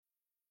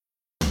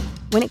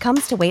When it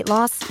comes to weight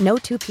loss, no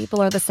two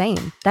people are the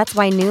same. That's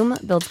why Noom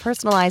builds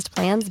personalized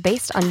plans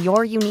based on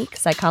your unique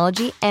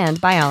psychology and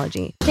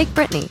biology. Take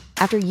Brittany.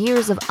 After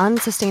years of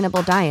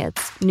unsustainable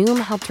diets, Noom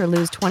helped her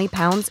lose 20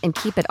 pounds and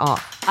keep it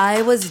off.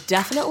 I was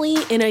definitely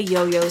in a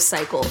yo-yo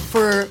cycle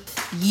for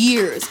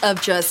years of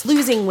just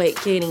losing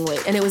weight, gaining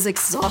weight, and it was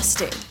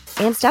exhausting.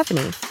 And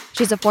Stephanie.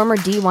 She's a former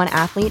D1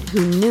 athlete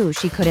who knew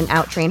she couldn't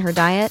out-train her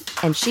diet,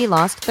 and she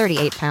lost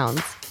 38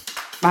 pounds.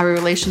 My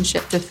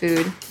relationship to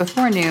food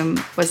before Noom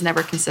was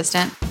never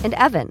consistent. And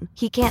Evan,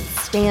 he can't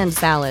stand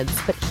salads,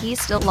 but he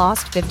still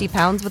lost 50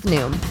 pounds with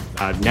Noom.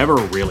 I never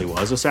really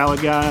was a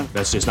salad guy.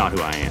 That's just not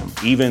who I am.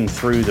 Even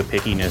through the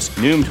pickiness,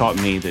 Noom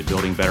taught me that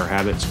building better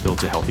habits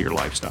builds a healthier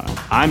lifestyle.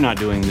 I'm not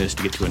doing this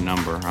to get to a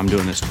number. I'm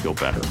doing this to feel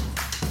better.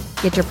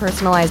 Get your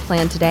personalized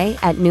plan today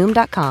at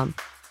Noom.com.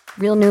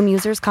 Real Noom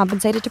users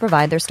compensated to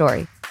provide their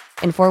story.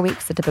 In 4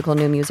 weeks, the typical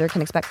Noom user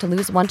can expect to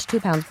lose 1 to 2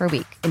 pounds per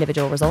week.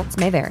 Individual results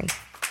may vary.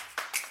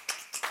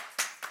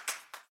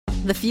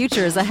 The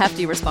future is a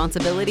hefty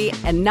responsibility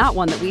and not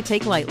one that we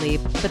take lightly.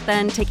 But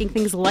then taking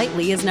things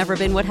lightly has never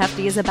been what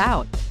Hefty is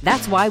about.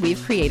 That's why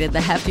we've created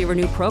the Hefty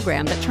Renew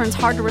program that turns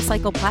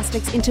hard-to-recycle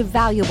plastics into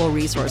valuable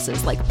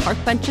resources like park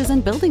benches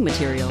and building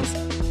materials.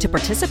 To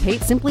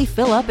participate, simply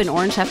fill up an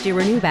orange Hefty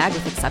Renew bag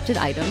with accepted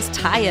items,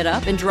 tie it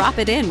up, and drop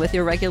it in with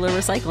your regular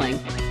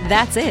recycling.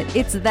 That's it.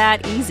 It's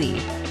that easy.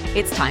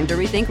 It's time to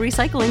rethink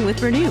recycling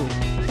with Renew.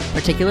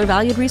 Particular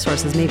valued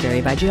resources may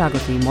vary by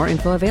geography. More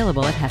info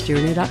available at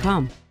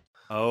heftyrenew.com.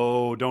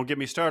 Oh, don't get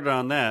me started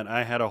on that.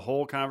 I had a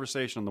whole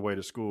conversation on the way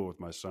to school with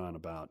my son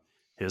about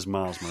his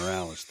Miles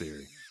Morales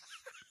theory.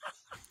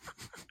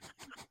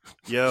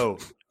 Yo,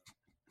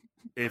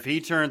 if he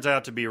turns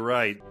out to be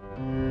right...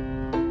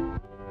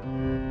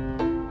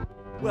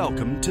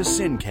 Welcome to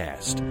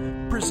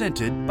Sincast,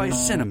 presented by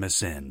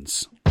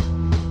CinemaSins.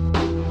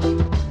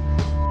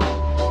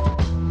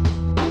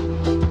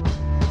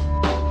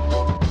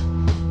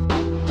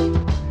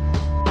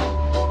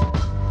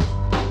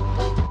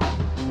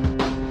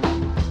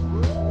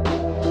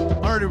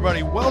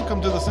 Everybody,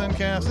 welcome to the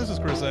Sincast. This is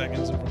Chris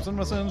Atkinson from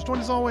CinemaSins,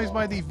 joined as always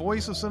by the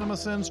voice of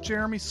CinemaSins,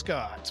 Jeremy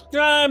Scott.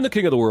 I'm the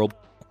king of the world.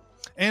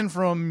 And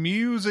from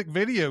Music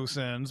Video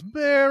Sins,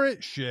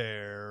 Barrett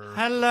Share.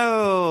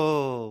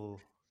 Hello.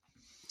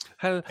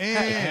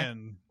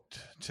 And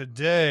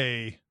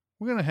today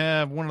we're going to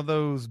have one of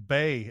those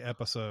Bay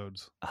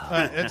episodes.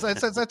 That's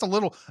a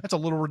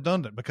little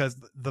redundant because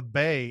the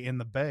Bay in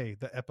the Bay,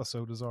 the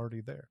episode is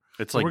already there.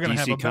 It's like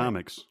DC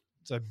Comics.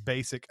 It's a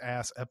basic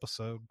ass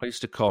episode. I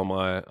used to call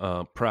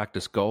my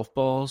practice golf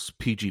balls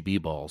PGB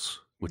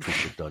balls, which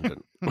was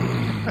redundant.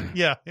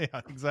 yeah,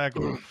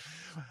 exactly.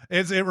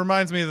 It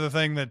reminds me of the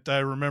thing that I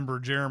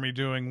remember Jeremy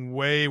doing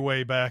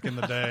way back in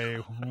the day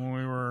when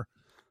we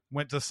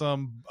went to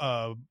some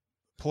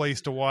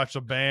place to watch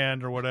a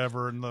band or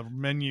whatever, and the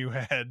menu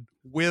had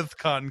with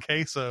con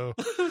queso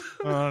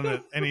on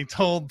it, and he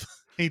told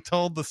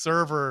the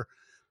server,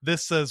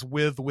 "This says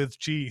with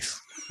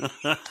cheese."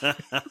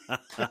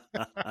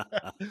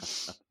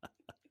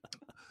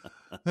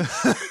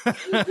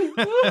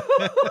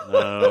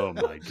 Oh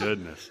my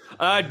goodness!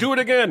 Do it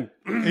again.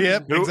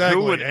 Yep,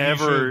 exactly. Who would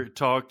ever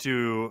talk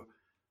to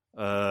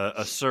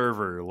a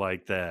server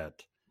like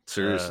that?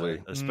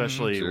 Seriously,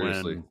 especially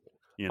when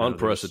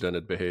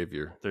unprecedented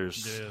behavior.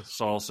 There's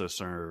salsa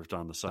served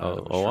on the side.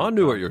 Oh, I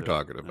knew what you were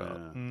talking about.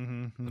 Yeah.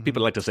 Mm-hmm.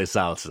 People like to say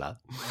salsa.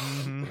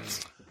 Mm-hmm.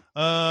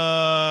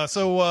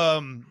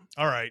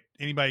 All right.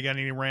 Anybody got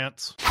any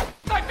rants?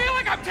 I feel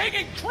like I'm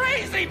taking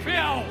crazy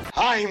pills!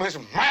 I'm as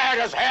mad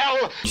as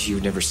hell!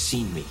 You've never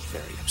seen me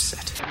very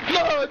upset.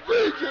 Lord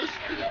Jesus!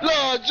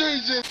 Lord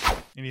Jesus!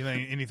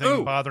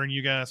 Anything bothering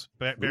you guys?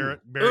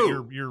 Barrett,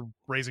 you're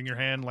raising your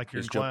hand like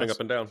you're He's in class. jumping up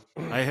and down.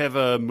 I have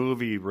a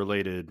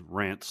movie-related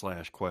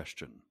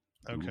rant/question.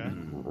 Okay.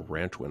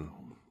 Rantwin.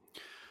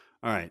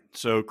 All right.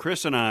 So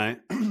Chris and I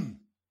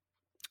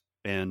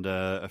and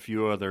a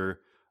few other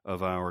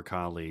of our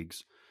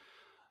colleagues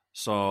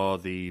saw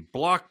the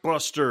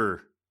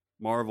blockbuster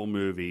Marvel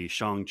movie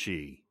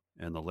Shang-Chi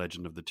and the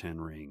Legend of the Ten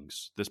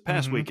Rings this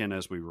past weekend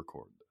as we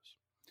record this.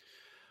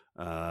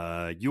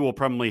 You will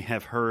probably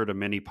have heard a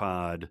mini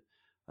pod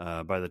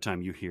by the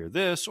time you hear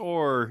this,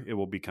 or it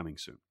will be coming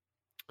soon.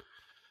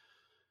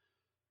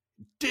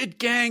 Did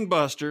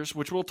gangbusters,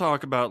 which we'll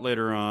talk about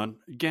later on,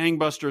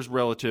 gangbusters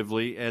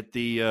relatively at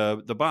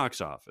the box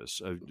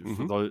office.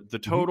 The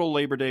total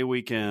Labor Day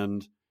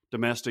weekend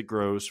domestic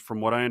gross,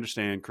 from what I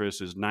understand, Chris,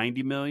 is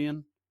 $90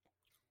 million.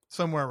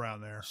 Somewhere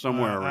around there.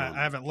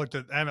 I haven't looked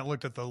at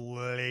the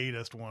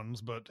latest ones,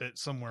 but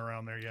it's somewhere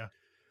around there, yeah.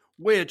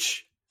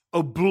 Which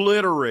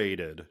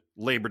obliterated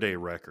Labor Day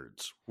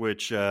records,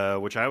 which I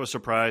was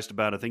surprised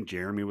about. I think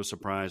Jeremy was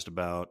surprised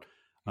about.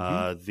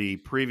 The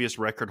previous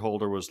record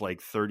holder was like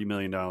 $30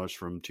 million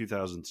from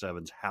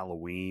 2007's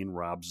Halloween,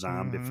 Rob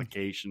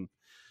Zombification.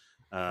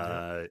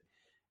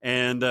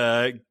 And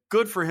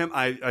good for him.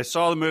 I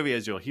saw the movie,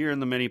 as you'll hear in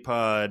the mini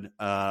pod.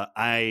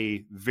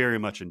 I very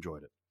much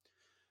enjoyed it.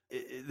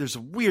 There's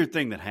a weird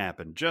thing that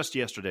happened just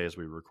yesterday as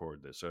we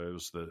record this. So it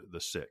was the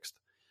 6th.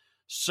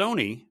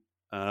 Sony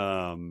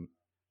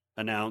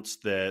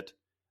announced that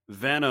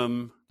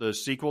Venom, the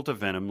sequel to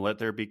Venom, Let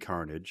There Be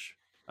Carnage,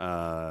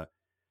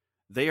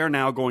 they are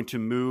now going to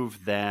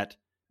move that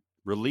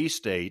release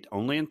date,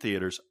 only in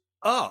theaters,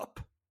 up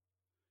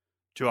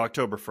to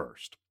October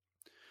 1st.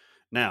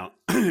 Now,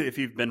 if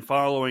you've been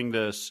following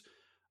this,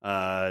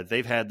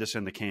 they've had this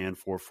in the can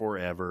for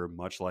forever,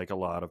 much like a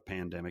lot of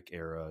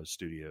pandemic-era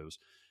studios.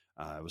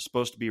 It was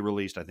supposed to be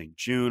released, I think,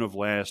 June of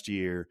last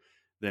year.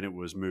 Then it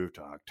was moved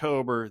to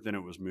October. Then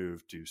it was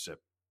moved to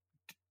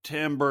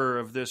September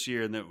of this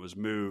year. And then it was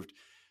moved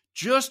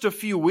just a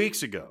few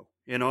weeks ago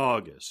in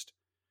August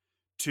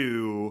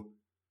to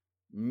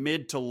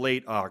mid to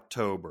late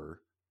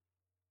October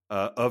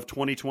of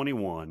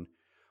 2021,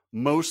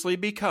 mostly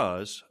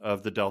because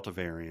of the Delta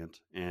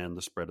variant and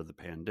the spread of the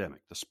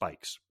pandemic, the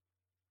spikes.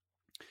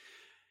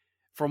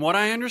 From what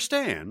I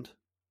understand,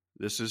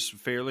 this is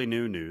fairly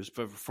new news,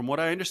 but from what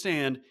I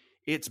understand,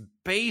 it's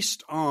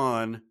based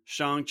on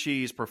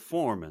Shang-Chi's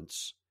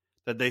performance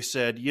that they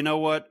said, you know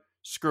what,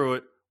 screw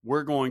it,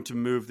 we're going to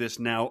move this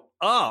now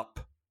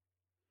up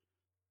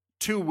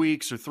 2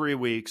 weeks or 3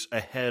 weeks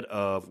ahead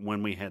of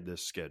when we had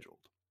this scheduled.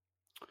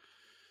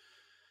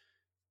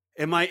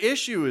 And my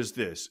issue is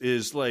this,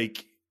 is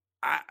like,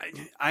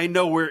 I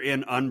know we're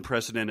in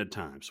unprecedented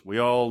times. We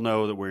all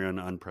know that we're in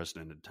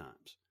unprecedented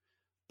times.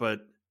 But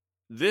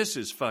this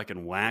is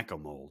fucking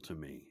whack-a-mole to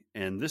me.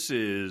 And this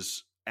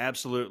is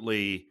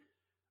absolutely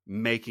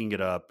making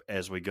it up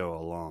as we go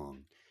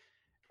along.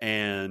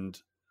 And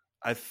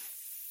I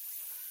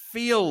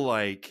feel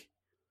like,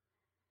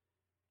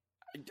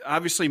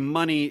 obviously,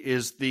 money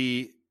is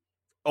the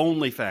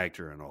only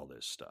factor in all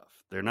this stuff.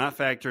 They're not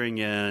factoring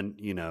in,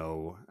 you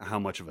know, how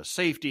much of a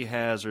safety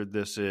hazard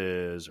this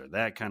is or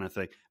that kind of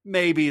thing.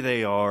 Maybe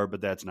they are, but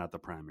that's not the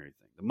primary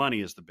thing. The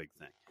money is the big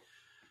thing.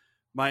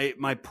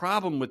 My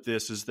problem with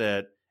this is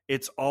that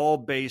it's all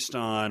based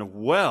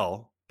on,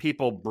 well,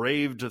 people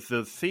braved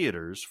the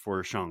theaters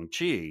for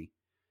Shang-Chi,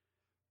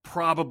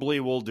 probably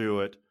will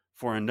do it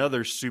for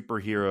another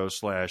superhero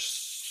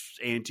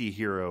 /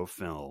 anti-hero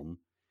film.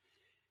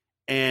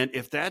 And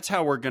if that's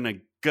how we're going to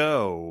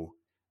go,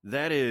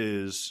 that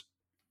is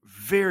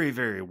very,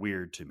 very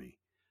weird to me.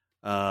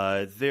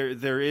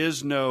 There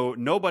is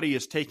nobody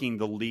is taking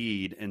the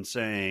lead and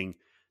saying,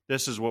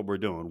 this is what we're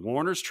doing.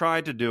 Warner's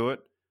tried to do it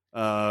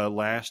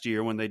last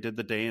year when they did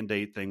the day and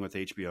date thing with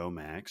HBO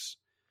Max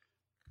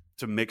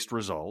to mixed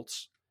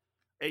results.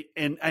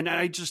 And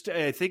I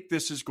think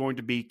this is going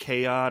to be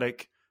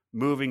chaotic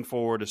moving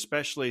forward,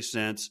 especially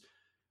since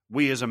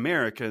we as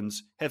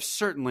Americans have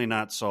certainly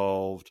not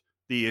solved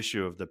the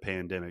issue of the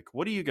pandemic.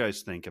 What do you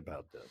guys think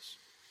about this?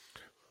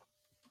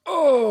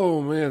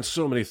 Oh, man,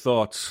 so many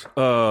thoughts.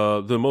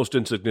 The most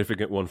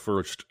insignificant one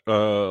first.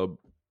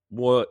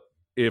 What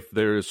if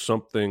there's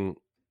something...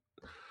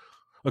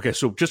 Okay,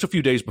 so just a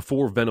few days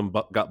before Venom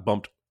got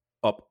bumped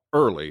up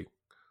early,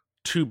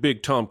 2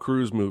 big Tom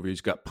Cruise movies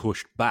got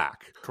pushed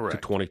back to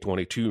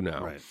 2022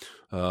 now. Right.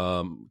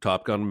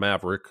 Top Gun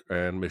Maverick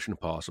and Mission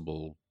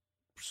Impossible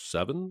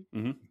 7?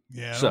 Mm-hmm.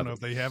 Yeah, I don't know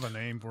if they have a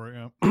name for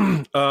it.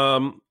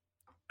 Yeah.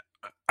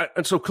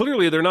 And so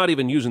clearly they're not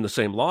even using the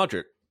same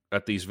logic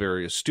at these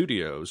various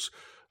studios.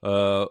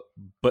 But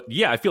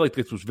yeah, I feel like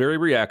this was very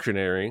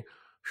reactionary.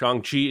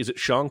 Shang-Chi, is it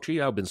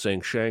Shang-Chi? I've been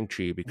saying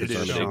Shang-Chi because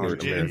I'm an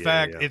ignorant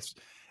American.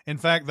 In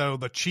fact, though,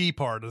 the chi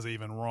part is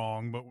even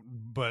wrong,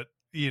 but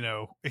you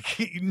know,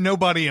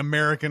 nobody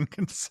American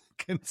can say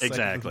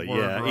exactly. Word,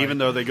 yeah, right? Even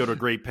though they go to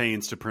great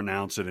pains to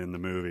pronounce it in the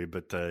movie,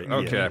 but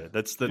okay, yeah,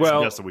 that's the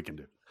best that we can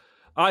do.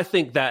 I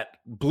think that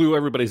blew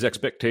everybody's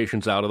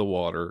expectations out of the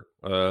water,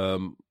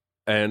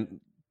 and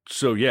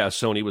so yeah,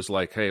 Sony was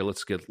like, "Hey,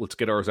 let's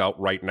get ours out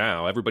right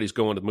now." Everybody's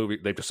going to the movie.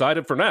 They've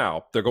decided for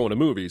now they're going to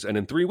movies, and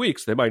in 3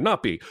 weeks they might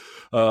not be.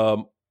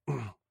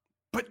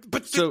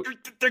 But so,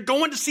 they're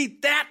going to see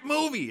that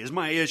movie is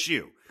my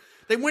issue.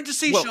 They went to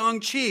see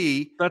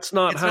Shang-Chi. That's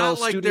not how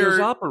studios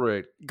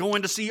operate.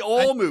 Going to see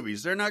all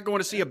movies. They're not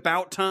going to see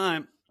About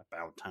Time.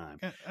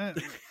 I'm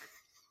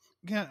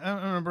going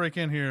to break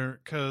in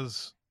here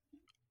because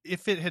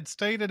if it had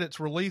stated its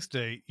release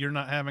date, you're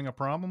not having a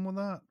problem with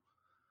that.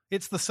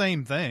 It's the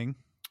same thing.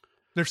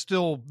 They're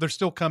still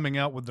coming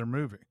out with their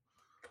movie.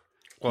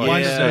 Well,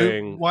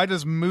 why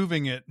does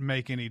moving it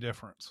make any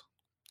difference?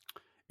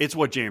 It's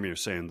what Jeremy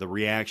was saying, the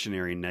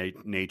reactionary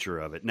nature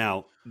of it.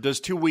 Now, does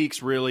 2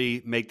 weeks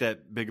really make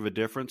that big of a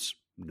difference?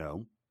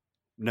 No.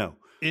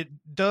 It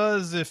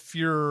does if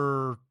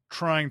you're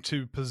trying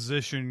to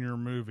position your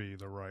movie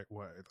the right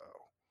way,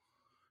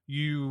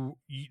 though.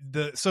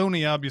 The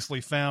Sony obviously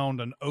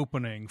found an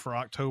opening for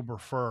October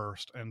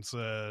 1st and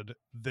said,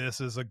 this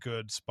is a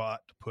good spot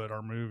to put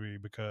our movie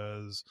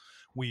because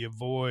we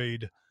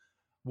avoid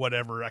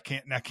whatever. I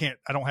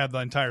don't have the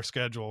entire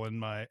schedule in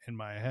my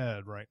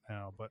head right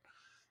now, but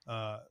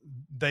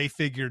they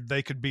figured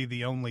they could be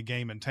the only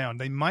game in town.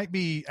 They might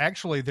be,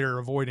 actually, they're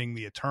avoiding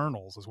the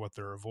Eternals is what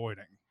they're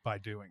avoiding by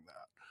doing that.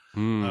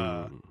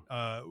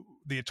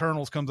 The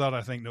Eternals comes out,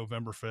 I think,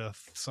 November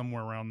 5th,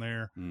 somewhere around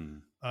there.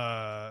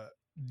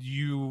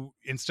 you,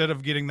 instead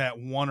of getting that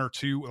 1 or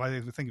 2, I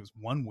think it was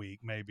 1 week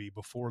maybe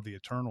before the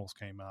Eternals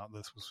came out,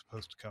 this was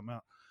supposed to come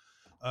out.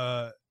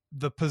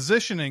 The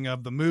positioning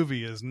of the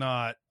movie is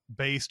not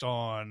based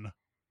on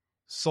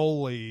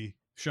solely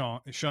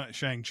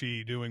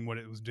Shang-Chi doing what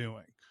it was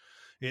doing.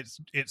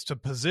 It's to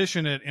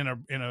position it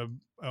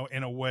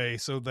in a way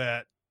so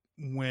that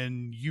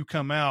when you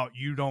come out,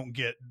 you don't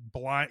get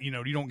blind,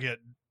 you don't get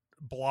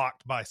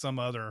blocked by some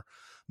other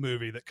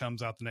movie that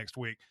comes out the next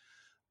week.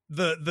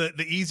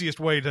 The easiest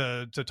way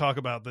to talk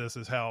about this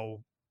is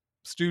how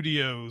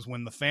studios,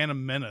 when the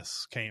Phantom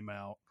Menace came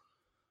out,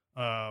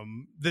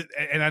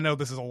 and I know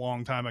this is a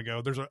long time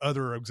ago, there's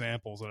other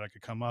examples that I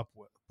could come up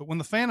with, but when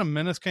the Phantom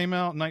Menace came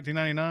out in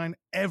 1999,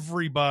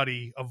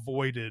 everybody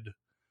avoided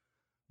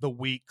the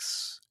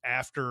weeks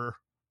after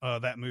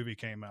that movie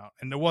came out,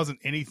 and there wasn't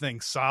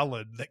anything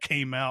solid that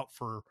came out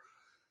for,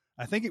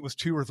 I think it was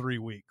 2 or 3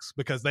 weeks,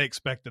 because they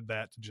expected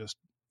that to just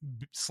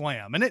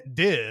slam, and it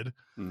did.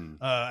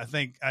 I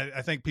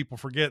think people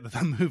forget that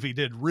the movie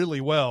did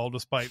really well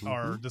despite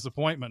our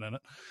disappointment in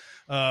it.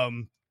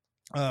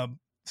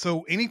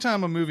 So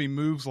anytime a movie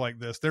moves like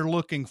this, they're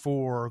looking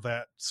for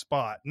that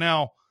spot.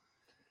 Now,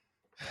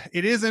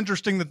 it is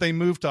interesting that they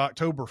moved to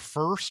October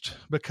 1st,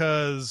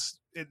 because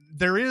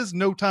there is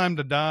No Time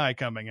to Die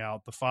coming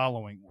out the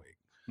following week.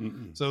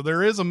 So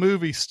there is a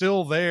movie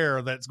still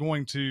there that's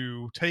going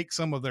to take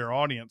some of their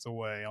audience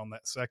away on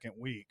that second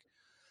week.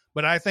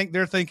 But I think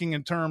they're thinking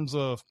in terms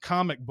of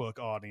comic book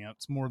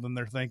audience more than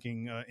they're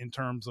thinking in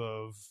terms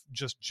of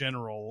just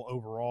general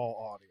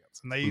overall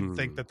audience. And they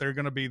think that they're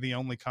going to be the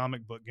only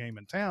comic book game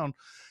in town,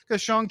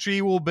 because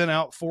Shang-Chi will have been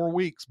out 4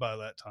 weeks by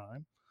that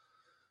time.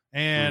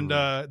 And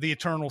the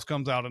Eternals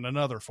comes out in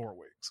another 4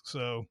 weeks.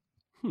 So,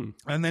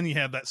 and then you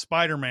have that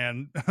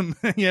Spider-Man,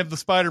 you have the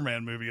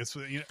Spider-Man movie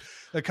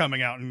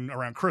coming out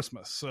around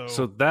Christmas.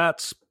 So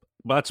that's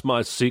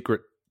my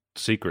secret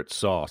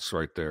sauce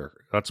right there.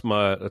 That's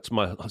my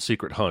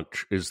secret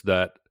hunch, is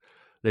that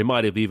they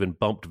might have even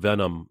bumped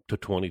Venom to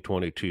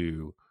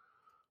 2022,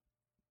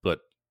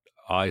 but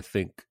I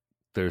think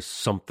there's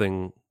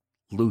something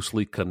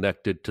loosely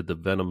connected to the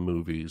Venom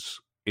movies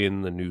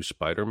in the new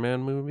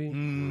Spider-Man movie,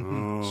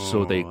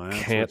 so they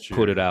can't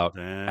put it out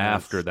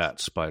after that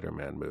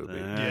Spider-Man movie.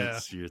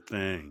 That's your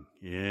thing.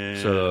 Yeah.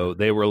 So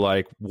they were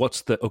like,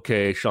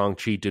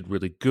 Shang-Chi did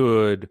really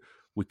good,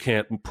 we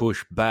can't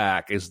push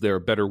back. Is there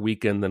a better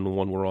weekend than the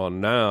one we're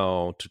on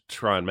now to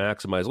try and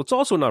maximize? Let's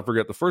also not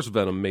forget the first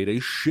Venom made a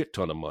shit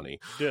ton of money.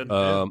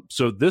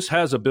 So this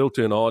has a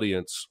built-in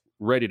audience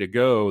ready to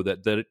go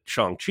that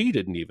Shang-Chi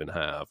didn't even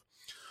have.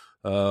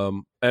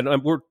 And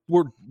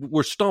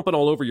we're stomping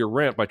all over your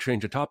rant by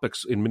changing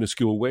topics in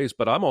minuscule ways,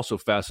 but I'm also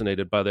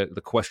fascinated by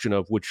the question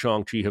of, would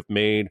Shang-Chi have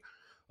made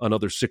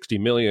another $60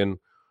 million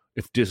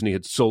if Disney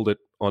had sold it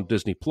on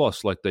Disney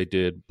Plus like they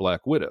did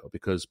Black Widow?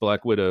 Because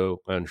Black Widow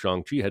and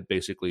Shang-Chi had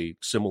basically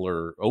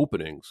similar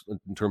openings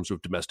in terms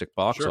of domestic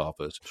box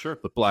office. Sure.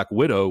 But Black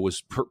Widow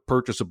was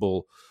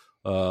purchasable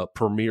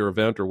premiere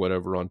event or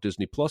whatever on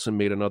Disney Plus and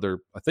made another,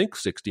 I think,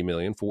 60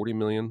 million, 40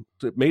 million.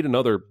 It made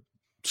another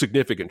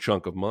significant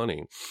chunk of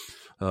money.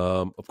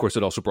 Of course,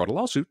 it also brought a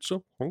lawsuit.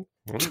 So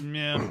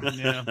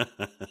yeah,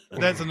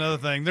 that's another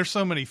thing. There's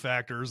so many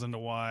factors into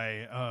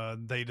why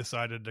they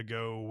decided to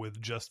go with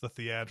just the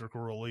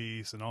theatrical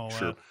release and all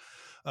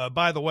that.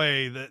 By the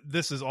way,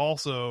 this is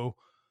also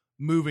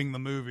moving the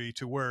movie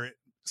to where it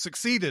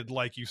succeeded,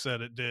 like you said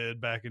it did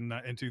back in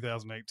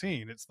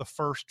 2018. It's the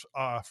first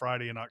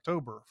Friday in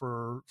October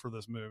for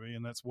this movie,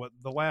 and that's what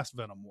the last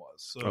Venom was.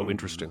 So,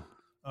 interesting.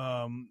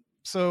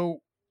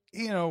 So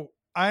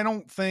I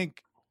don't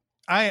think.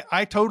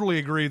 I totally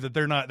agree that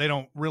they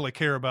don't really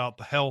care about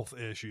the health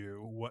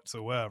issue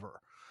whatsoever.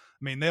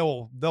 I mean,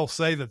 they'll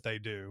say that they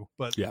do,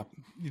 but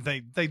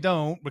they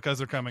don't, because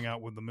they're coming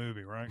out with the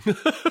movie, right?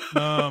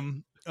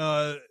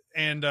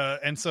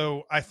 And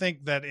so I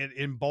think that it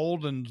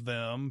emboldened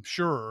them,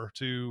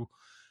 to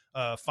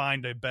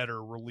find a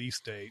better release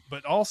date.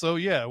 But also,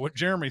 what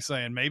Jeremy's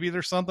saying, maybe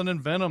there's something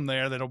in Venom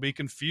there that'll be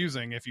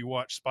confusing if you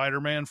watch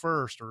Spider-Man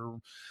first, or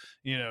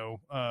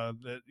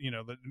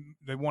that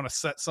they want to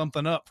set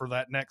something up for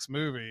that next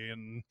movie,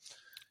 and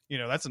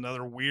that's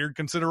another weird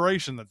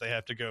consideration that they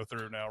have to go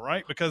through now,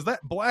 right? Because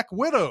that Black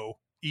Widow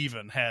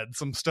even had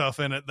some stuff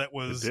in it that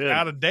was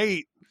out of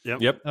date.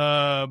 Yep.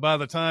 By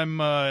the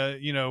time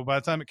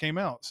it came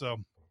out. So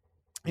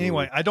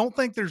anyway, I don't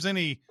think there's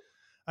any.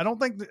 I don't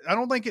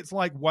think it's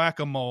like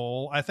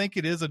whack-a-mole. I think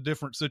it is a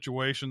different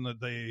situation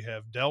that they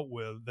have dealt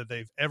with, that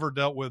they've ever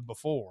dealt with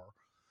before,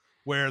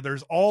 where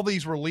there's all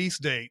these release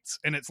dates,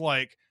 and it's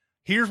like,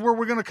 here's where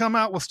we're going to come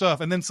out with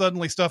stuff, and then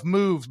suddenly stuff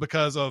moves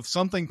because of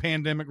something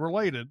pandemic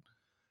related.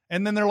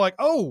 And then they're like,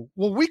 oh,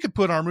 well, we could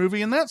put our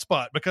movie in that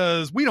spot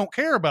because we don't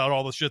care about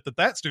all the shit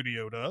that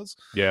studio does.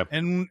 Yeah.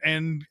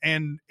 And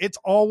it's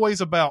always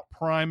about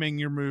priming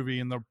your movie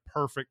in the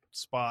perfect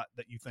spot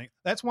that you think.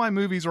 That's why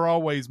movies are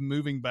always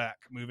moving back.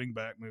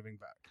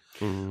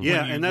 Mm-hmm.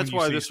 Yeah. And that's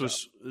why this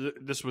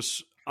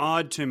was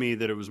odd to me,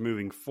 that it was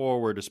moving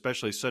forward,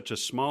 especially such a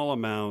small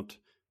amount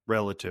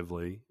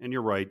relatively. And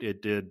you're right,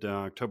 it did.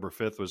 October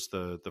 5th was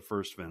the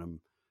first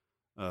Venom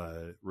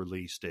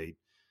release date,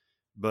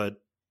 but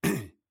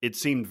it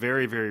seemed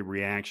very, very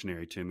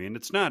reactionary to me. And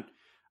it's not.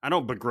 I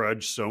don't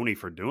begrudge Sony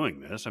for doing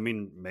this. I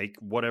mean, make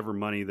whatever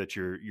money that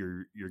you're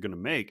going to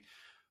make.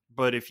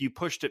 But if you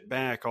pushed it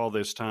back all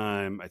this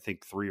time, I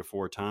think 3 or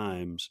 4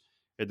 times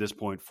at this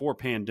point for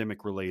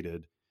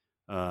pandemic-related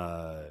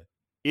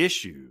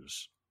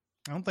issues.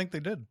 I don't think they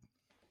did.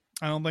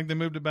 I don't think they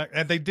moved it back.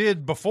 And they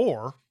did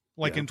before,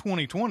 like in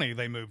 2020,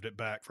 they moved it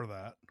back for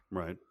that.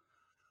 Right.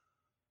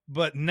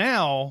 But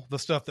now the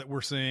stuff that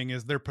we're seeing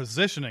is they're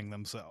positioning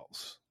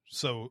themselves.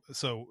 So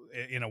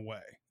in a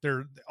way,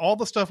 all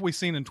the stuff we've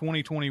seen in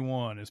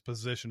 2021 is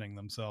positioning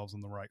themselves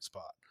in the right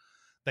spot.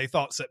 They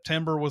thought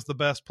September was the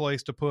best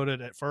place to put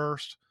it at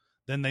first.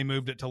 Then they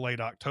moved it to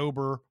late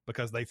October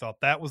because they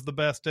thought that was the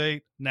best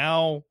date.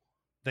 Now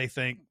they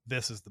think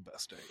this is the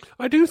best date.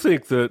 I do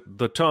think that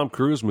the Tom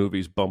Cruise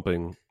movie's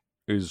bumping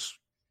is,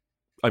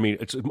 I mean,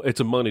 it's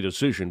a money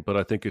decision, but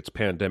I think it's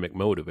pandemic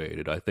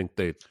motivated. I think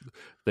they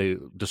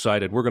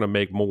decided we're going to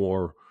make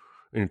more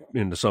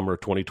in the summer of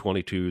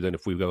 2022 than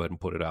if we go ahead and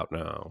put it out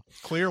now.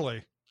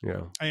 Clearly.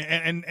 Yeah.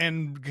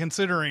 And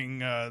considering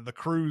the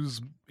Cruise,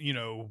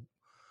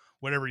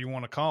 whatever you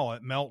want to call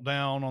it,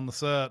 meltdown on the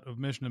set of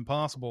Mission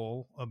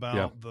Impossible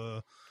about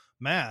the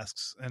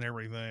masks and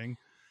everything,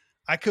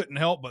 I couldn't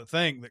help but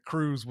think that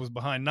Cruise was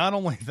behind not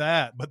only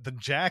that, but the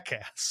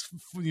Jackass.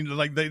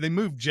 Like they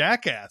moved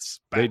Jackass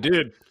back. They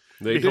did.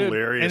 They did.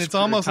 Hilarious. And it's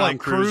almost Tom like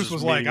Cruise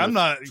was like, I'm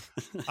not,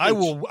 I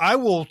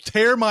will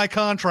tear my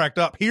contract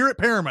up here at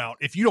Paramount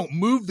if you don't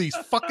move these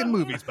fucking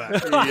movies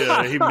back.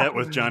 Yeah, he met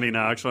with Johnny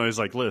Knoxville. He's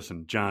like,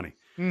 listen, Johnny.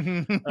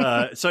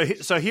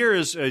 So here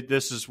is,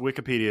 this is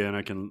Wikipedia, and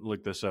I can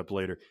look this up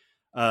later.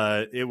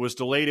 It was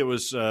delayed. It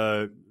was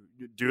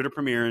due to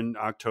premiere in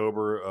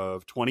October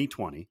of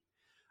 2020.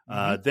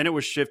 Then it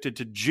was shifted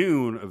to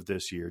June of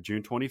this year,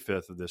 June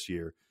 25th of this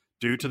year,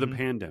 due to the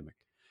pandemic.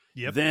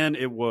 Yep. Then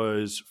it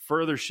was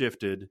further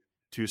shifted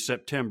to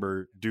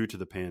September due to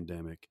the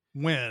pandemic.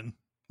 When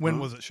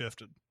was it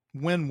shifted?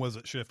 When was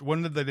it shifted?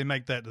 When did they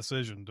make that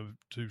decision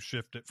to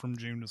shift it from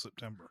June to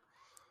September?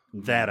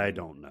 That I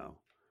don't know.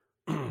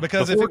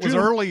 Because if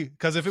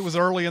it was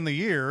early in the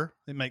year,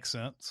 it makes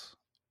sense.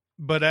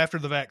 But after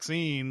the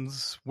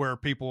vaccines, where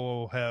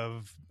people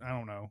have, I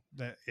don't know,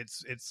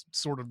 it's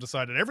sort of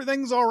decided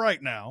everything's all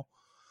right now.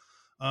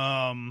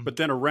 But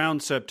then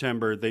around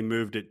September, they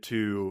moved it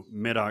to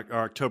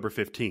October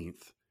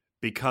 15th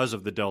because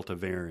of the Delta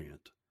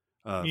variant.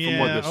 From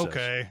what this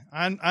says.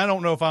 I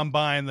don't know if I'm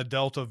buying the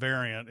Delta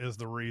variant is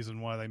the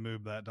reason why they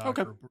moved that to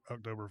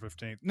October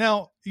 15th.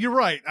 Now, you're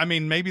right. I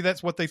mean, maybe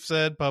that's what they've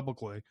said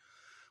publicly.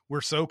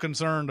 We're so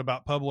concerned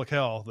about public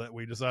health that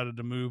we decided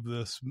to move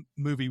this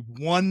movie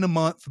 1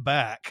 month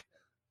back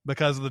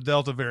because of the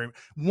Delta variant.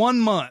 1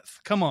 month.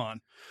 Come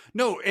on.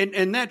 No,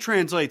 and that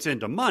translates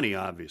into money,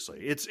 obviously.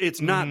 It's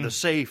not the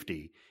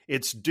safety.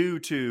 It's due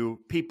to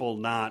people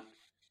not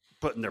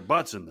putting their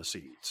butts in the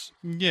seats.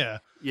 Yeah.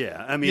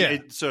 Yeah. I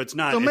mean, so it's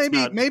not. So maybe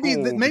they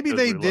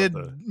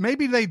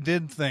they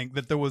did think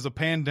that there was a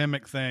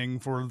pandemic thing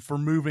for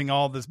moving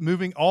all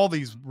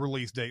these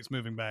release dates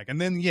moving back. And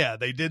then,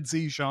 they did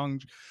see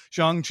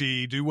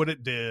Shang-Chi do what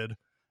it did.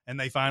 And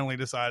they finally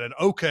decided,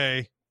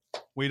 okay,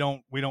 we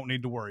don't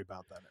need to worry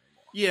about that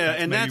anymore. Yeah.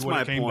 And that's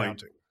my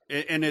point.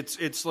 And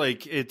it's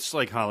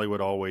like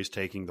Hollywood always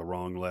taking the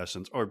wrong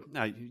lessons, or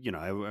I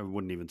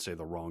wouldn't even say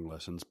the wrong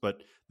lessons,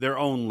 but their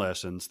own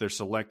lessons, their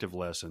selective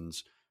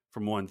lessons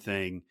from one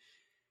thing.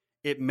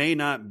 It may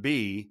not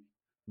be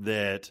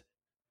that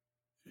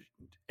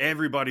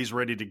everybody's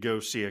ready to go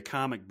see a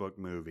comic book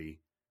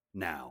movie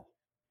now.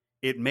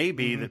 It may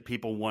be that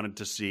people wanted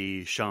to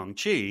see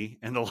Shang-Chi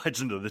and the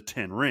Legend of the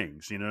Ten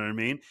Rings, you know what I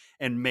mean?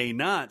 And may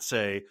not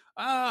say,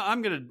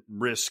 I'm going to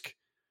risk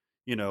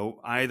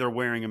either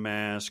wearing a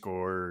mask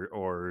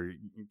or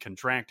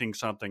contracting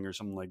something or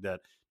something like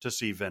that to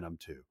see Venom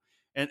 2.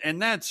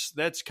 And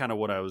that's kind of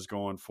what I was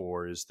going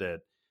for, is that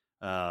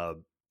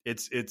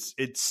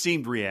it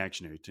seemed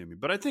reactionary to me.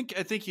 But I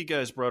think you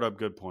guys brought up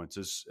good points.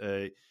 Is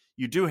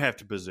you do have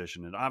to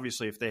position it.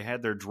 Obviously, if they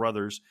had their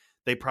druthers,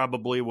 they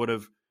probably would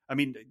have. I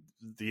mean,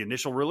 the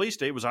initial release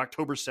date was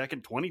October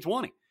 2nd,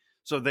 2020.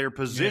 So they're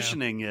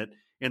positioning it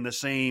in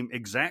the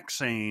exact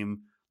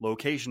same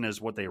location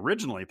as what they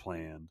originally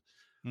planned.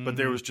 But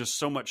there was just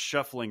so much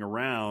shuffling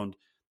around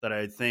that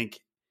I think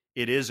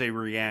it is a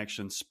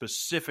reaction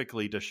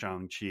specifically to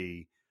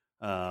Shang-Chi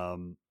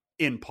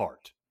in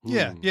part.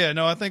 Yeah.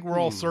 No, I think we're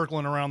all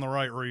circling around the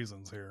right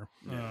reasons here.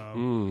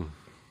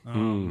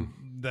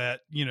 That,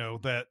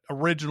 that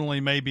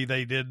originally maybe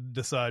they did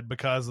decide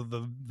because of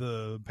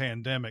the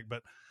pandemic,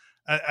 but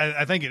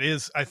I think it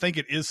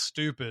is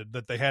stupid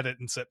that they had it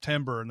in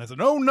September and they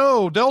said, oh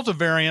no, Delta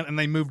variant, and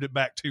they moved it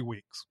back 2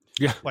 weeks.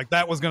 Yeah. Like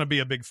that was going to be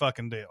a big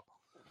fucking deal.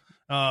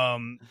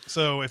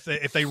 So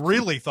if they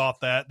really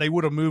thought that, they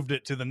would have moved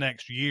it to the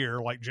next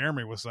year, like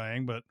Jeremy was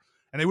saying,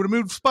 and they would have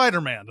moved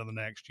Spider-Man to the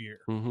next year.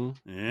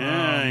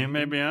 Yeah, you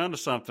may be onto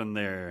something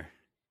there,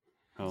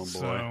 Oh, boy.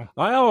 So,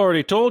 I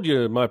already told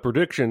you my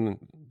prediction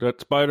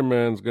that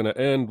Spider-Man's going to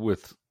end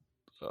with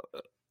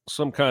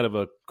some kind of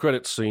a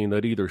credit scene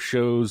that either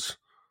shows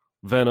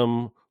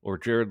Venom or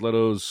Jared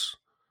Leto's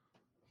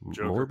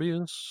Joker.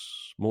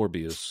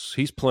 Morbius.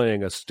 He's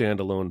playing a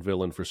standalone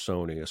villain for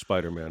Sony, a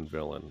Spider-Man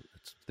villain. I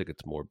think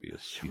it's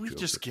Morbius. Can we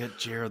just get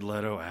Jared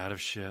Leto out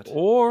of shit?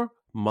 Or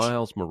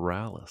Miles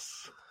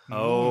Morales.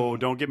 Oh,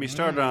 don't get me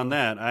started on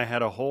that. I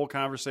had a whole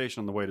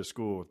conversation on the way to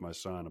school with my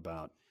son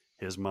about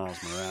his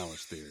Miles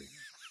Morales theory.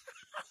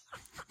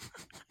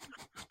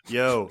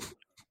 Yo,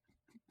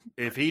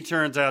 if he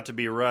turns out to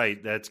be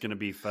right, that's going to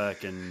be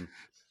fucking...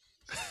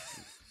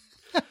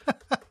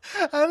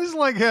 I just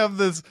have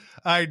this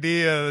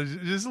idea,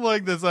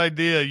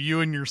 you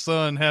and your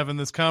son having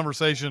this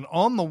conversation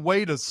on the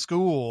way to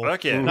school.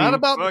 Fuck yeah. Not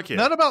about Fuck yeah.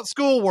 not about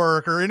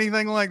schoolwork or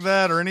anything like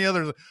that or any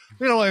other.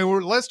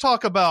 Let's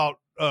talk about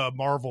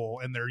Marvel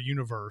and their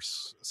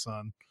universe,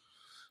 son.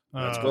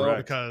 That's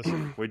correct. Because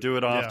we do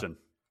it often.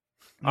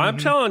 I'm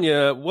telling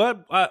you,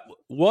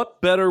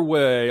 what better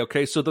way?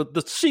 Okay, so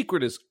the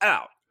secret is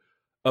out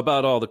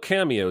about all the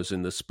cameos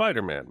in the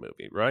Spider-Man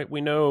movie, right?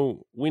 We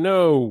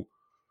know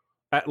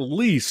at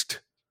least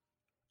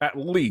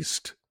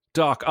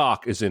Doc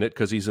Ock is in it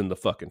because he's in the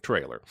fucking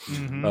trailer.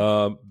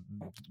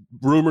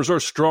 Rumors are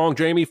strong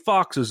Jamie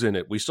Foxx is in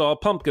it. We saw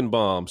Pumpkin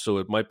Bomb, so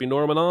it might be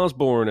Norman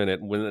Osborn in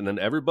it. And then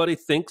everybody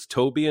thinks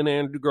Tobey and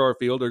Andrew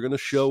Garfield are going to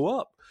show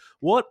up.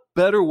 What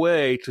better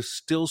way to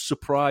still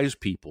surprise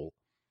people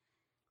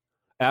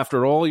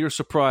after all your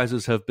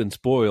surprises have been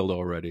spoiled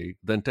already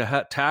than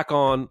to tack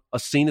on a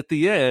scene at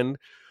the end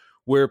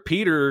where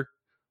Peter...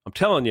 I'm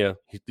telling you,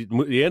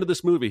 the end of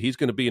this movie, he's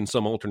going to be in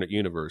some alternate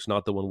universe,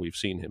 not the one we've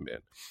seen him in.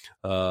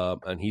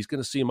 And he's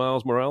going to see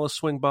Miles Morales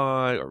swing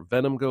by or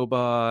Venom go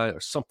by or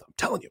something. I'm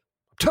telling you.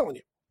 I'm telling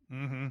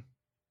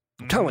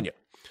you.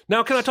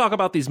 Now, can I talk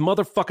about these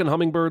motherfucking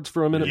hummingbirds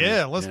for a minute?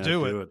 Yeah, let's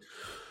do it.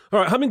 All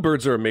right,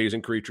 hummingbirds are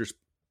amazing creatures.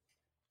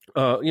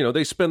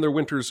 They spend their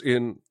winters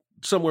in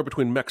somewhere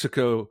between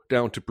Mexico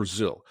down to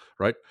Brazil,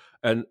 right?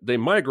 And they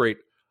migrate,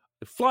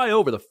 fly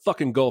over the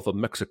fucking Gulf of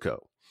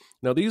Mexico.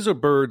 Now, these are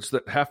birds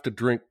that have to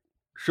drink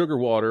sugar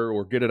water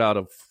or get it out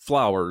of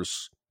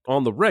flowers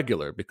on the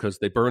regular because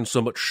they burn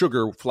so much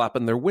sugar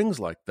flapping their wings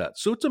like that.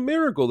 So it's a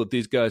miracle that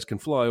these guys can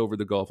fly over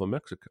the Gulf of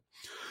Mexico.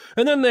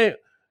 And then they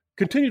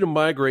continue to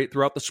migrate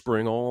throughout the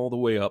spring all the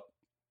way up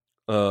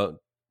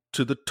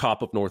to the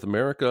top of North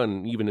America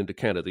and even into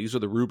Canada. These are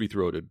the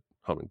ruby-throated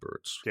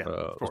hummingbirds. Yeah,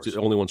 of course. It's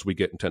the only ones we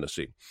get in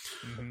Tennessee.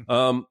 It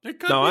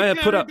could now, be I have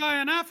put up by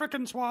an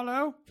African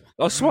swallow.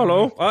 A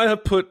swallow. I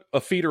have put a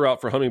feeder out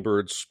for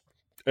hummingbirds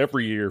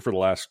every year for the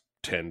last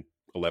 10,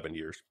 11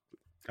 years.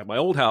 At my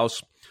old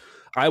house,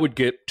 I would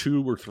get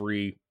 2 or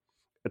 3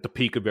 at the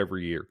peak of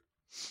every year.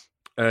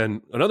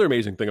 And another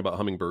amazing thing about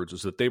hummingbirds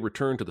is that they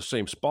return to the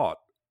same spot.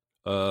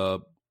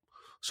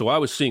 So I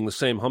was seeing the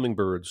same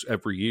hummingbirds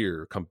every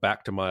year come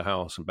back to my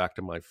house and back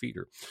to my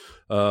feeder.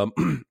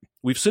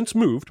 We've since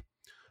moved,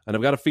 and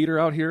I've got a feeder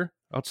out here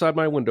outside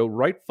my window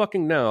right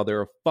fucking now.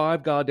 There are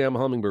 5 goddamn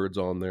hummingbirds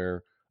on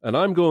there, and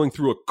I'm going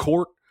through a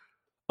quart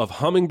of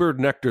hummingbird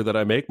nectar that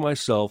I make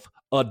myself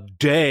a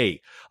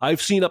day.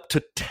 I've seen up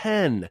to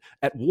 10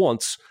 at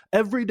once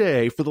every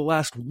day for the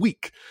last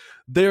week.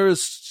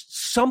 There's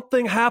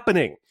something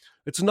happening.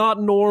 It's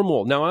not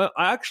normal. Now,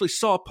 I actually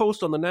saw a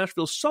post on the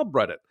Nashville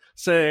subreddit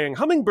saying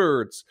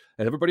hummingbirds,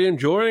 and everybody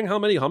enjoying how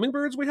many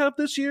hummingbirds we have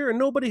this year, and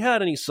nobody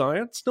had any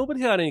science,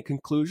 nobody had any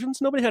conclusions,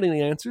 nobody had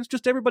any answers,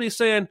 just everybody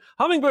saying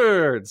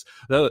hummingbirds.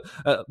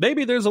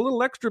 Maybe there's a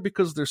little extra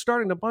because they're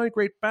starting to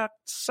migrate back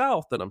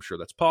south, and I'm sure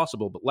that's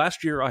possible, but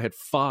last year I had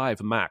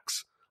 5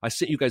 max. I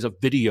sent you guys a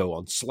video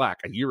on Slack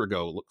a year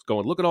ago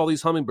going, look at all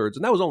these hummingbirds,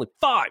 and that was only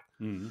 5.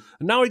 And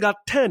now we got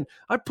 10.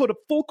 I put a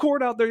full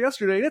quart out there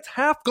yesterday, and it's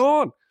half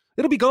gone.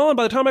 It'll be gone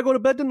by the time I go to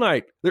bed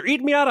tonight. They're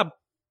eating me out of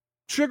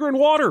sugar and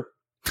water,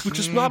 which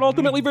is not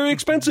ultimately very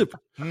expensive.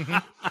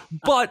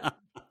 But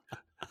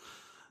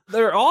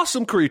they're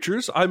awesome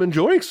creatures. I'm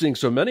enjoying seeing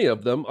so many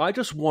of them. I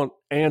just want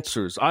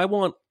answers.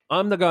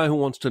 I'm the guy who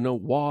wants to know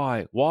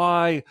why.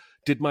 Why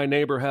did my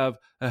neighbor have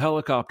a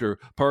helicopter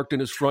parked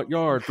in his front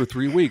yard for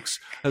 3 weeks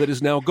and that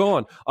is now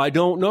gone? I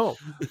don't know,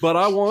 but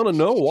I want to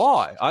know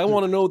why. I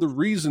want to know the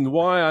reason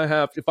why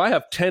if I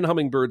have 10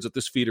 hummingbirds at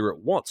this feeder at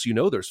once,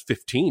 there's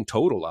 15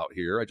 total out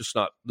here.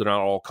 They're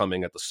not all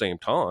coming at the same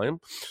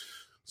time.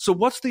 So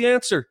what's the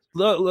answer?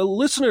 The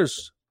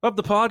listeners of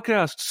the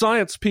podcast,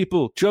 science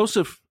people,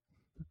 Joseph,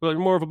 you're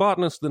more of a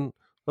botanist than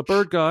a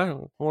bird guy,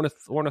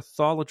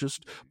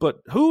 ornithologist, but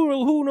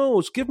who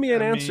knows? Give me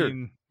an answer.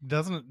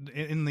 Doesn't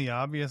in the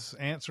obvious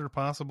answer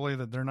possibly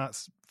that they're not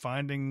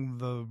finding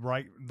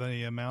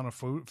the amount of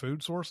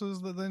food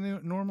sources that they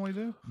normally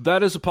do?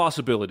 That is a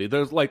possibility.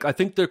 There's I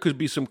think there could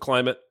be some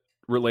climate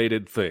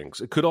related things.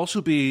 It could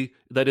also be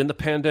that in the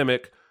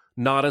pandemic,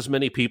 not as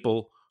many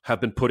people have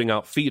been putting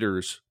out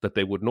feeders that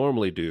they would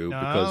normally do.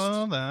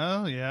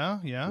 Yeah.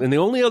 And the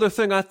only other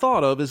thing I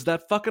thought of is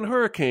that fucking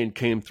hurricane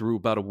came through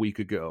about a week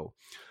ago.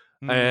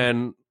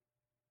 And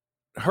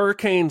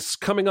hurricanes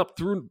coming up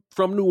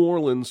from New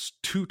Orleans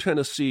to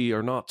Tennessee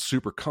are not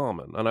super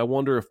common. And I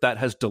wonder if that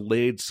has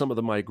delayed some of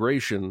the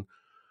migration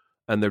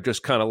and they're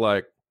just kind of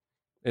like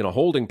in a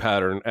holding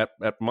pattern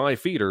at my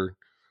feeder,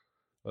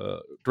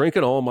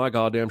 drinking all my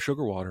goddamn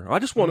sugar water. I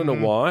just want to know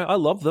why. I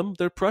love them.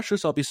 They're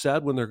precious. I'll be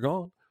sad when they're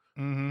gone.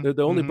 They're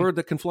the only bird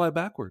that can fly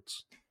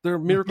backwards. They're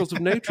miracles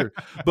of nature.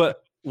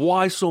 But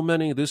why so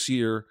many this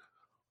year?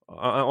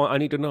 I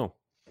need to know.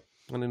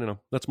 I need to know.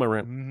 That's my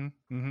rant.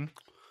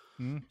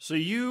 So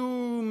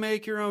you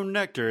make your own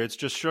nectar. It's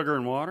just sugar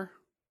and water?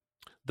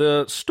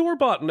 The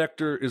store-bought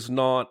nectar is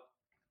not...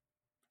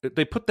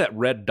 They put that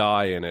red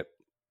dye in it,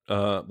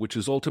 which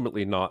is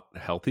ultimately not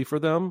healthy for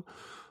them.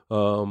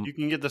 You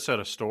can get this at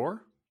a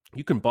store?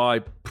 You can buy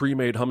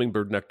pre-made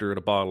hummingbird nectar in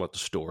a bottle at the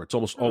store. It's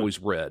almost always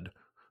red.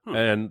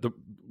 And the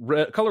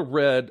color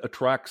red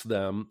attracts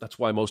them. That's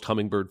why most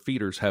hummingbird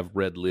feeders have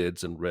red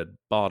lids and red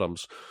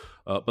bottoms.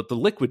 But the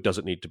liquid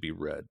doesn't need to be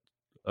red.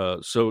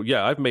 So,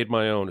 yeah, I've made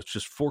my own. It's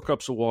just 4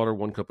 cups of water,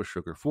 1 cup of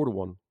sugar, 4 to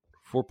 1.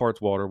 4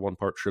 parts water, 1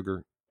 part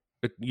sugar.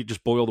 You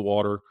just boil the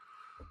water,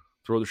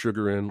 throw the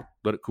sugar in,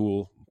 let it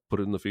cool, put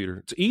it in the feeder.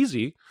 It's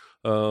easy,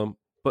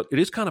 but it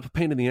is kind of a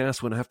pain in the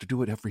ass when I have to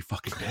do it every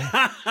fucking day.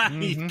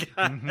 You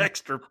got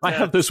extra pets. I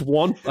have this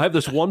one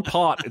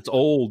pot. It's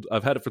old.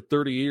 I've had it for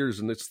 30 years,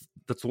 and that's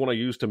the one I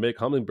use to make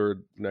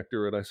hummingbird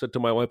nectar. And I said to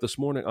my wife this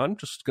morning, I'm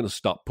just going to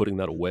stop putting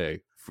that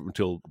away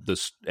until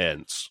this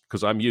ends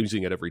because I'm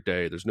using it every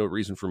day. There's no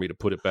reason for me to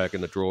put it back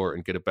in the drawer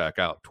and get it back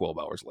out 12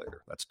 hours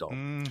later. That's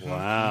dumb.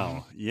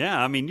 Wow. Yeah,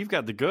 I mean, you've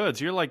got the goods.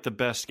 You're like the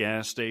best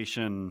gas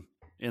station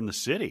in the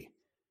city.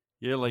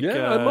 You're like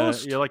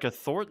you're like a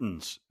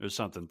Thornton's or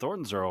something.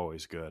 Thornton's are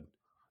always good.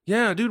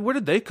 Yeah, dude, where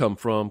did they come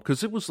from?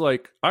 Because it was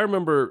like, I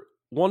remember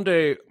one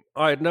day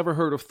I had never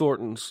heard of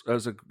Thornton's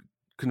as a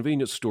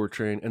convenience store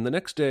chain, and the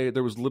next day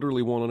there was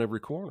literally one on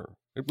every corner.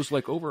 It was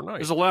like overnight.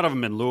 There's a lot of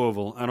them in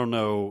Louisville. I don't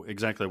know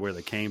exactly where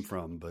they came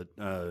from, but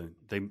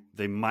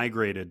they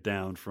migrated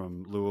down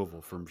from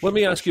Louisville. Let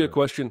me ask you a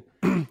question.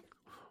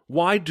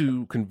 Why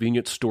do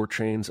convenience store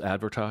chains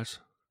advertise?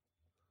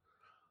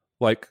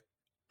 Like,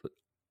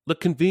 the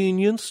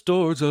convenience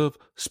stores of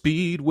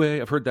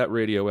Speedway. I've heard that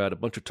radio ad a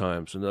bunch of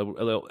times, and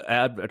they'll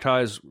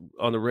advertise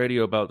on the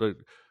radio about the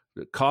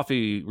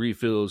coffee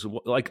refills.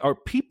 Like, are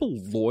people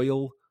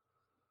loyal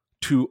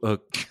to a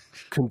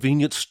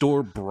convenience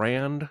store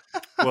brand?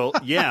 Well,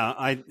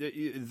 yeah,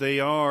 they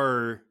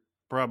are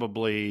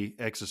probably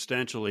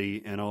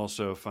existentially and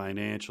also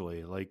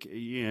financially. Like,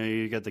 you know,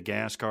 you got the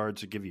gas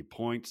cards that give you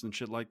points and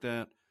shit like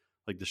that.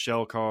 Like the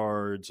Shell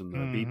cards and the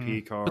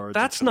BP cards. But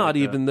that's not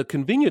even the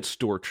convenience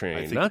store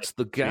chain. That's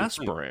the gas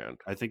brand.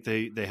 I think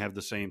they have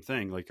the same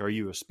thing. Like, are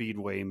you a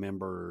Speedway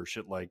member or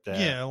shit like that?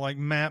 Yeah, like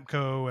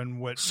MAPCO and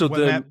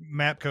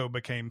MAPCO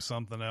became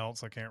something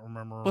else. I can't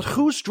remember. But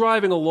who's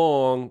driving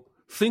along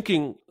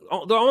thinking,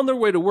 they're on their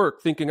way to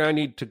work thinking, I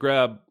need to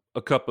grab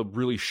a cup of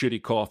really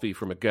shitty coffee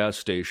from a gas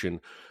station.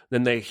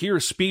 Then they hear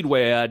a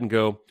Speedway ad and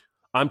go,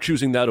 I'm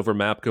choosing that over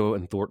MAPCO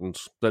and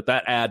Thornton's.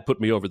 That ad put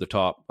me over the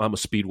top. I'm a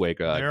Speedway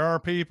guy. There are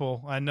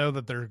people. I know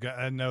there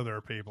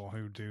are people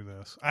who do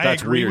this. I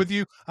agree with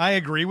you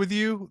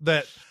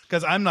that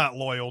because I'm not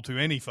loyal to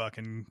any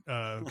fucking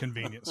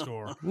convenience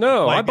store.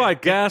 No, I buy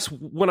gas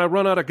when I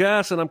run out of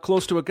gas and I'm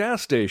close to a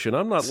gas station.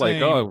 I'm not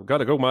like, I've got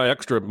to go my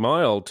extra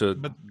mile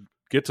to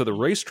get to the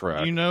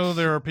racetrack. You know,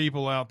 there are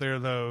people out there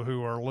though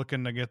who are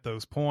looking to get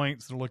those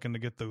points. They're looking to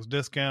get those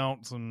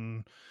discounts,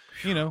 and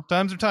you know,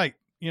 times are tight.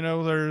 You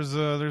know, there's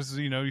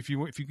you know, if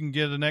you can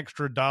get an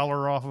extra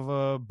 $1 off of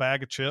a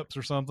bag of chips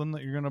or something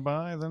that you're going to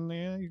buy, then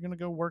yeah, you're going to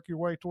go work your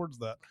way towards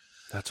that.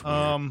 That's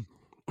weird.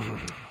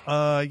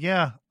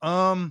 Yeah.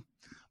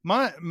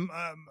 My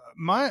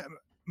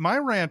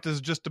rant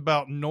is just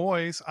about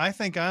noise. I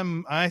think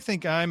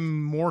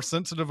I'm more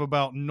sensitive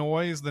about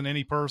noise than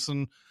any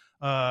person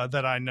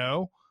that I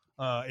know.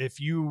 If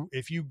you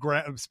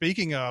grab,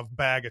 speaking of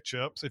bag of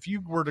chips, if you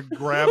were to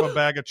grab a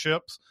bag of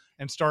chips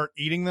and start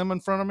eating them in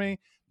front of me,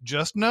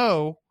 just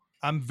know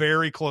I'm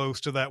very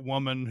close to that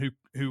woman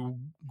who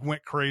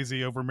went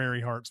crazy over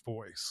Mary Hart's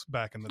voice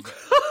back in the day.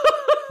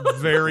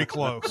 Very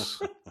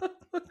close.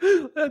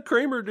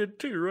 Kramer did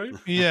too, right?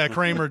 Yeah,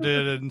 Kramer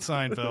did it in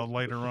Seinfeld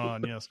later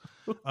on. Yes.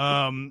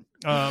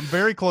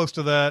 Very close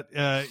to that.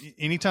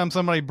 Anytime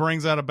somebody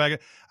brings out a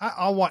bag,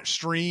 I'll watch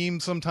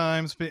streams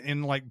sometimes,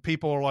 and like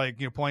people are like,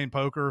 you know, playing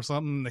poker or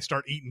something, and they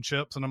start eating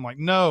chips, and I'm like,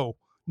 no.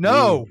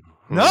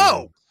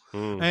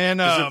 And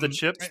is it the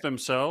chips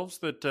themselves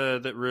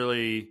that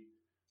really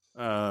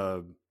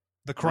the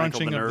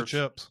crunching of the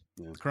chips?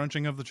 Yeah. The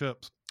crunching of the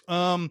chips.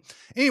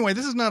 Anyway,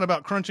 this is not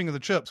about crunching of the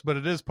chips, but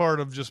it is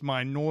part of just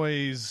my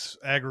noise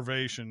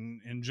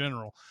aggravation in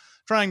general.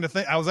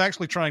 I was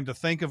actually trying to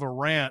think of a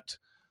rant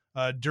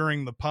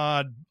during the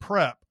pod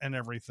prep and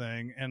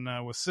everything, and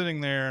I was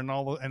sitting there and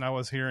I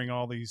was hearing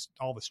all this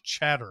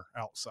chatter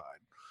outside.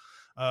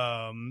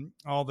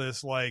 All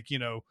this, like, you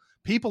know,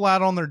 people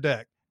out on their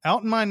deck.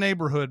 Out in my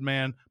neighborhood,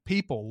 man,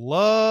 people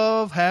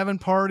love having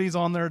parties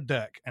on their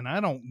deck, and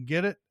I don't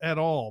get it at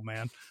all,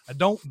 man. I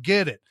don't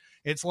get it.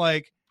 It's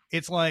like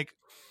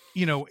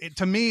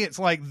to me, it's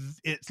like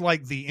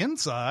the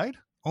inside,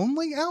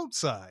 only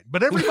outside,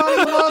 but everybody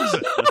loves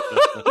it.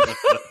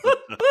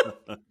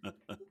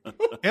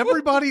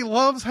 Everybody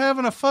loves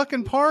having a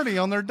fucking party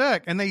on their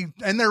deck, and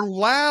they're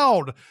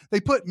loud.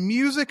 They put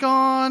music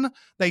on.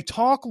 They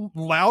talk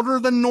louder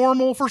than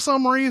normal for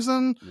some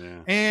reason.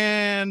 Yeah.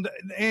 And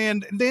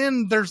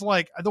then there's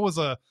like, there was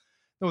a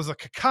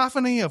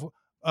cacophony of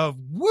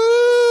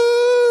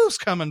woos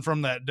coming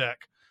from that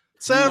deck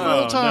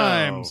several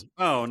times.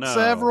 No. Oh no.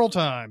 Several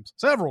times.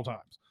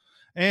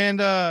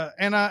 And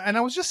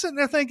I was just sitting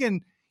there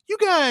thinking, you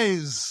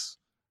guys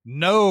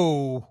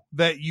know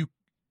that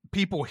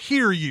people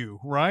hear you,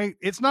 right?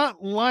 It's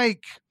not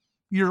like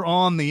you're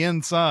on the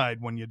inside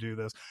when you do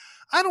this.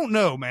 I don't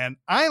know, man.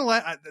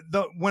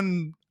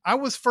 When I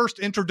was first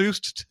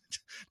introduced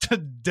to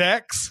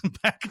decks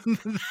back in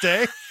the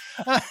day,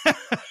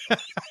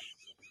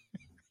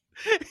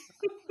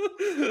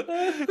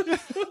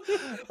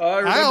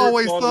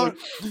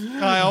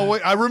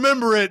 I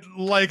remember it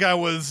like I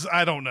was,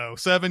 I don't know,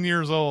 7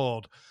 years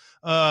old.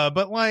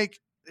 But like,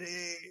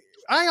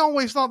 I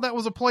always thought that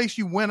was a place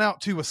you went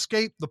out to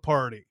escape the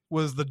party,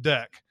 was the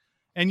deck.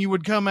 And you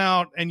would come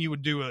out and you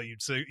would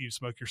you'd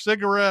smoke your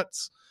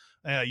cigarettes.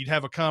 You'd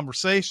have a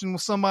conversation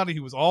with somebody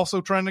who was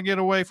also trying to get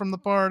away from the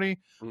party.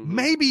 Mm-hmm.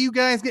 Maybe you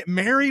guys get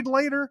married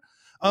later.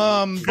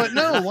 But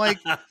no, like,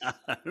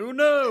 who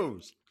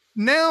knows?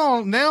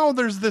 Now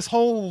there's this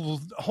whole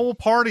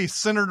party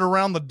centered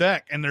around the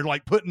deck, and they're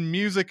like putting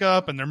music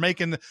up, and they're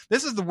making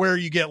this is where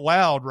you get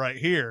loud right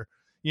here,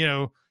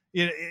 and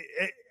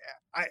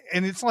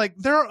it's like,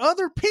 there are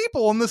other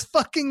people in this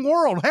fucking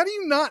world. How do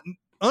you not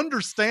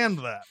understand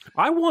that?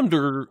 I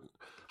wonder,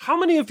 how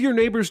many of your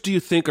neighbors do you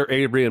think are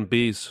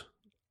Airbnbs?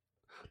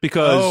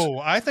 Because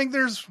I think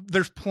there's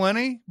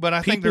plenty, but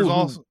I think there's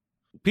also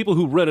people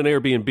who rent an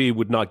Airbnb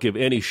would not give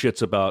any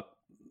shits about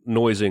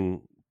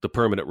noising the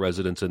permanent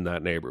residents in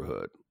that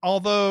neighborhood.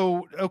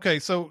 Although, okay,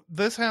 so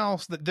this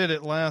house that did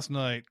it last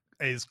night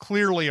is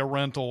clearly a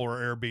rental or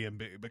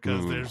Airbnb,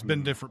 because there's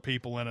been different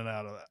people in and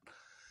out of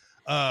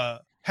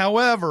that.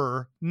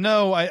 However,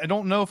 no, I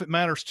don't know if it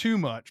matters too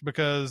much,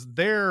 because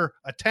their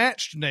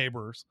attached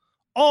neighbors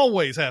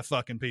always have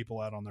fucking people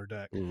out on their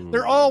deck.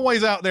 They're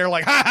always out there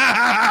like, ha, ha,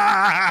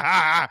 ha,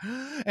 ha,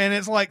 ha. And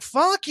it's like,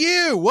 fuck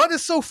you. What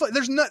is so funny?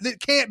 It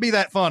can't be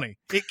that funny.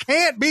 It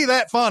can't be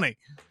that funny.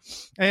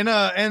 And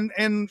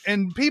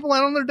people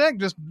out on their deck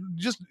just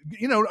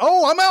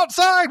oh, I'm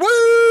outside.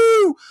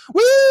 Woo!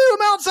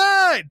 I'm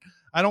outside.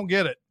 I don't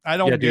get it. I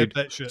don't get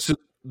that shit. So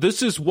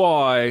this is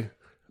why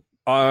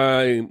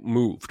I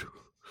moved.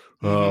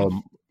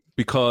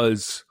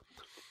 Because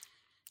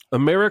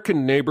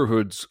American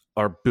neighborhoods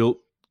are built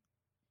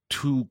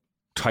too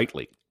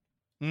tightly.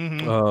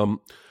 And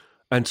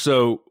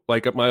so,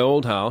 like at my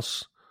old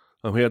house,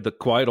 we had the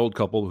quiet old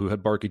couple who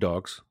had barky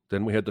dogs.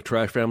 Then we had the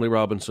Trash Family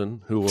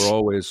Robinson, who were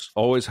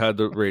always had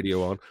the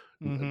radio on.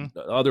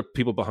 Other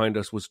people behind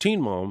us was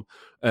Teen Mom,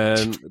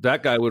 and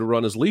that guy would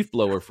run his leaf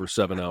blower for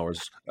 7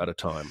 hours at a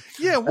time.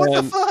 Yeah, what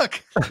the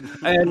fuck?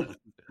 And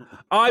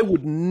I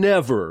would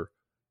never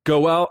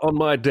go out on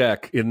my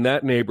deck in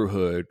that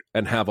neighborhood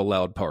and have a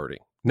loud party.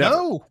 Never.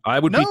 No, I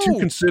would be too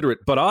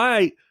considerate. But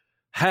I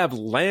have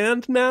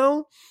land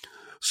now.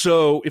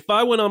 So if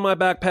I went on my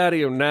back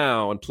patio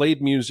now and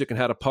played music and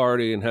had a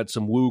party and had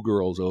some woo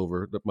girls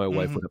over that my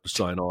wife would have to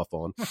sign off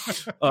on,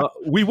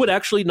 we would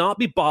actually not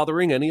be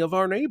bothering any of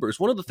our neighbors.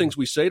 One of the things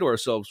we say to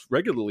ourselves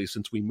regularly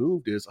since we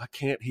moved is, I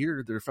can't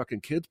hear their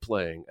fucking kids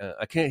playing.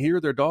 I can't hear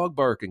their dog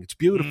barking. It's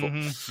beautiful.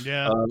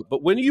 Yeah.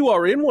 But when you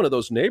are in one of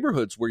those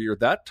neighborhoods where you're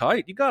that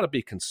tight, you got to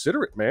be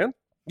considerate, man.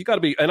 You got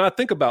to be. And I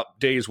think about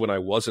days when I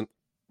wasn't.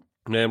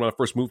 Man, when I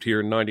first moved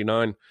here in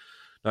 99,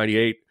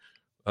 98,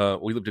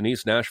 we lived in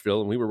East Nashville,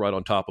 and we were right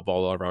on top of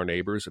all of our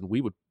neighbors, and we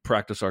would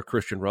practice our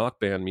Christian rock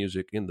band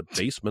music in the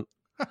basement.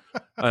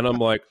 And I'm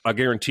like, I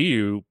guarantee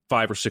you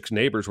 5 or 6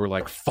 neighbors were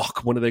like,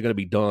 fuck, when are they going to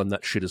be done?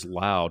 That shit is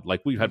loud.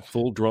 Like, we had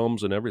full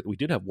drums and everything. We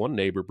did have one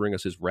neighbor bring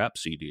us his rap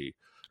CD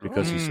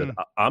because he said,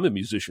 I'm a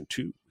musician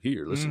too.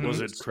 Here, listen.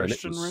 Was it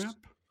Christian rap?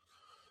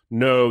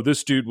 No,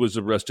 this dude was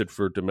arrested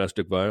for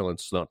domestic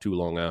violence not too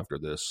long after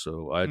this,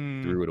 so I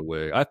threw it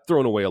away. I've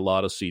thrown away a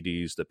lot of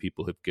CDs that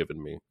people have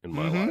given me in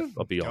my life,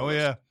 I'll be honest. Oh,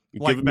 yeah.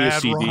 You like give me a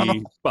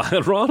CD,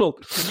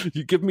 Ronald.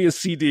 You give me a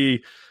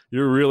CD,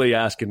 you're really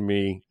asking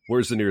me,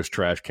 where's the nearest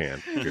trash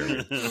can,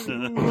 Jeremy?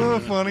 One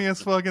of the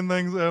funniest fucking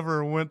things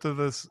ever. Went to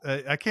this,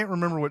 I can't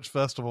remember which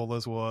festival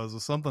this was. It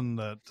was something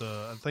that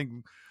I think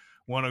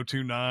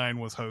 1029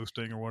 was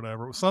hosting or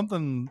whatever. It was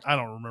something, I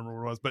don't remember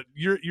what it was, but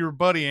your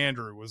buddy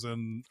Andrew was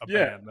in a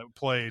band that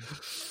played.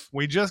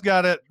 We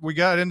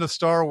got into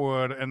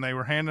Starwood, and they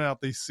were handing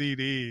out these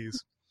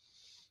CDs,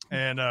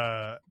 and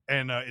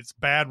it's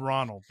Bad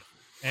Ronald,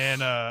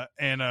 and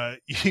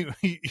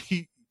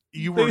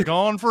you were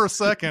gone for a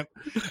second,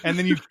 and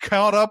then you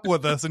caught up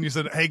with us, and you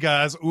said, "Hey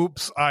guys,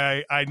 oops,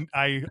 I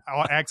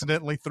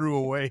accidentally threw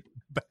away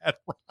bad.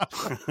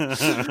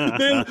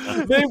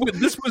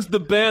 This was the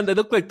band. They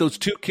looked like those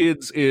two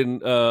kids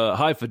in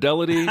High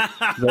Fidelity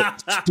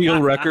that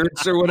steal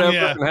records or whatever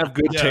and have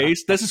good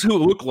taste. This is who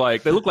it looked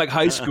like. They look like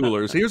high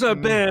schoolers. Here's our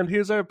band.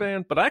 Here's our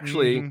band. But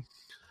actually,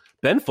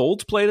 Ben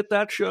Folds played at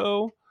that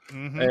show.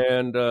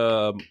 And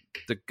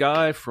the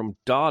guy from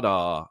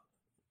Dada,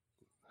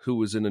 who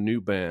was in a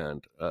new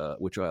band,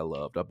 which I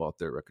loved. I bought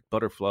their record.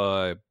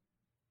 Butterfly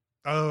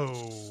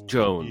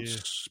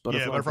Jones.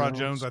 Yeah. Butterfly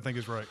Jones, I think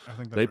is right. I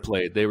think they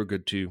played. They were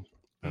good too.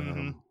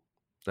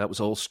 That was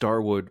old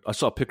Starwood. I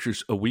saw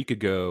pictures a week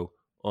ago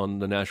on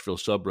the Nashville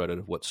subreddit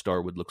of what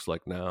Starwood looks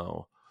like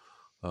now.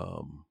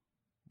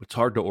 It's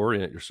hard to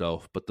orient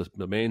yourself, but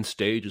the main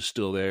stage is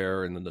still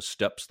there, and then the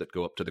steps that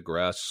go up to the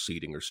grass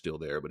seating are still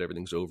there, but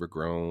everything's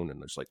overgrown,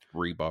 and there's like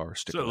rebar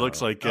sticking out. So it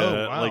looks like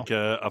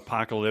a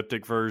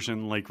apocalyptic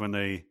version, like when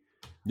they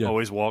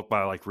always walk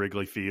by like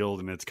Wrigley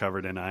Field and it's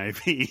covered in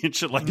ivy and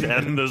shit like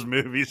that in those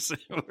movies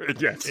where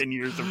 10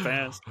 years have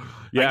passed.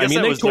 Yeah, I guess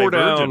mean, they tore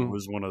down.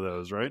 Was one of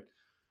those, right?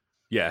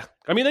 Yeah,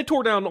 I mean, they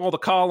tore down all the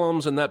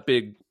columns and that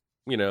big,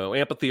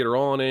 amphitheater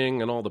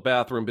awning and all the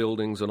bathroom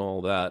buildings and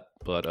all that.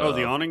 But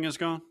the awning is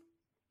gone.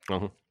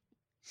 Yeah,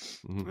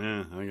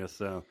 I guess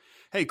so.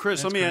 Hey,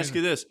 Chris, let me ask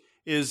you this: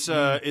 is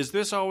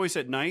this always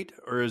at night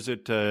or is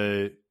it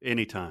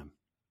anytime?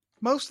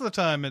 Most of the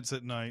time, it's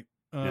at night.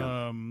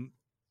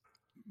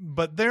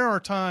 But there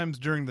are times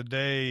during the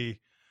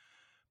day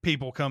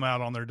people come out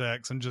on their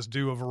decks and just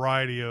do a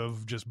variety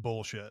of just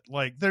bullshit.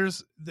 Like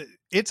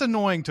it's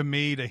annoying to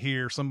me to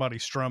hear somebody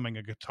strumming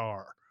a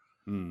guitar.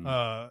 And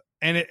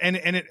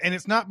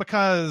it's not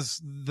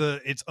because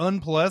it's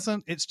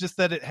unpleasant. It's just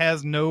that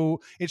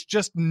it's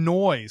just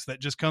noise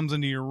that just comes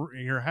into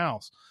your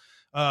house.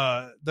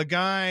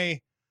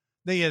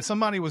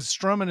 Somebody was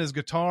strumming his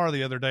guitar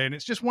the other day, and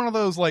it's just one of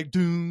those like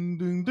doom,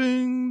 doom,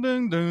 doom,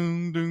 doom,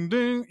 doom, doom,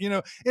 doom.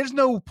 There's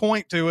no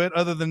point to it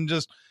other than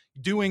just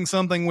doing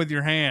something with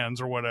your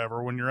hands or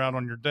whatever when you're out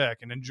on your deck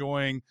and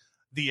enjoying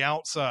the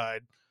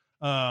outside.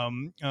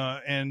 And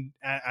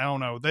I don't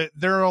know,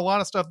 there are a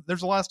lot of stuff.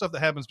 There's a lot of stuff that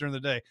happens during the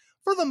day.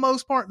 For the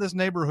most part, this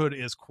neighborhood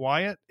is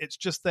quiet. It's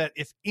just that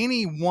if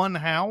any one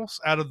house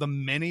out of the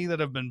many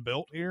that have been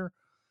built here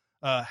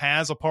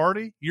has a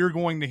party, you're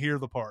going to hear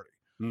the party.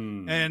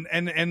 And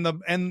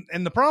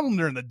the problem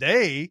during the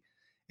day,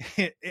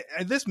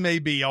 this may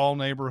be all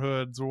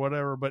neighborhoods or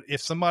whatever, but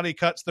if somebody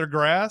cuts their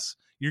grass,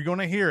 you're going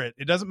to hear it.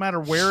 It doesn't matter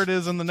where it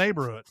is in the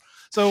neighborhood.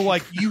 So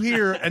like you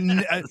hear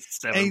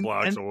 7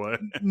 blocks away,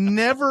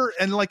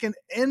 like an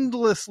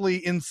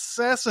endlessly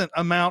incessant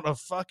amount of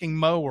fucking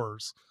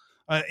mowers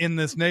in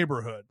this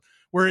neighborhood,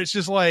 where it's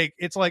just like,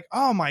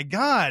 oh my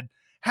God,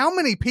 how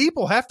many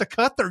people have to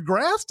cut their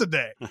grass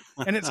today?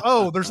 And it's,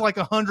 there's like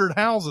 100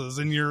 houses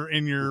in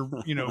your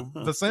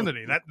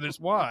vicinity. That's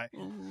why.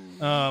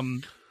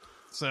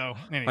 So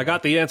anyway. I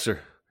got the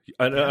answer.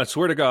 I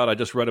swear to God, I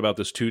just read about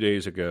this 2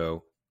 days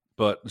ago,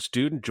 but this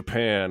dude in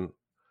Japan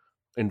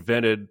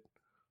invented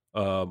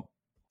a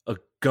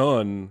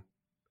gun,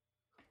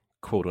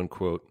 quote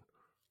unquote,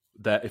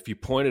 that if you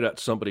point it at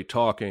somebody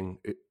talking,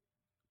 it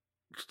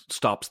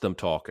stops them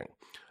talking.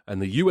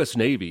 And the U.S.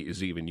 Navy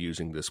is even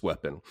using this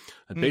weapon.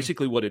 And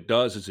basically what it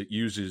does is it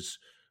uses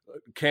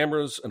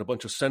cameras and a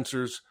bunch of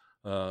sensors,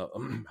 a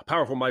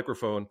powerful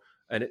microphone,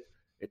 and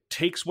it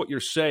takes what you're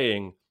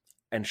saying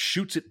and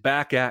shoots it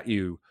back at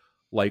you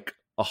like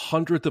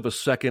 1/100 of a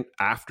second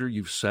after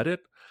you've said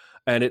it.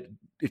 And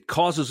it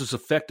causes this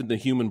effect in the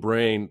human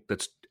brain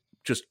that's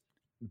just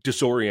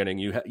disorienting.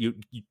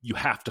 You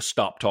have to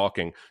stop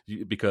talking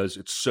because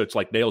it's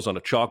like nails on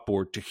a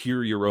chalkboard to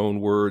hear your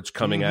own words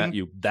coming at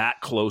you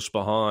that close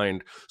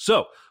behind.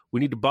 So we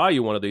need to buy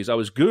you one of these. I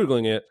was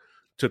Googling it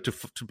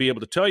to be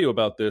able to tell you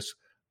about this,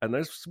 and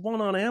there's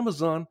one on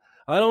Amazon.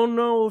 I don't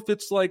know if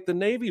it's like the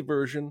Navy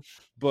version,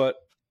 but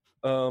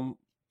we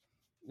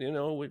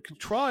can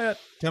try it.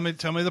 Tell me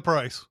the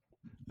price.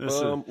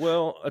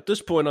 Well, at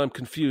this point I'm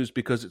confused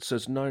because it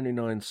says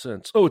 99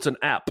 cents. Oh, it's an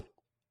app.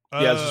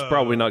 Yeah, this is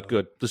probably not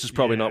good. This is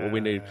probably not what we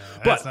need.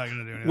 But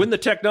when the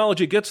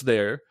technology gets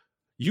there,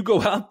 you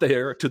go out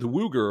there to the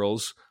woo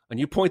girls and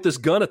you point this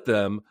gun at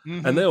them,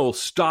 and they'll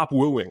stop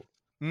wooing.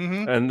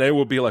 And they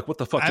will be like, what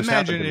the fuck just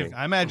happened to me?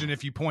 I imagine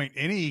if you point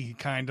any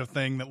kind of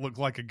thing that looked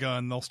like a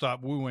gun, they'll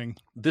stop wooing.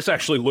 This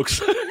actually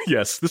looks,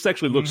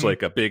 looks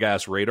like a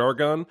big-ass radar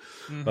gun.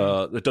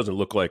 It doesn't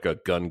look like a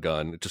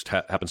gun. It just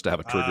happens to have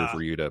a trigger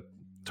for you to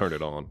turn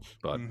it on.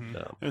 But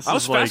I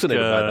was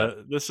fascinated by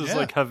that. This is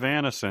like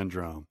Havana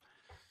syndrome.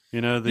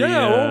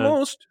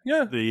 Almost.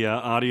 Yeah, the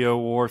audio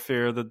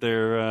warfare that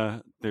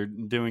they're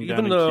doing down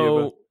in Cuba.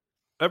 Cuba.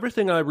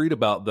 Everything I read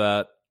about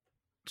that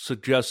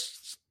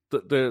suggests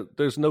that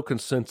there's no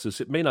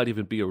consensus. It may not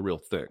even be a real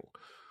thing.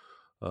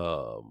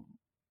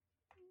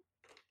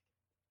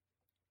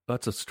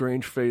 That's a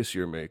strange face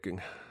you're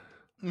making.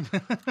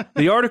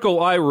 The article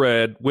I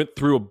read went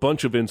through a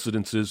bunch of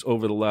incidences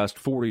over the last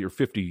 40 or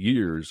 50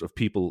 years of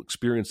people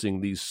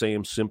experiencing these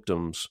same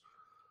symptoms.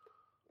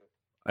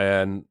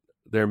 And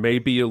there may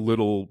be a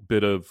little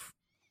bit of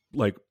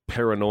like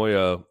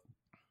paranoia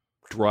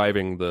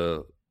driving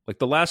the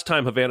last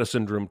time Havana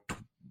Syndrome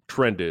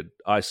trended,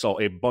 I saw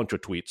a bunch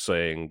of tweets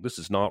saying this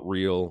is not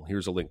real.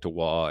 Here's a link to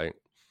why.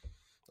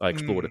 I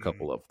explored a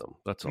couple of them.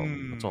 That's all.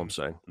 That's all I'm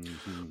saying.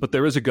 Mm-hmm. But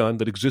there is a gun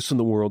that exists in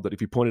the world that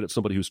if you point it at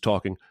somebody who's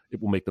talking,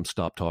 it will make them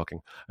stop talking.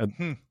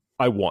 And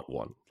I want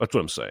one. That's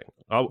what I'm saying.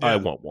 I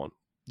want one.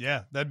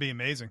 Yeah, that'd be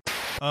amazing.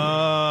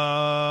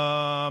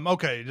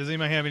 Okay. Does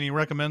anybody have any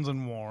recommends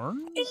and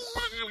warns?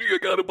 I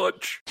got a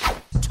bunch.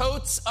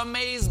 Totes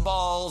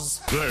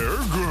Amazeballs. They're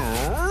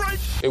great.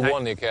 It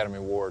won the Academy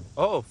Award.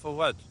 Oh, for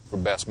what? For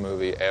best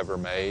movie ever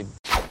made.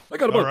 I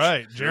got a bunch. All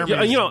right, Jeremy.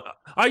 Yeah, you know,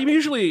 I'm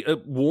usually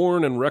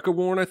warn and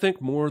warn, I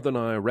think, more than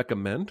I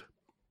recommend.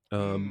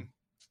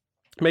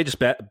 May just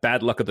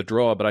bad luck of the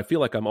draw, but I feel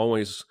like I'm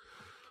always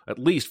at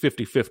least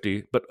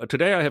 50-50. But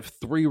today I have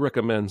 3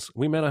 recommends.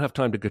 We may not have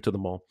time to get to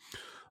them all.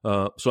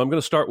 So I'm going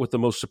to start with the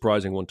most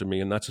surprising one to me,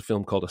 and that's a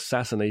film called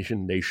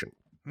Assassination Nation.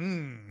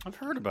 I've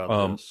heard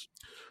about this.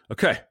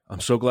 Okay, I'm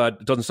so glad.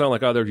 It doesn't sound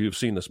like either of you have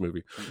seen this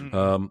movie.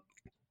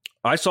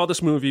 I saw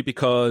this movie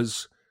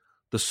because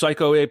the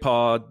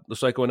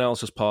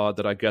psychoanalysis pod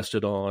that I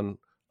guested on,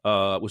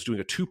 was doing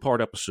a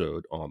 2-part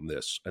episode on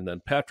this. And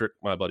then Patrick,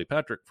 my buddy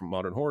Patrick from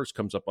Modern Horrors,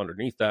 comes up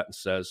underneath that and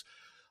says,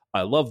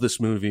 I love this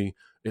movie.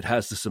 It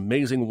has this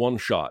amazing one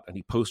shot. And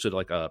he posted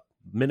like a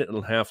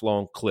 1.5-minute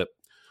long clip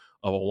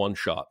of a one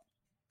shot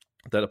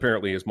that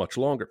apparently is much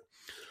longer.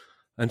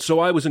 And so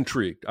I was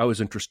intrigued. I was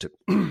interested.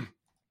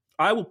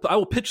 I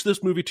will pitch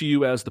this movie to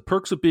you as The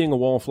Perks of Being a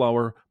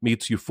Wallflower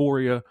meets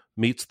Euphoria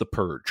meets The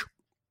Purge.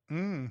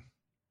 And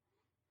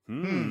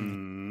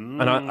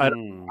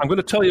I'm going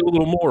to tell you a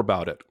little more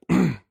about it.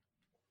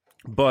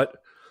 But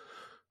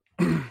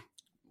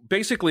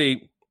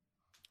basically,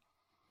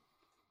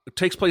 it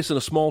takes place in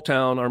a small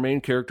town. Our main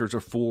characters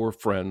are 4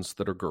 friends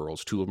that are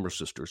girls. 2 of them are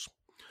sisters.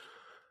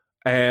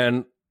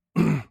 And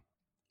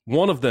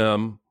one of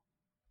them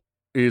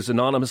is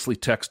anonymously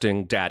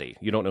texting Daddy.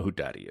 You don't know who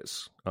Daddy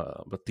is.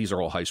 But these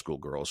are all high school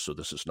girls, so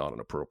this is not an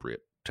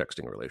appropriate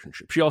texting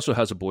relationship. She also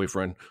has a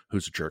boyfriend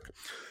who's a jerk.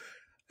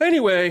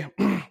 Anyway,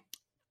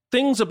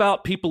 things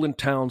about people in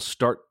town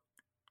start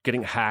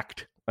getting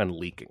hacked and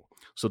leaking.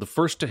 So the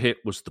first to hit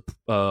was that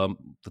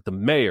the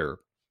mayor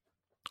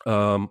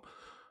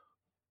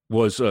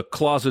was a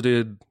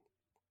closeted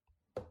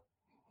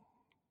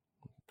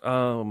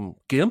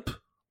gimp.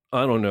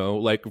 I don't know,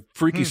 like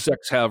freaky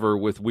sex haver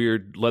with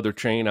weird leather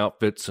chain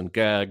outfits and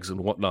gags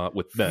and whatnot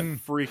with men.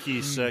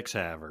 Freaky sex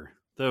haver.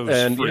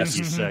 Those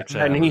freaky sex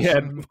havers. And he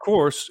had, of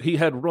course,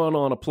 run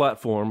on a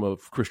platform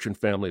of Christian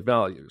family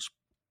values.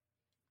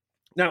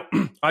 Now,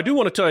 I do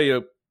want to tell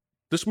you,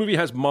 this movie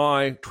has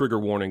my trigger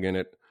warning in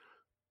it,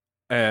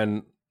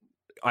 and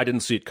I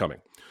didn't see it coming.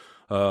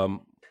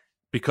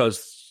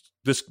 Because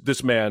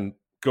this man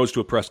goes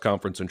to a press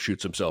conference and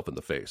shoots himself in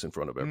the face in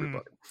front of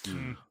everybody.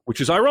 Which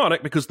is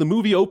ironic because the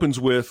movie opens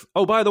with,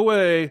 oh, by the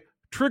way,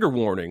 trigger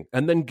warning,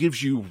 and then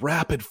gives you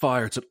rapid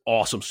fire. It's an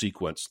awesome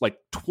sequence, like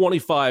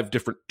 25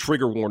 different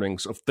trigger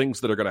warnings of things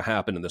that are going to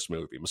happen in this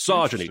movie.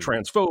 Misogyny,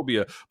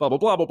 transphobia, blah, blah,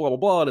 blah, blah, blah, blah,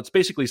 blah. And it's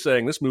basically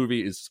saying this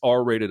movie is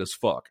R-rated as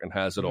fuck and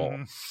has it all.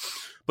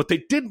 But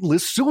they didn't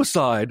list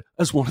suicide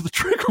as one of the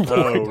trigger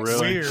warnings. Oh,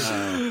 really?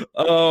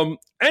 Weird.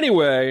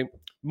 Anyway,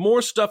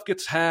 more stuff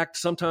gets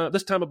hacked,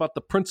 this time about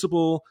the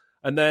principal,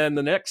 and then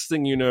the next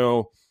thing you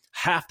know,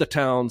 half the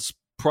town's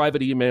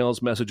private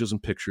emails, messages,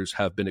 and pictures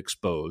have been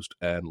exposed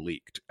and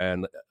leaked.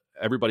 And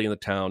everybody in the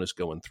town is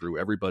going through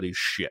everybody's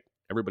shit.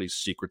 Everybody's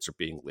secrets are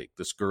being leaked.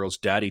 This girl's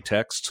daddy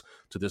texts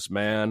to this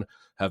man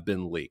have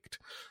been leaked.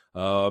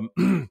 And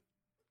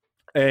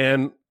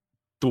the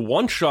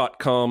one shot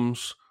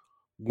comes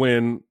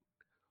when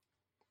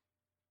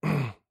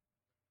a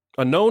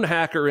known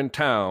hacker in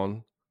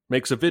town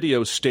makes a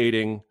video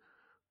stating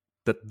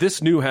that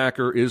this new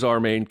hacker is our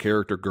main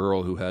character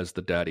girl who has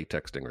the daddy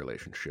texting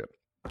relationship.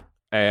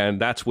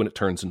 And that's when it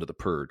turns into The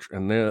Purge.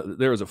 And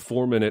there is a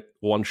 4-minute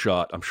one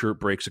shot. I'm sure it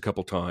breaks a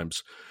couple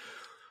times.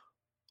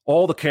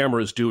 All the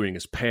camera is doing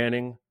is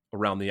panning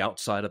around the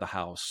outside of the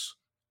house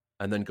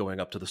and then going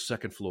up to the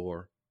second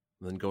floor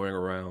and then going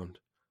around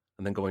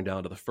and then going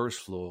down to the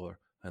first floor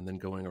and then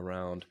going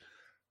around.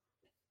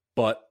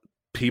 But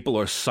people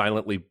are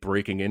silently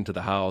breaking into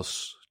the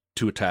house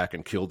to attack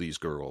and kill these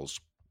girls.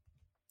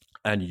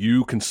 And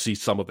you can see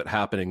some of it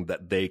happening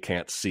that they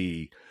can't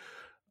see.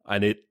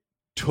 And it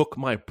took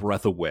my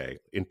breath away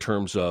in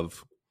terms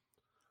of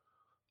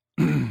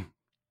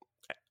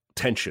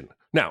tension.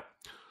 Now,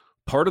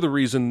 part of the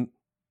reason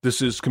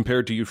this is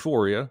compared to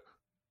Euphoria,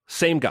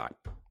 same guy.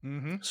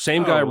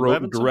 Same guy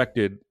wrote and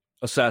directed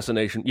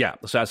Assassination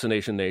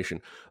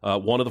Nation.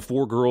 One of the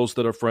 4 girls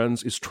that are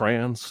friends is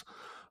trans.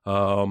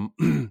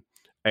 And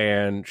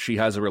she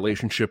has a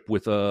relationship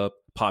with a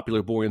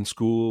popular boy in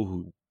school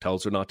who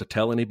tells her not to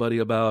tell anybody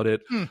about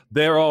it.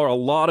 There are a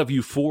lot of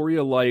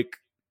Euphoria-like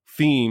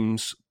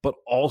themes, but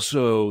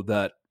also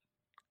that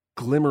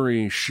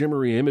glimmery,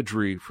 shimmery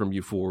imagery from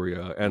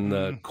Euphoria and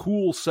the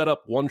cool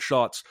setup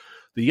one-shots.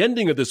 The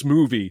ending of this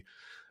movie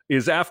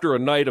is after a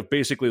night of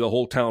basically the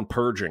whole town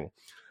purging.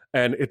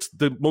 And it's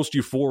the most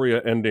Euphoria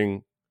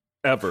ending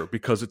ever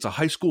because it's a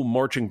high school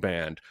marching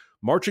band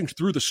marching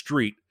through the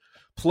street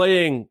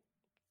playing,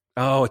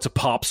 it's a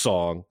pop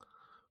song.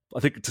 I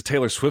think it's a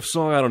Taylor Swift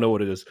song. I don't know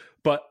what it is,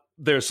 but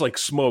there's like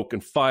smoke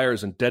and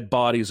fires and dead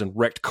bodies and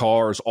wrecked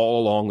cars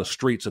all along the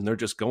streets, and they're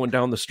just going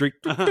down the street.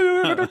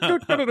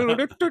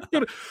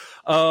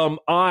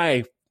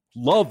 I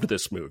loved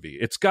this movie.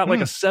 It's got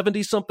like a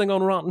 70-something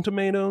on Rotten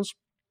Tomatoes.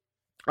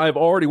 I've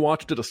already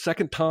watched it a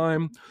second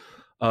time.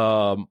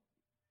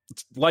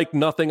 It's like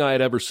nothing I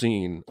had ever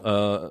seen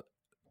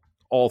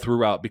all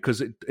throughout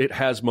because it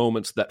has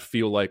moments that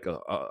feel like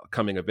a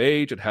coming of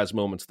age. It has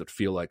moments that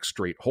feel like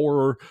straight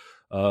horror.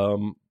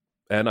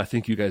 And I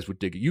think you guys would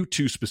dig it. You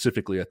two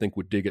specifically, I think,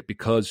 would dig it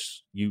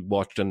because you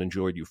watched and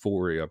enjoyed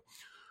Euphoria.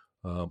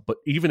 But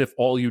even if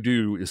all you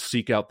do is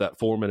seek out that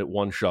 4-minute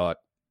one shot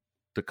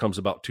that comes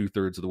about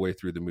 2/3 of the way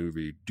through the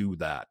movie, do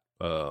that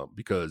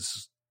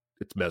because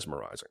it's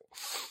mesmerizing.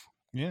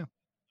 Yeah.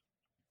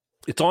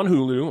 It's on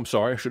Hulu. I'm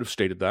sorry, I should have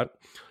stated that.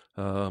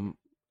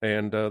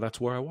 And that's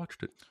where I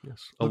watched it.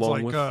 Yes.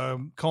 Looks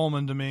like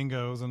Coleman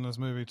Domingo's in this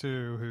movie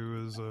too,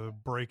 who is a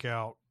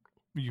breakout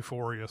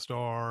Euphoria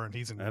star, and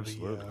he's in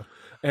Absolutely.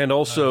 And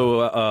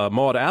also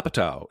Maud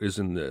Apatow is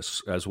in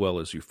this as well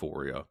as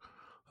Euphoria.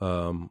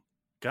 God,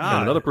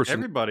 another person,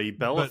 everybody,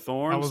 Bella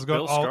Thorne,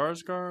 Bill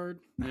Skarsgård.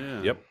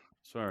 Yeah. Yep.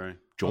 Sorry.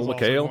 Joel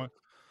McHale.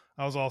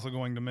 I was also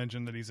going to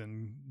mention that he's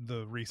in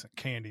the recent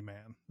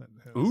Candyman.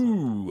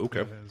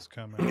 Okay. That has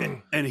come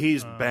out. And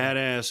he's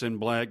badass in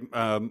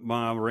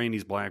Ma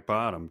Rainey's Black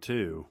Bottom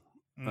too.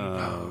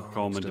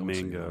 Coleman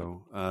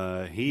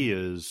Domingo. He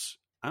is.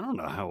 I don't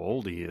know how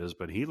old he is,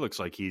 but he looks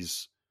like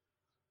he's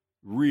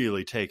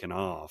really taken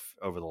off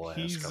over the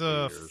last couple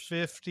of years.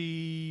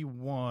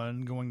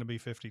 51, going to be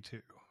 52.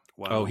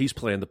 Wow. Oh, he's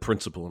playing the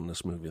principal in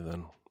this movie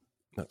then.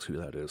 That's who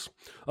that is.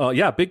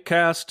 Big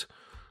cast,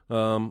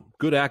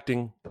 good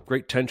acting,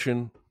 great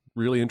tension,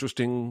 really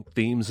interesting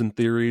themes and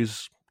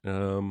theories.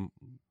 This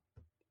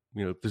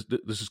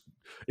is,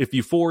 if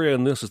Euphoria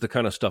and this is the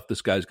kind of stuff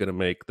this guy's going to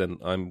make, then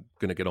I'm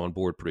going to get on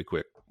board pretty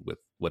quick with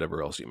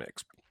whatever else he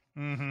makes.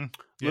 Mm-hmm.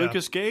 Yeah.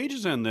 Lucas Gage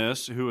is in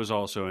this, who is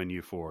also in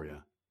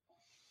Euphoria.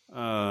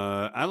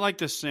 I like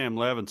this Sam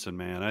Levinson,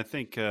 man. I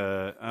think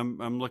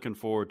I'm looking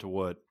forward to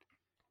what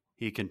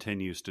he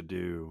continues to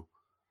do.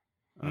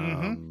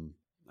 I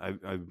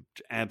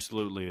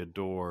absolutely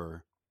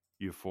adore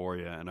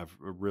Euphoria, and I've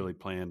really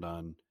planned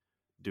on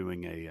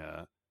doing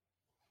a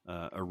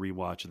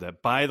rewatch of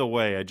that. By the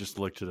way, I just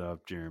looked it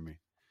up, Jeremy.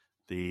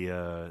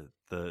 The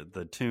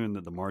tune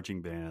that the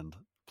marching band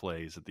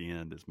plays at the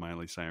end is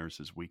Miley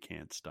Cyrus's "We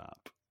Can't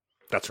Stop."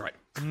 That's right.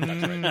 And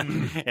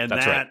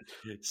that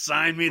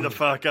signed me the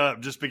fuck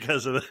up just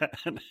because of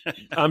that.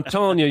 I'm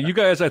telling you, you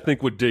guys, I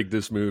think, would dig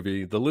this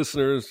movie. The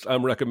listeners,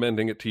 I'm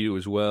recommending it to you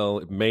as well.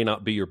 It may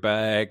not be your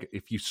bag.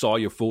 If you saw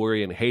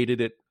Euphoria and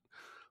hated it,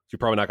 you're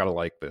probably not going to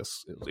like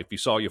this. If you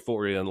saw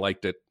Euphoria and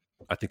liked it,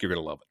 I think you're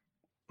going to love it.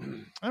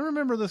 I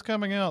remember this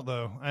coming out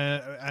though,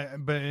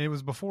 but it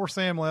was before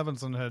Sam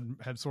Levinson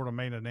had sort of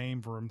made a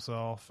name for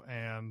himself,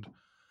 and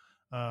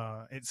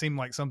it seemed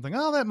like something,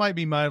 that might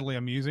be mildly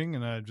amusing,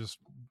 and I just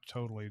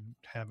totally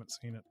haven't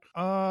seen it.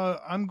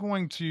 I'm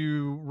going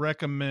to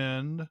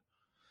recommend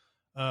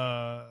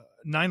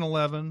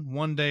 9/11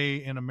 One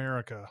Day in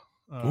America,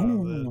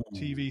 the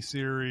TV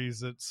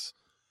series.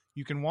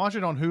 You can watch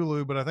it on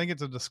Hulu, but I think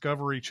it's a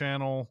Discovery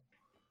Channel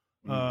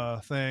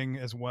thing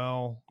as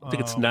well. I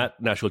think it's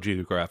National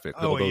Geographic.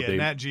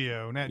 Nat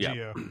Geo.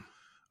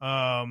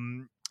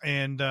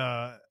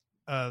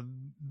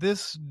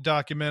 This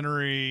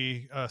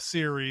documentary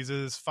series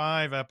is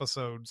 5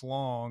 episodes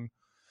long.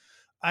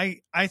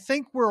 I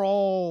think we're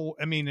all,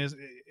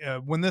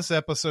 when this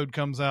episode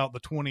comes out, the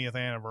 20th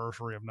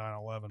anniversary of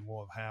 9/11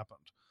 will have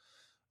happened.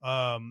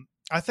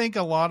 I think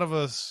a lot of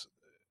us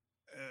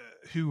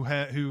who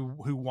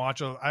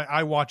watch,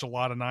 I watch a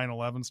lot of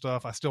 9/11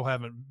 stuff. I still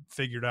haven't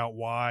figured out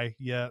why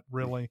yet,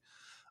 really.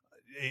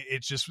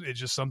 It's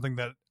just something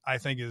that I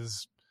think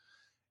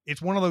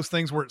it's one of those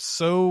things where it's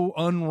so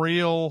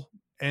unreal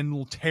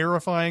and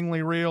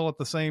terrifyingly real at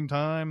the same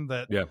time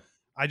that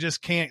I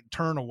just can't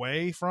turn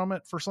away from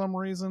it for some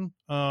reason.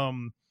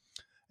 And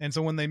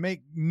so when they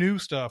make new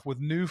stuff with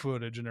new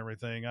footage and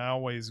everything, I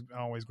always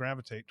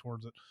gravitate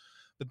towards it.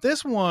 But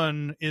this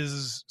one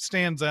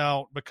stands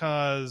out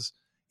because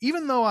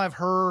even though I've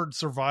heard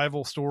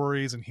survival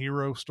stories and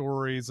hero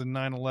stories in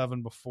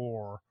 9/11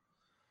 before,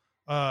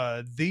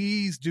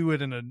 these do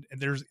it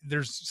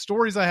there's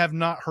stories I have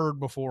not heard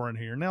before in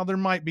here. Now there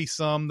might be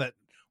some that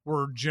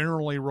were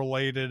generally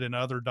related in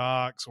other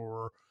docs,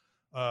 or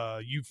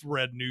you've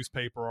read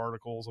newspaper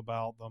articles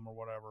about them or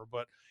whatever,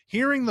 but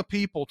hearing the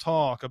people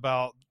talk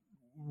about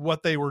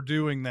what they were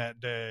doing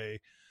that day,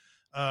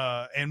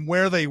 and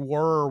where they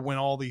were when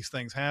all these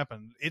things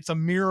happened, it's a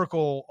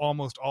miracle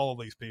almost all of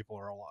these people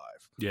are alive.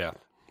 Yeah.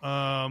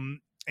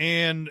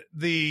 And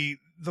the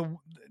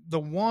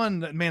one,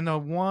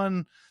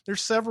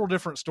 there's several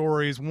different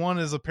stories. One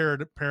is a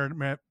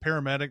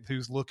paramedic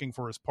who's looking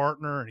for his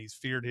partner, and he's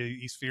feared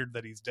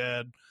that he's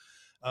dead.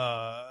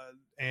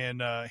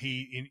 And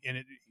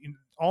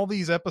all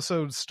these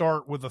episodes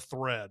start with a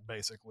thread.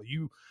 Basically,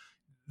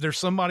 there's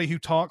somebody who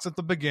talks at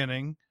the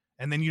beginning,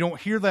 and then you don't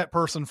hear that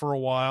person for a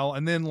while,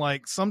 and then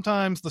like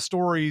sometimes the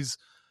stories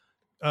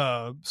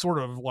sort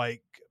of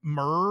like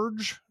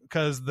merge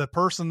because the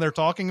person they're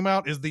talking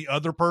about is the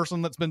other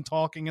person that's been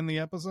talking in the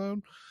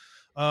episode,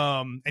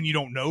 and you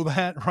don't know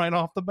that right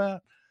off the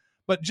bat.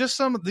 But just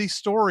some of these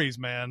stories,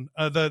 man,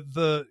 I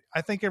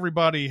think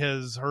everybody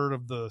has heard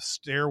of the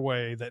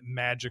stairway that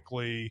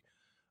magically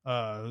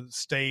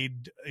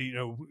stayed,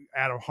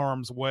 out of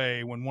harm's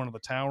way when one of the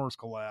towers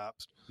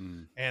collapsed,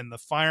 and the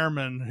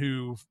fireman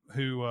who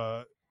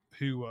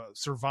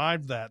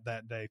survived that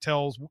day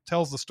tells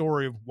the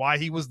story of why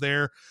he was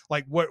there,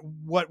 like why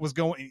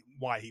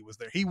he was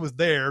there. He was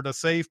there to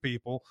save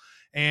people,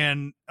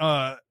 and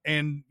I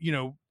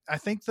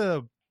think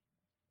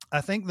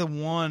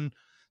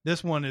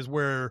this one is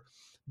where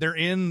they're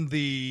in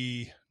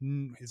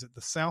is it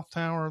the South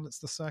Tower? That's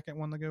the second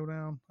one to go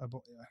down. I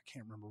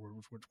can't remember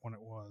which one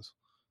it was.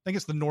 I think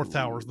it's the North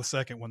Tower is the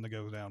second one to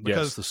go down,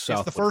 because it's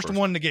the first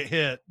one to get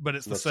hit, but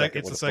it's the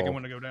second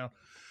one to go down.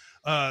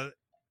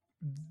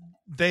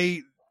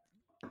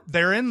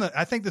 They're in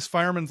I think this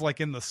fireman's like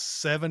in the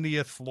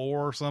 70th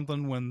floor or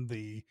something when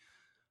the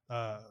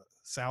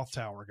South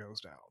Tower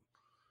goes down.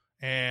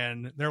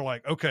 And they're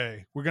like,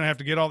 okay, we're going to have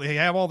to they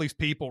have all these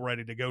people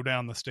ready to go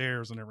down the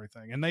stairs and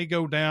everything. And they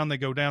go down,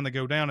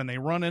 and they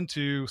run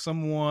into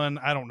someone,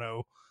 I don't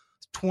know,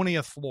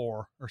 20th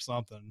floor or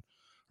something.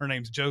 Her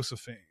name's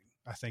Josephine,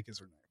 I think is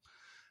her name.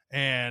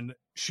 And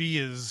she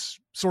is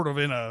sort of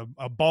in a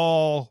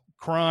ball,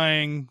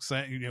 crying,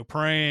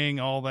 praying,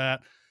 all that.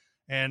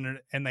 And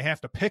they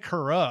have to pick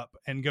her up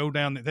and go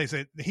down. They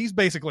say, he's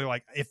basically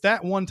like, if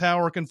that one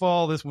tower can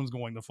fall, this one's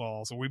going to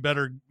fall. So we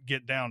better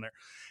get down there.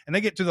 And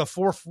they get to the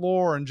 4th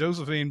floor, and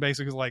Josephine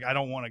basically is like, I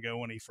don't want to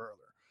go any further.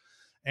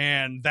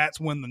 And that's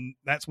when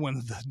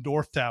the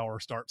North Tower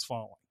starts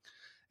falling.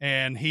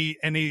 And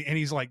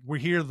he's like, we're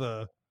hearing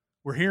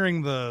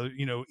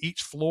the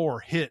each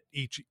floor hit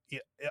each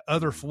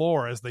other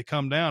floor as they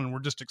come down. And we're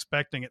just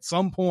expecting at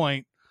some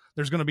point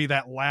there's going to be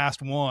that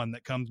last one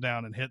that comes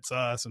down and hits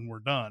us and we're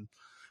done.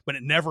 But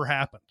it never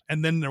happened.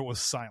 And then there was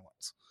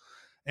silence.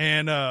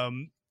 And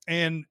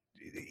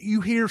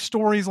you hear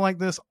stories like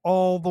this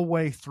all the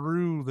way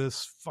through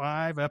this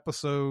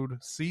 5-episode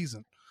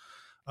season.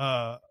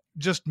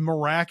 Just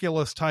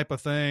miraculous type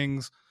of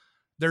things.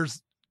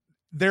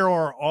 There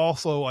are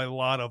also a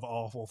lot of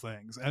awful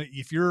things. And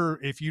if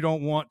you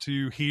don't want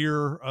to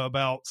hear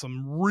about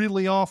some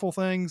really awful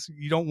things,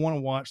 you don't want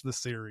to watch this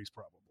series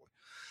probably.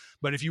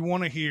 But if you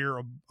want to hear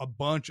a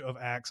bunch of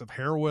acts of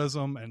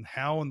heroism and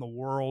how in the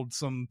world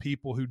some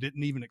people who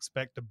didn't even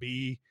expect to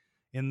be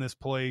in this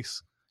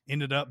place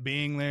ended up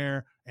being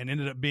there and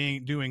ended up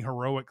doing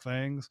heroic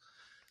things,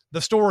 the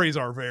stories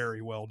are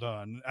very well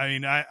done. I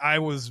mean, I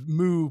was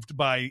moved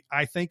by,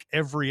 I think,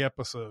 every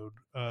episode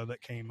that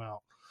came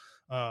out.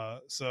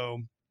 So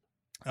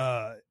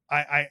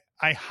I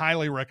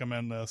highly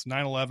recommend this.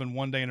 9/11,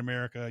 One Day in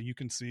America. You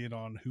can see it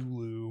on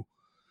Hulu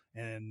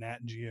and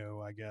Nat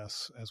Geo, I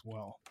guess, as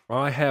well.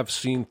 I have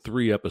seen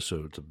 3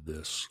 episodes of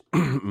this.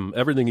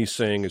 Everything he's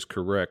saying is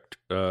correct.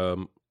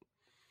 There's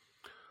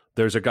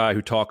a guy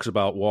who talks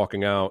about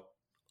walking out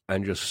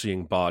and just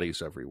seeing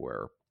bodies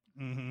everywhere.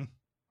 Mm-hmm.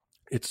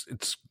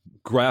 It's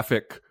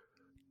graphic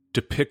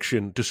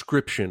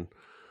description,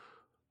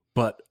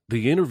 but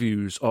the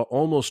interviews are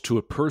almost to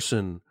a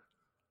person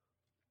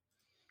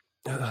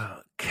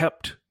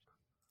kept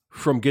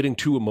from getting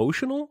too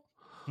emotional.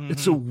 Mm-hmm.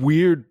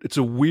 It's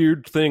a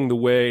weird thing, the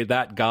way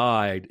that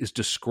guy is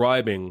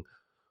describing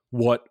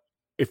what,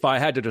 if I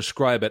had to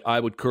describe it, I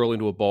would curl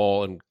into a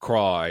ball and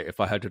cry if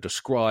I had to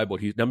describe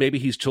what now maybe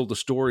he's told the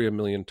story a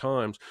million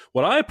times.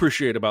 What I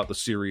appreciate about the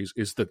series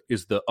is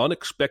the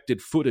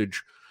unexpected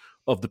footage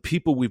of the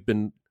people we've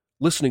been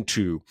listening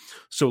to.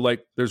 So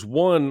like there's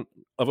one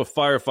of a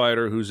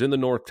firefighter who's in the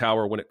North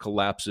Tower when it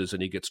collapses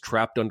and he gets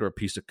trapped under a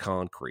piece of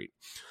concrete.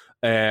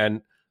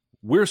 And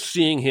we're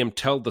seeing him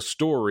tell the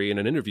story in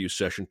an interview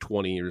session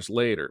 20 years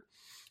later.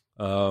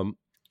 And,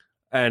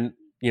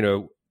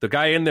 the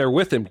guy in there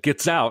with him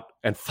gets out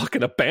and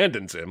fucking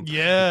abandons him.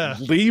 Yeah.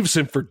 Leaves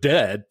him for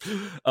dead.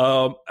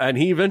 And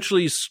he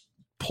eventually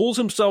pulls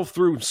himself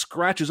through and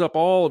scratches up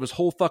all of his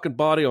whole fucking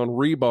body on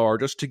rebar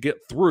just to get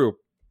through.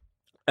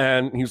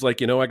 And he's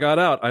like, I got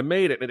out. I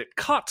made it. And it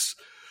cuts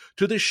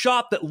to this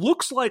shot that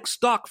looks like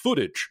stock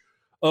footage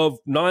of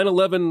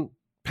 9/11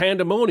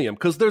 pandemonium,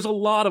 because there's a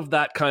lot of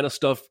that kind of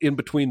stuff in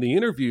between the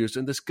interviews,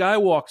 and this guy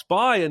walks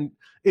by and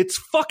it's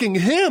fucking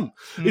him.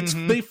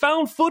 Mm-hmm. They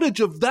found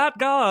footage of that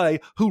guy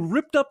who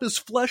ripped up his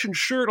flesh and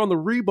shirt on the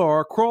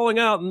rebar crawling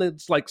out, and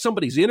it's like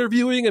somebody's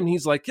interviewing him.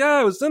 He's like, yeah,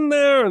 I was in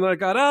there and I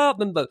got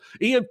out, and then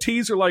the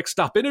EMTs are like,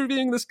 stop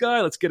interviewing this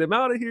guy, let's get him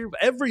out of here.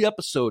 Every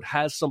episode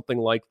has something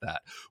like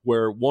that,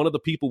 where one of the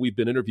people we've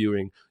been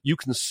interviewing, you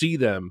can see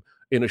them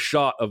in a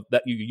shot of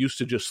that you used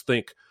to just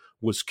think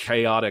was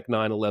chaotic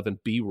 9/11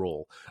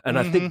 B-roll. And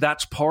I think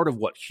that's part of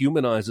what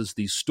humanizes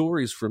these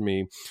stories for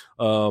me,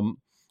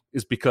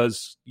 is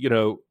because,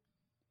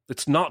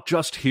 it's not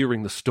just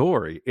hearing the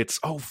story. It's,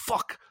 oh,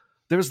 fuck,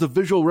 there's the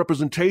visual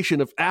representation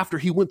of after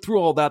he went through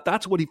all that.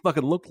 That's what he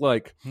fucking looked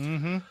like.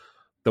 Mm-hmm.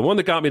 The one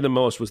that got me the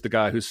most was the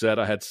guy who said,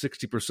 I had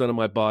 60% of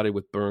my body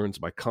with burns.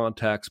 My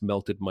contacts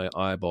melted my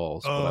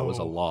eyeballs, but I was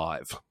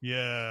alive.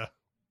 Yeah.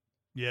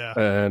 Yeah.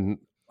 And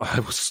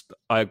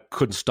I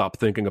couldn't stop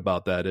thinking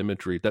about that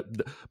imagery, that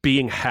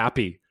being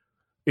happy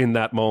in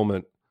that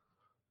moment,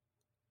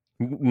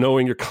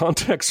 knowing your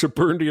contacts are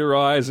burned to your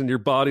eyes and your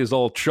body is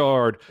all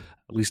charred.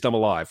 At least I'm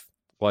alive.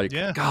 Like,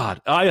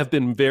 God, I have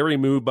been very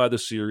moved by the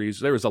series.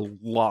 There is a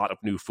lot of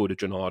new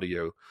footage and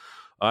audio.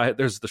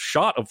 There's the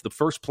shot of the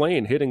first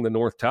plane hitting the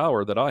North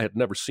Tower that I had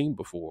never seen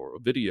before, a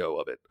video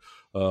of it.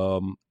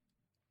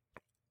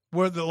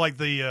 Where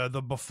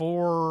the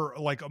before,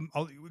 like,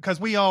 because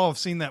we all have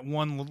seen that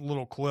one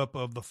little clip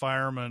of the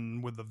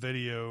firemen with the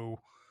video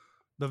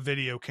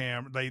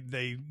camera.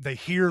 They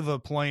hear the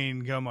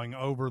plane coming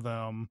over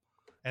them,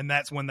 and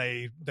that's when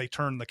they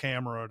turn the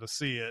camera to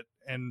see it.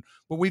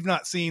 But we've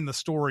not seen the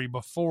story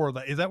before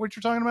that. Is that what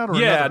you're talking about? Or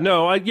yeah,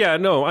 another?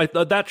 no,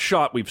 that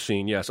shot we've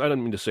seen. Yes, I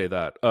didn't mean to say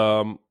that.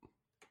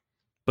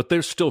 But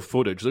there's still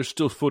footage. There's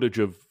still footage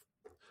of,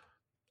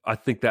 I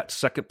think, that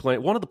second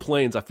plane. One of the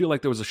planes, I feel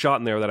like there was a shot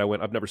in there that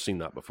I've never seen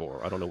that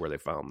before. I don't know where they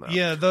found that.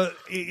 Yeah,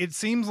 it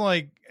seems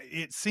like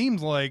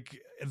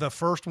the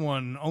first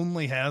one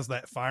only has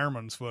that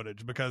fireman's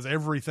footage, because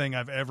everything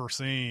I've ever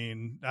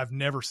seen, I've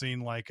never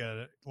seen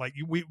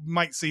we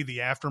might see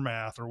the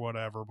aftermath or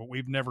whatever, but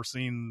we've never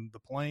seen the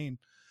plane.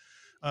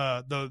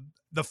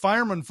 The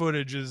fireman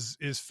footage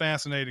is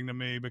fascinating to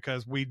me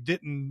because we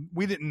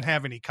didn't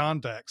have any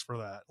context for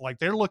that. Like,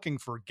 they're looking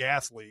for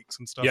gas leaks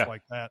and stuff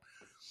like that.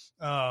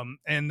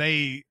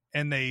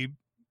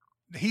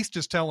 He's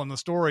just telling the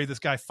story. This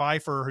guy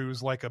Pfeiffer,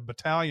 who's like a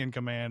battalion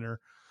commander,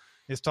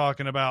 is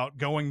talking about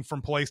going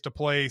from place to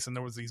place, and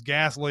there was these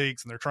gas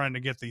leaks, and they're trying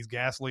to get these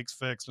gas leaks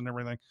fixed and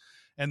everything.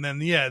 And then,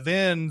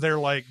 then they're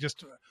like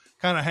just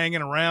kind of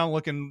hanging around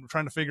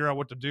trying to figure out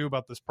what to do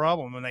about this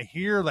problem. And they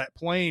hear that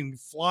plane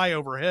fly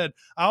overhead.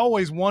 I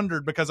always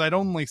wondered, because I'd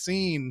only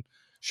seen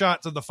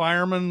shots of the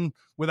firemen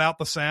without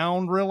the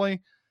sound,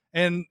 really.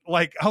 And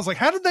like, I was like,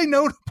 how did they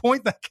know to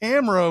point that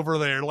camera over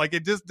there? Like,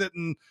 it just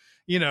didn't,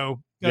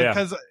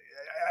 because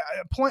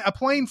a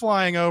plane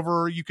flying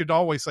over, you could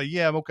always say,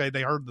 yeah, okay,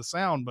 they heard the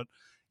sound, but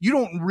you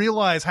don't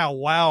realize how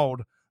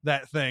loud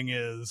that thing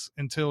is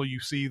until you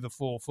see the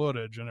full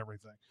footage and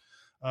everything.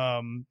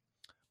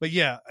 But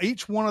yeah,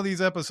 each one of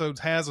these episodes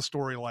has a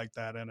story like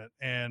that in it.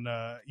 And,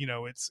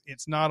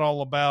 it's not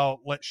all about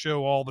let's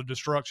show all the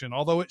destruction,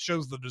 although it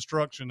shows the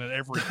destruction at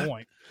every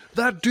point.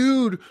 That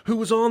dude who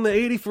was on the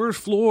 81st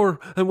floor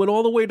and went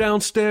all the way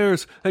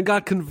downstairs and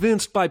got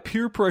convinced by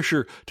peer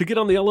pressure to get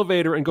on the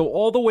elevator and go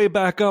all the way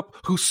back up,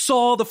 who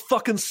saw the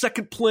fucking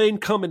second plane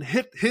come and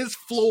hit his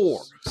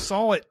floor.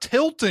 Saw it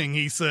tilting,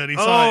 he said. He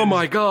saw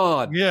my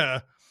God. Yeah.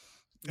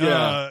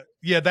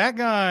 Yeah, that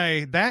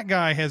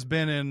guy has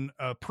been in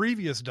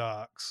previous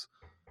docs,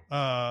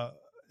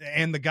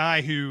 and the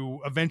guy who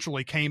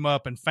eventually came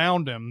up and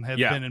found him had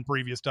been in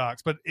previous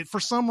docs. But for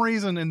some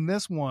reason in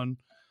this one,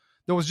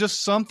 there was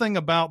just something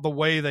about the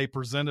way they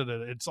presented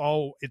it.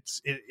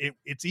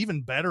 It's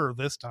even better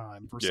this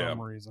time for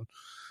some reason.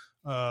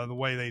 The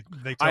way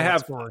they tell the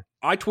story.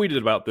 I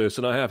tweeted about this,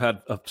 and I have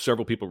had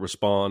several people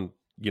respond.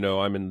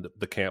 I'm in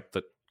the camp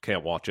that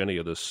can't watch any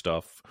of this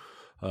stuff.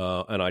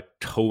 And I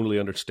totally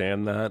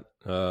understand that.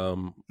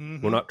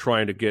 We're not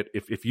trying to get,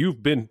 if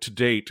you've been to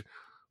date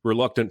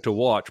reluctant to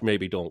watch,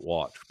 maybe don't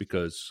watch,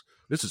 because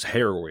this is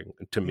harrowing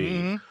to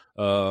me.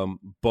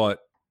 But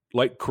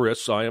like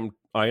Chris, I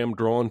am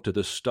drawn to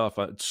this stuff.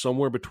 It's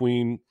somewhere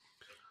between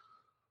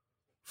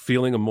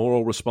feeling a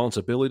moral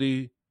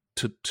responsibility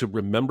to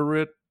remember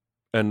it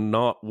and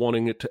not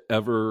wanting it to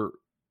ever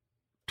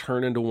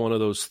turn into one of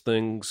those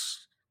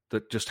things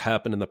that just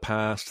happened in the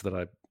past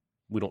that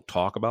we don't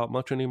talk about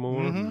much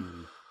anymore.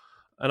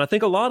 And I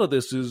think a lot of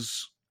this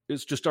is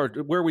just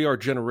where we are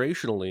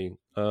generationally,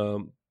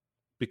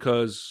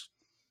 because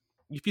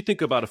if you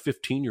think about a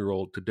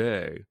 15-year-old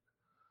today,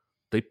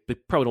 they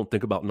probably don't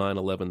think about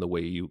 9/11 the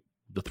way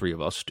the three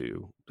of us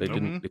do. They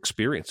didn't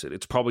experience it.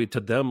 It's probably to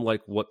them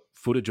like what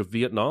footage of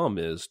Vietnam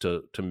is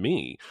to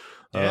me.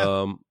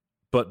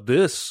 But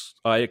this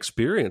I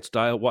experienced.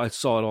 I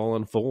saw it all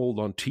unfold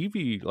on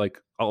TV.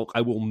 Like, I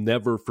will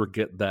never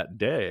forget that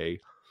day.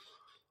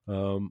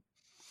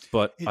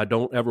 But I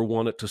don't ever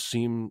want it to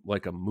seem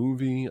like a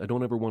movie. I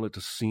don't ever want it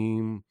to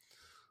seem,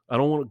 I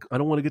don't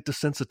want to get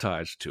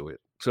desensitized to it.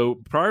 So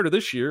prior to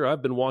this year,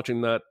 I've been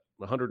watching that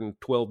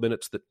 112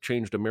 minutes that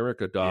changed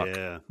America doc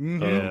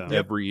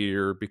every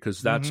year,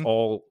 because that's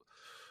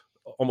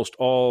almost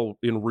all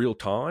in real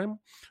time.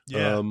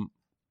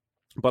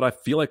 But I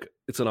feel like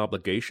it's an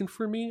obligation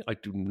for me. I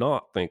do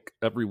not think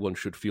everyone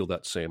should feel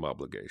that same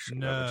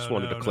obligation. I just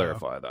wanted to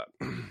clarify that.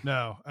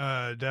 No,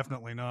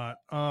 definitely not.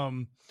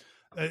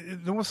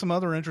 There was some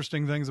other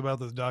interesting things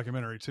about this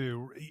documentary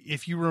too.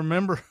 If you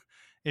remember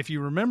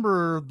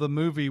the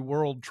movie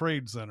World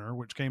Trade Center,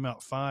 which came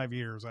out 5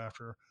 years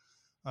after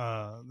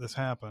this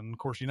happened. Of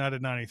course,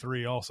 United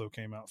 93 also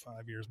came out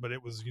 5 years, but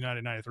it was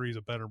United 93 is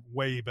a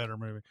way better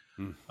movie.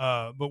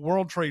 But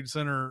World Trade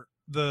Center,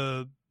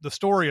 the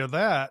story of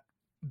that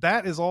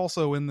is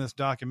also in this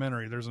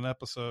documentary. There's an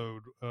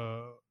episode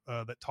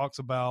that talks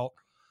about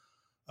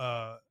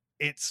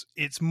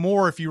it's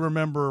more, if you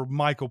remember,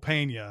 Michael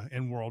Pena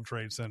in World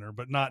Trade Center,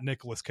 but not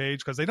Nicolas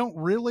Cage, because they don't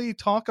really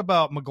talk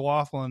about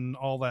McLaughlin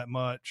all that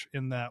much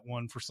in that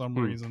one for some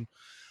reason.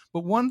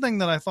 But one thing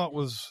that I thought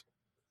was,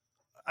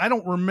 I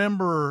don't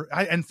remember.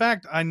 In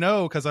fact, I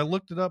know because I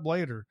looked it up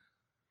later.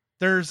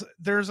 There's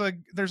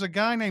a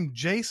guy named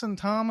Jason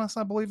Thomas,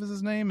 I believe is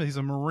his name. He's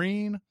a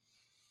Marine.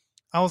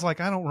 I was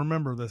like, I don't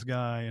remember this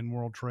guy in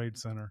World Trade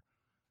Center.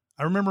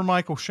 I remember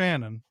Michael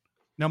Shannon.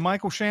 Now,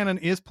 Michael Shannon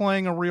is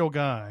playing a real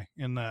guy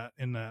in that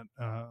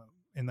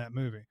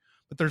movie,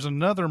 but there's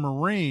another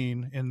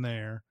Marine in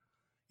there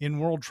in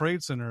World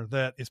Trade Center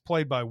that is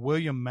played by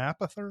William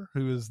Mapother,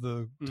 who is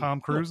the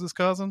Tom Cruise's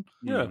cousin.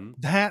 Yeah,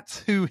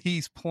 that's who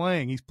he's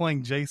playing. He's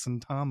playing Jason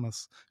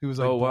Thomas, who is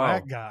a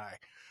black guy.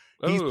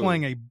 He's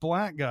playing a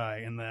black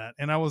guy in that.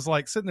 And I was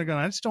like sitting there going,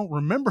 I just don't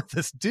remember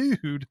this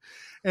dude.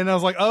 And I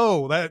was like,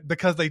 oh, that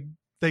because they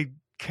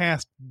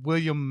cast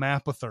William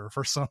Mapother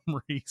for some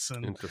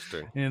reason.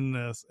 Interesting. In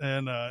this.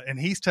 And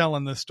he's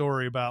telling this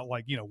story about,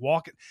 like, you know,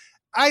 walking.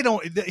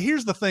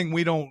 Here's the thing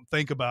we don't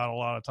think about a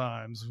lot of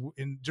times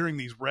during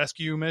these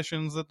rescue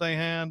missions that they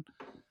had.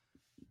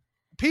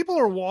 People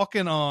are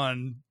walking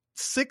on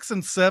 6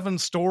 and 7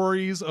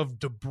 stories of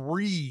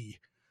debris.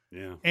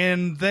 Yeah.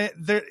 And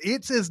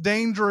it's as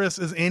dangerous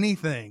as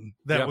anything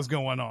that was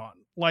going on.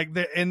 Like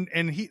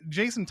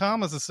Jason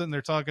Thomas is sitting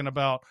there talking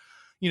about,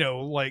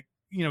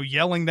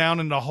 yelling down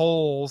into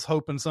holes,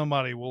 hoping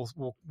somebody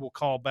will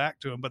call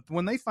back to him. But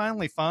when they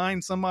finally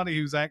find somebody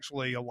who's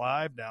actually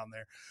alive down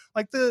there,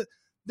 like the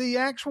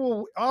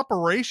actual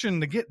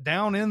operation to get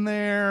down in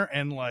there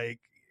and like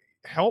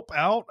help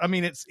out, I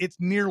mean, it's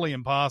nearly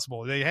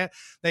impossible. They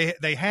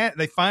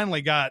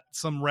finally got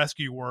some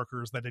rescue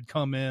workers that had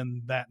come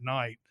in that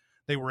night.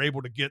 They were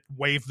able to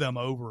wave them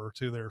over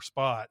to their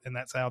spot, and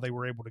that's how they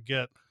were able to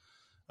get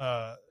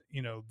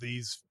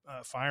these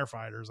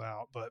firefighters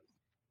out. But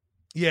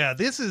yeah,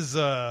 this is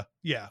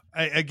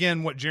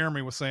again what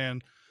Jeremy was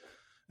saying.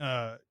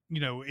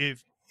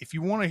 If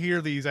you want to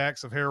hear these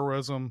acts of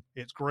heroism,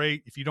 it's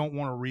great. If you don't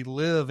want to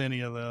relive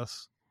any of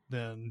this,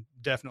 then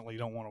definitely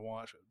don't want to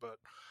watch it.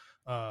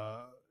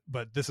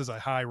 But this is a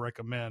high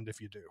recommend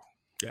if you do.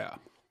 Yeah.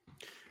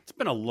 It's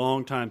been a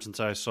long time since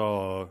I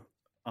saw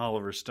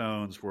Oliver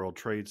Stone's World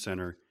Trade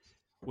Center.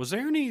 Was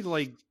there any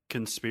like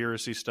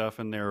conspiracy stuff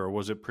in there, or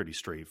was it pretty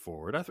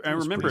straightforward? I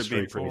remember it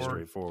being pretty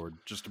straightforward.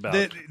 Just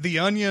about the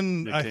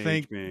Onion. Nick I Cage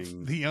think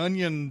being... the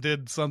Onion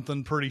did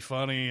something pretty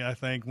funny. I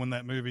think when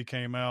that movie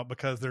came out,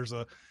 because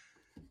the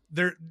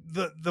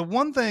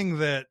one thing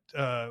that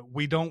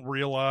we don't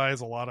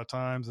realize a lot of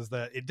times is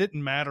that it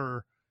didn't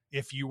matter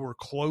if you were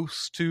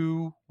close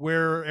to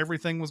where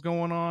everything was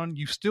going on,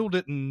 you still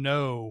didn't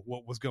know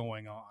what was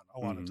going on a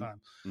lot of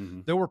times.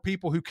 Mm-hmm. There were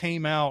people who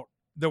came out,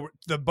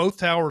 both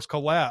towers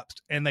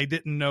collapsed and they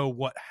didn't know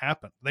what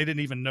happened. They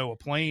didn't even know a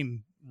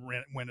plane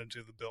went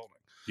into the building.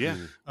 Yeah.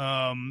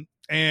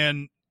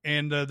 And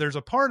there's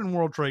a part in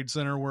World Trade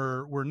Center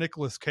where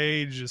Nicolas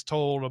Cage is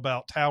told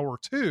about Tower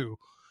 2,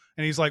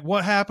 and he's like,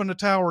 what happened to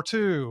Tower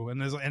 2?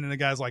 And the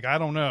guy's like, I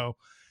don't know.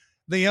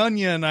 The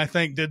Onion, I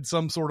think, did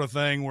some sort of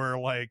thing where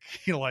like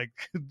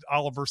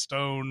Oliver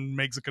Stone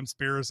makes a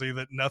conspiracy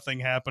that nothing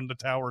happened to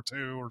Tower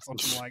 2 or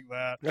something like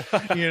that.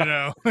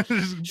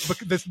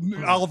 This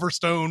Oliver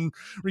Stone,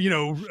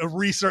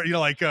 research,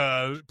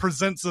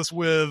 presents us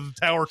with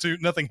Tower 2.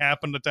 Nothing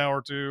happened to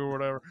Tower 2 or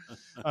whatever.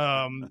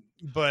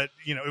 But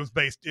it was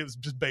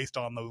just based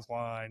on those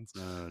lines.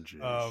 Oh,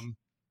 geez.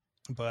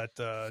 But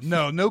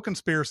no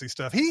conspiracy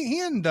stuff. He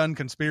hadn't done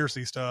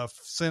conspiracy stuff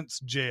since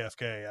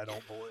JFK, I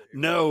don't believe.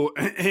 No,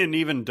 and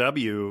even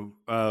W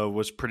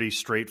was pretty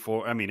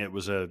straightforward. I mean, it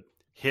was a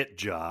hit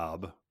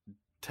job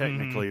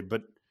technically,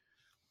 but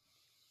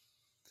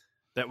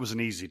that was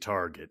an easy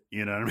target.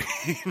 You know what I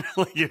mean?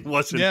 Like it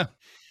wasn't. Yeah.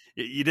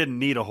 You didn't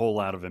need a whole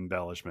lot of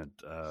embellishment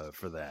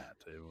for that.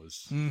 It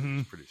was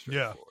pretty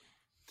straightforward.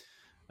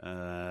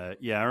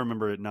 Yeah, I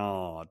remember it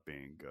not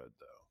being good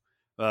though.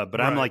 But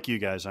right. I'm like you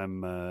guys. I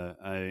am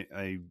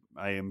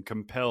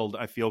compelled.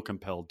 I feel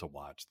compelled to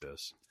watch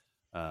this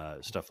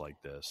stuff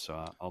like this.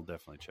 So I'll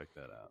definitely check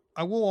that out.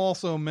 I will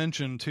also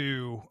mention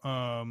too,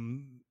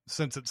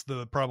 since it's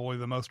probably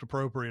the most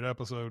appropriate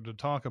episode to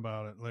talk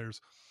about it.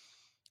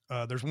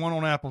 There's one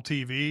on Apple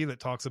TV that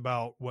talks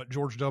about what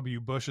George W.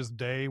 Bush's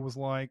day was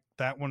like.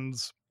 That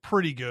one's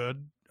pretty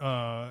good.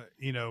 One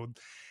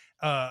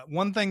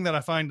thing that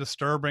I find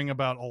disturbing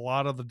about a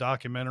lot of the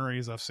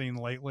documentaries I've seen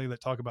lately that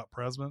talk about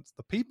presidents,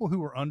 the people who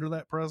were under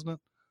that president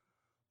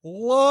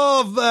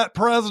love that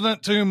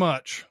president too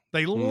much.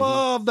 They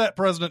love that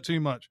president too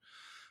much.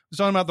 was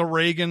talking about the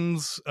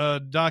Reagan's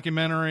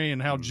documentary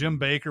and how Jim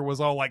Baker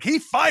was all like, he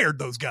fired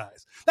those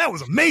guys. That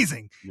was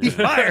amazing. He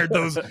fired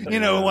those,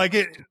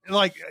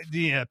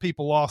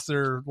 people lost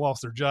their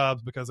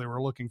jobs because they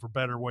were looking for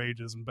better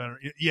wages and better.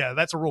 Yeah,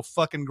 that's a real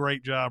fucking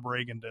great job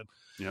Reagan did.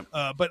 Yep.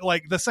 But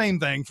like the same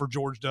thing for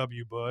George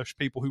W. Bush.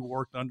 People who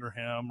worked under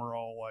him are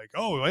all like,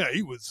 oh yeah,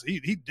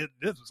 he did,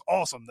 this was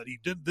awesome that he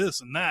did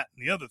this and that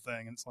and the other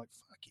thing. And it's like,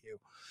 fuck you.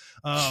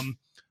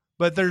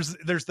 But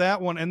there's that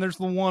one, and there's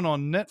the one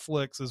on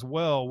Netflix as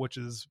well, which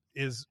is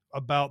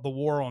about the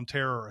war on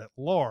terror at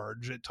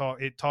large. It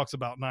talks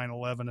about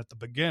 9/11 at the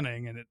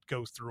beginning, and it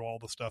goes through all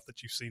the stuff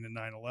that you've seen in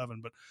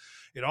 9/11. But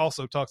it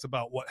also talks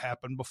about what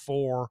happened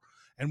before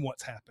and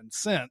what's happened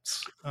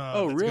since.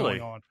 Really?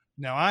 Going on.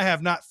 Now, I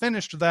have not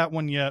finished that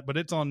one yet, but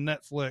it's on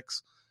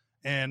Netflix,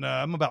 and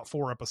I'm about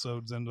 4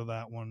 episodes into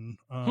that one.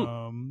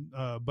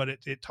 But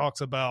it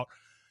talks about.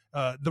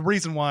 The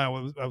reason why I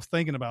was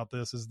thinking about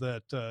this is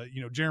that,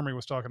 Jeremy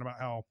was talking about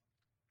how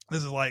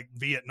this is like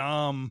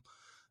Vietnam,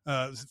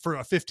 for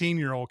a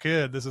 15-year-old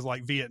kid, this is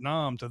like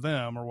Vietnam to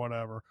them or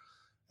whatever.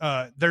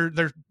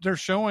 They're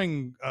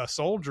showing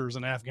soldiers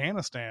in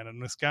Afghanistan,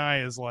 and this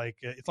guy is like,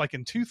 it's like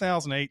in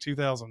 2008,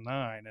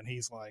 2009. And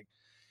he's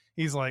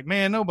like,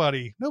 man,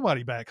 nobody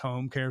back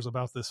home cares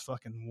about this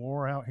fucking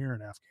war out here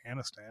in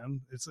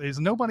Afghanistan. It's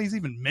nobody's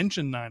even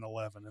mentioned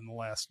 9/11 in the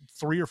last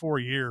 3 or 4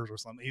 years or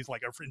something. He's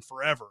like, in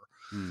forever,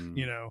 and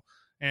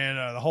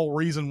the whole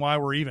reason why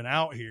we're even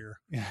out here.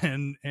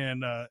 And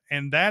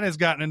that has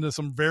gotten into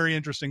some very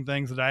interesting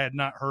things that I had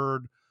not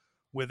heard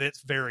with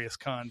its various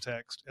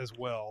context as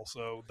well.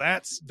 So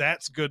that's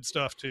good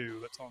stuff too.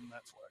 That's on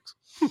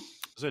Netflix.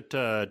 Is it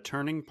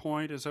Turning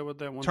Point? Is that what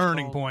that one's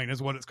Turning called? Point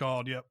is what it's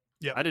called. Yep.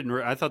 Yeah,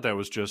 I thought that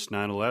was just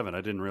 9/11.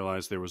 I didn't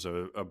realize there was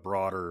a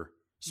broader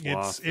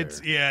swath. It's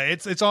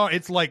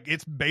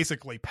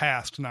basically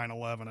past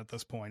 9/11 at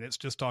this point. It's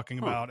just talking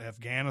about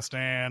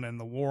Afghanistan and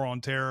the war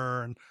on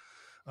terror and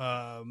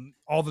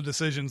all the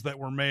decisions that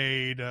were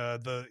made.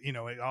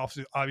 It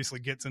obviously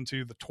gets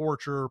into the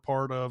torture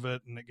part of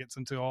it, and it gets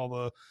into all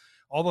the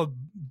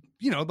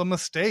the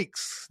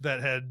mistakes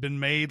that had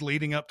been made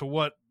leading up to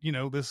what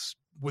this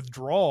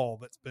withdrawal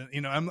that's been.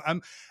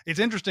 It's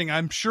interesting.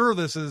 I'm sure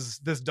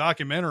this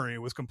documentary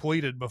was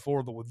completed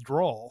before the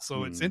withdrawal,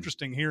 so it's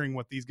interesting hearing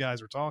what these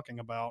guys are talking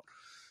about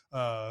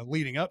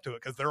leading up to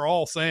it, because they're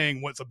all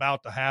saying what's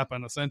about to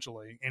happen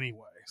essentially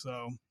anyway.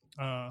 So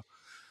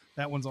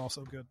that one's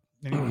also good.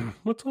 Anyway,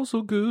 what's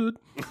also good?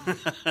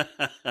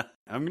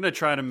 I'm going to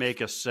try to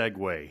make a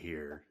segue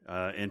here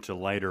into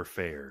lighter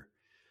fare.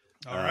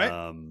 All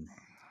right.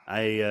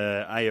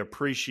 I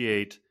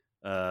appreciate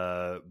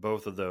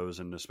both of those,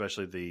 and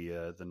especially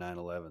the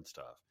 9/11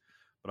 stuff.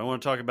 But I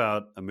want to talk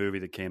about a movie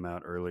that came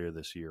out earlier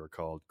this year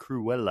called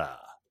Cruella.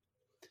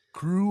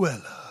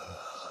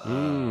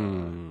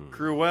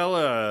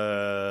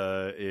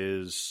 Cruella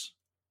is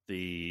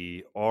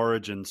the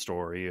origin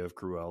story of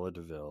Cruella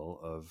de Vil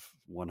of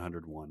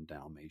 101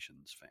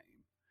 Dalmatians fame.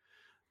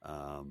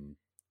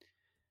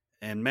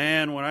 And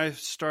man, when I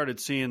started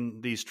seeing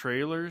these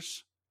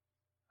trailers,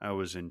 I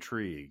was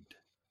intrigued.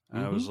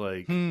 I was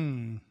like,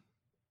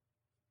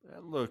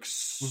 that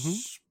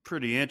looks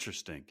pretty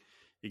interesting.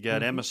 You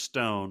got Emma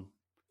Stone,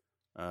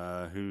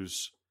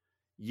 who's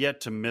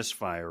yet to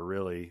misfire,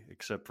 really,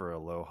 except for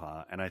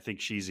Aloha. And I think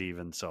she's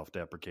even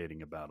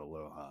self-deprecating about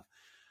Aloha.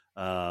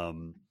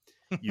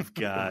 You've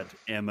got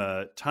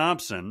Emma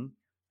Thompson,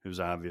 who's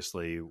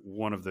obviously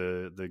one of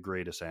the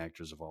greatest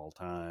actors of all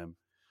time.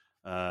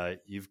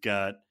 You've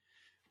got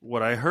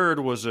what I heard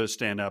was a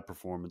standout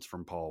performance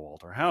from Paul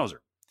Walter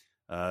Hauser,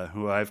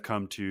 who I've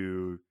come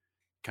to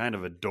kind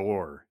of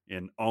adore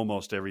in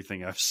almost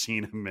everything I've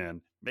seen him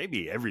in,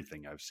 maybe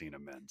everything I've seen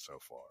him in so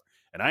far.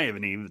 And I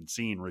haven't even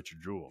seen Richard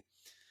Jewell.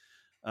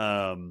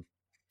 And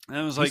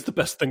I was He's the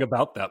best thing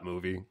about that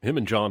movie. Him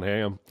and John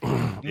Hamm.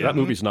 That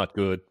movie's not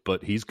good,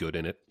 but he's good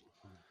in it.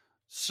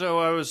 So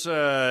I was,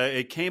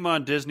 it came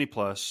on Disney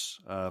Plus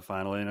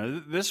finally.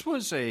 And this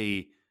was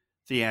a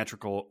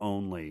theatrical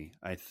only,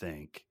 I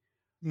think.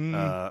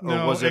 Or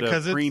was it a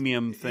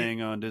premium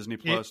thing on Disney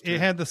Plus? It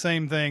had the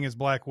same thing as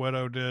Black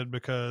Widow did,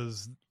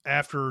 because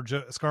after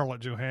Scarlett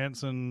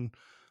Johansson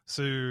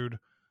sued,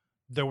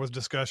 there was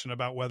discussion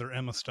about whether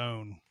Emma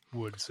Stone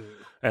would sue.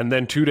 And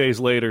then 2 days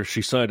later,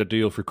 she signed a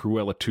deal for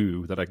Cruella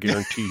 2 that I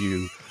guarantee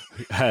you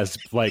has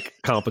like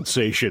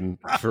compensation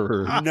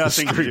for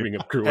nothing the streaming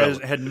of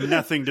Cruella. Had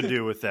nothing to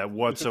do with that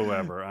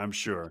whatsoever, I'm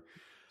sure.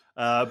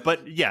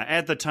 But yeah,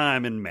 at the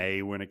time in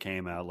May when it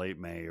came out, late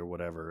May or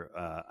whatever,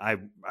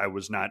 I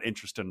was not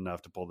interested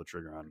enough to pull the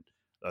trigger on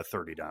a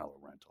 $30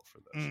 rental for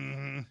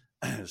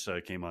this. So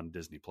it came on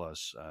Disney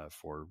Plus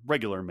for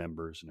regular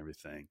members and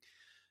everything,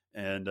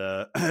 and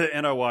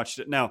I watched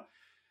it. Now,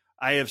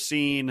 I have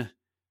seen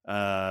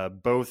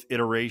both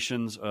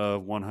iterations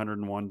of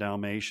 101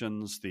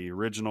 Dalmatians, the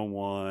original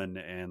one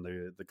and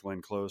the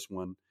Glenn Close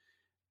one,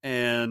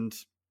 and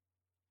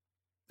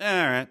all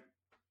right.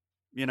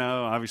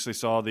 Obviously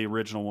saw the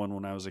original one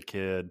when I was a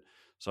kid,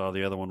 saw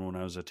the other one when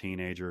I was a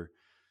teenager.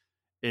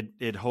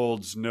 it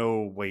holds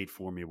no weight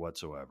for me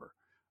whatsoever.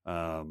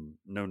 No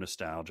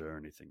nostalgia or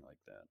anything like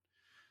that.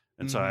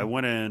 And so I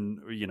went in,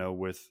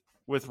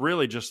 with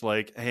really just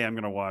like, hey, I'm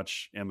going to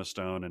watch Emma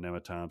Stone and Emma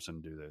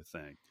Thompson do their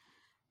thing.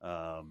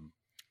 And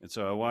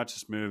so I watched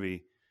this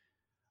movie.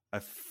 I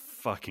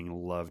fucking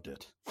loved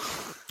it.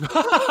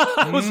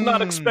 I was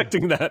not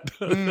expecting that.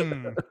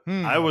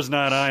 I was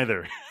not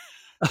either.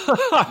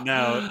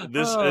 Now,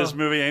 this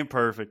movie ain't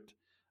perfect.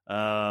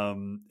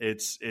 The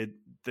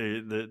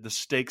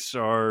stakes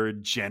are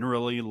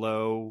generally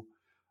low.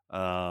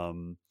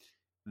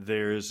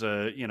 There's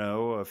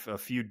a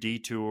few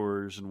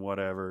detours and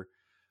whatever,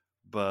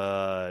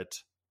 but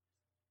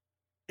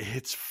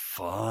it's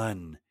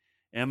fun.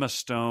 Emma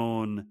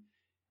Stone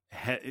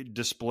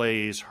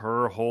displays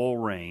her whole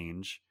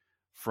range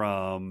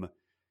from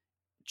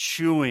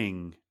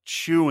chewing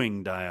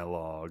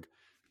dialogue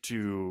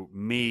to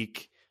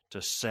meek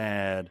to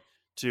sad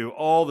to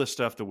all the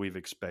stuff that we've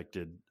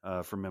expected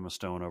from Emma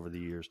Stone over the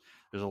years.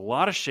 There's a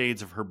lot of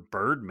shades of her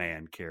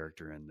Birdman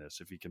character in this,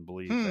 if you can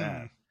believe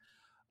that.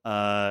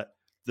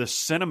 The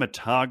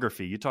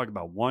cinematography, you talk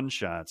about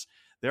one-shots.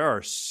 There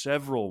are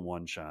several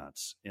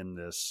one-shots in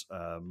this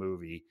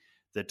movie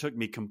that took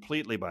me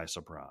completely by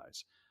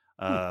surprise.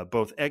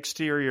 Both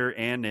exterior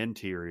and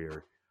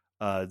interior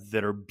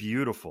that are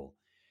beautiful.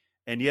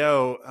 And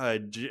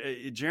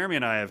Jeremy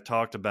and I have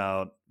talked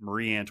about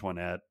Marie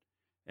Antoinette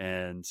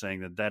and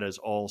saying that is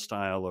all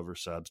style over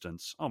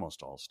substance,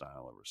 almost all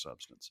style over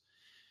substance.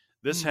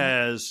 This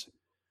has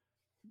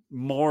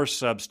more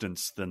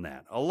substance than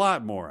that, a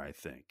lot more, I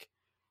think,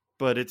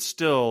 but it's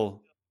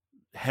still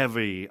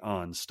heavy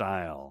on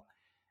style,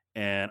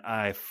 and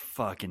I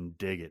fucking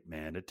dig it,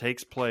 man. It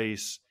takes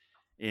place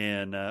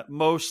in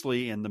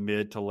mostly in the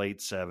mid to late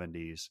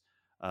 70s,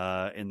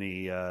 in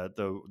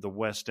the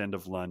West End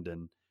of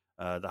London,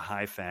 the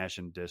high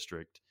fashion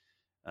district.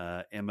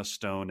 Emma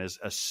Stone as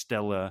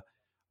Estella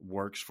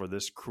works for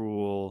this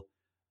cruel,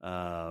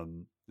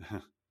 no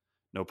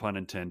pun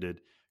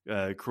intended,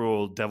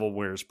 cruel Devil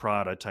Wears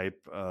Prada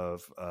type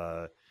of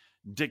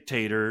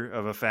dictator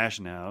of a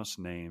fashion house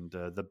named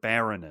the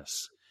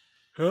Baroness.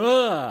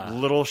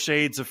 Little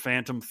shades of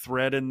Phantom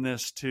Thread in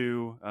this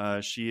too.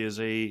 She is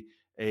a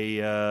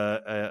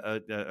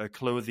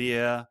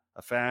clothier,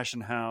 a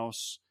fashion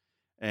house,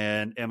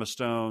 and Emma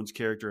Stone's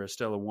character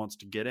Estella wants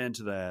to get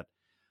into that.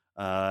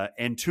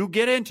 And to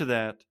get into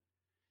that,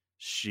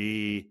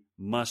 she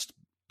must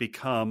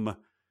become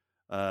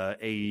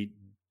a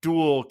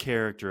dual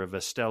character of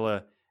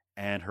Estella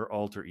and her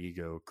alter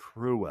ego,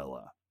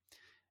 Cruella.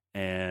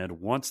 And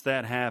once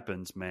that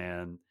happens,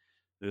 man,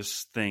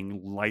 this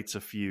thing lights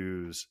a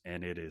fuse,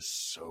 and it is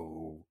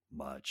so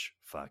much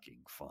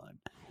fucking fun.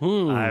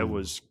 I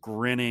was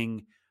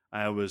grinning.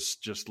 I was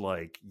just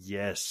like,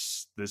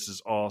 yes, this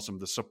is awesome.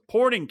 The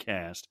supporting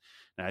cast.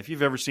 Now, if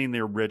you've ever seen the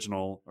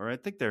original, or I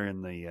think they're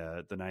in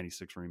the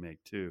 96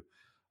 remake too,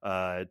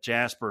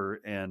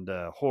 Jasper and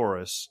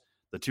Horace,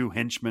 the two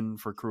henchmen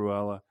for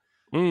Cruella.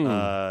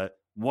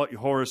 What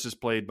Horace is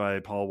played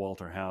by Paul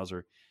Walter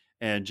Hauser,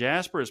 and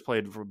Jasper is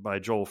played by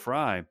Joel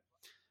Fry.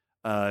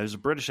 Who's a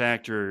British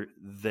actor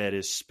that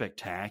is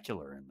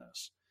spectacular in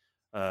this.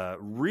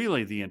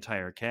 Really, the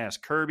entire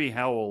cast. Kirby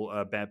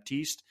Howell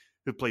Baptiste,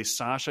 who plays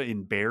Sasha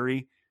in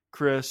Barry,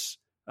 Chris,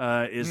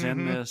 is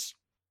in this.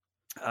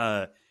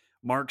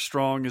 Mark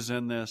Strong is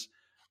in this.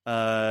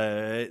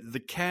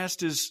 The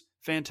cast is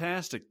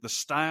fantastic. The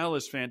style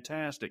is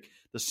fantastic.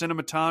 The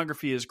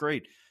cinematography is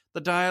great.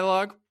 The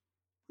dialogue,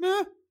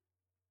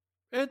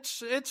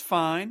 it's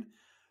fine.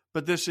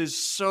 But this is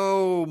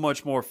so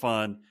much more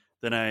fun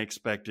than I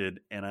expected,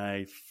 and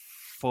I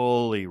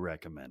fully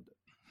recommend it.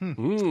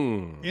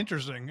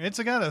 Interesting. It's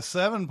got a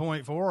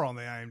 7.4 on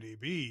the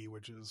IMDb,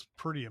 which is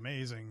pretty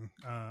amazing.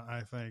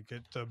 I think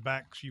it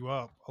backs you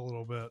up a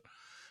little bit.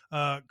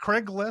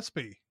 Craig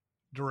Gillespie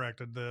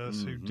directed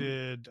this, who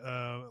did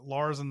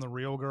Lars and the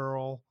Real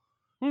Girl,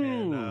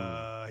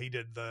 and he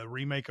did the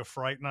remake of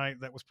Fright Night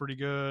that was pretty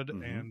good,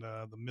 and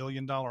the $1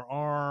 Million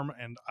Arm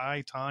and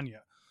I, Tonya.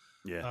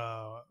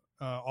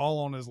 All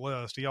on his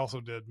list. He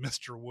also did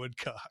Mr.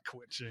 Woodcock,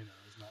 which is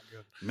not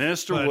good.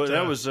 Mr. Wood,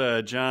 that was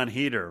John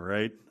Heder,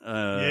 right?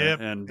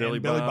 And Billy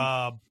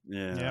Bob.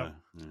 Yeah.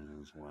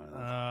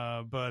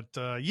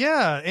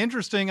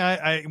 Interesting.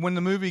 I when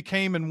the movie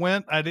came and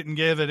went, I didn't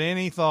give it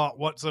any thought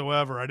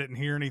whatsoever. I didn't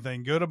hear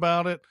anything good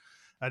about it.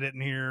 I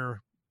didn't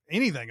hear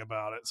anything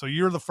about it. So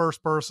you're the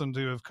first person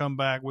to have come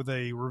back with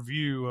a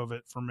review of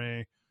it for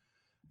me.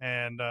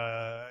 And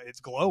it's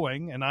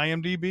glowing, and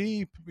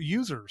IMDb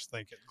users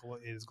think it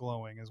is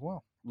glowing as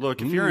well.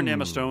 Look, if you're an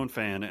Emma Stone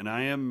fan, and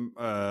I am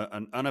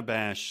an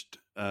unabashed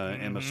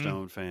Emma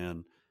Stone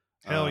fan.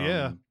 Hell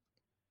yeah.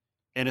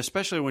 And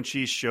especially when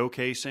she's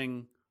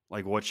showcasing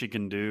like what she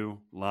can do.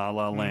 La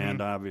La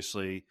Land,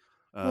 obviously.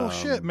 Well,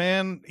 shit,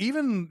 man.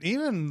 Even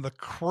the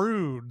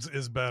Croods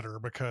is better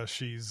because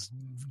she's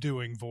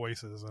doing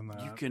voices and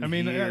that. You can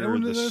hear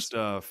the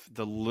stuff,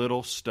 the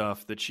little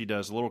stuff that she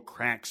does, little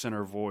cracks in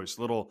her voice,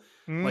 little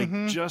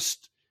like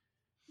just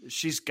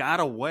she's got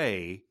a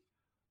way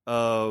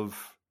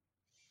of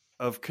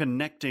of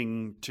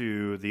connecting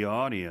to the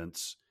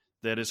audience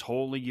that is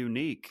wholly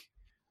unique.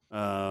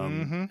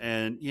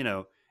 And, you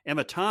know,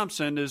 Emma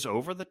Thompson is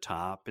over the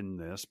top in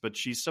this, but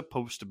she's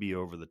supposed to be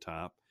over the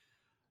top.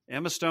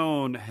 Emma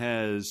Stone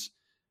has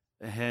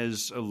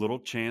a little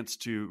chance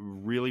to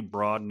really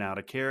broaden out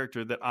a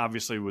character that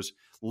obviously was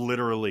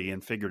literally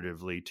and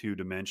figuratively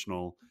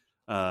two-dimensional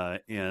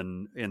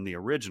in the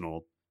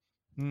original,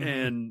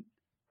 and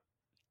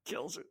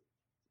kills it.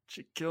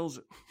 She kills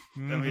it.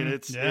 I mean,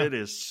 it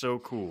is so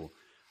cool.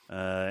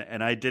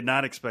 And I did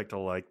not expect to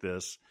like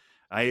this.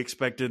 I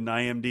expected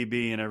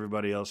IMDb and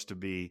everybody else to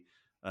be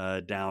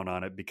down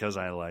on it because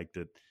I liked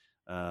it.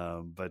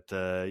 But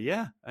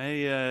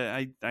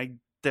I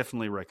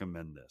definitely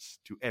recommend this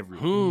to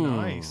everyone.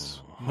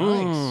 Nice.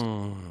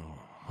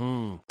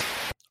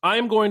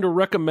 I'm going to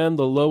recommend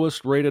the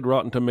lowest rated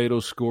Rotten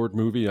Tomatoes scored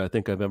movie I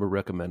think I've ever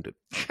recommended.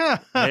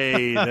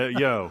 Hey,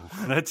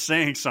 that's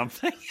saying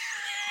something.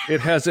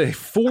 It has a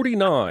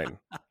 49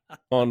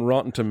 on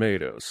Rotten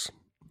Tomatoes.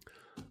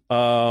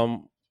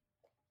 Written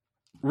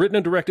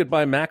and directed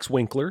by Max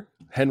Winkler,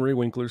 Henry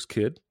Winkler's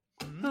kid.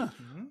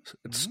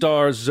 It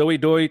stars Zoe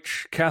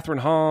Deutsch, Catherine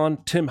Hahn,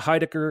 Tim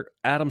Heidecker,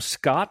 Adam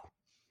Scott.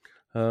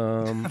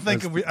 I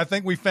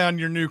think we found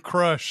your new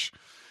crush,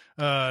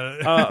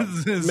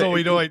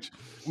 Zoe Deutsch.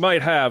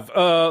 Might have.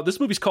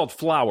 This movie's called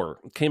Flower.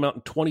 It came out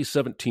in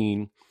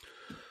 2017,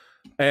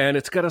 and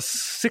it's got a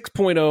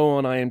 6.0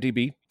 on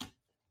IMDb.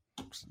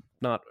 It's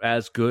not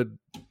as good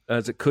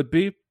as it could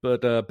be,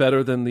 but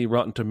better than the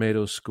Rotten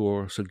Tomatoes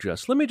score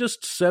suggests. Let me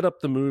just set up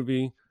the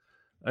movie,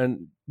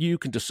 and you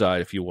can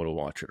decide if you want to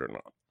watch it or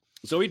not.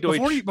 Zoe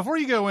Deutsch. Before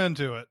you go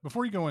into it,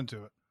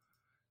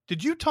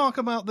 did you talk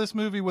about this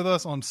movie with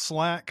us on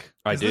Slack?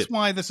 I did. Is this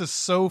why this is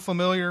so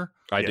familiar?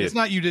 I did. It's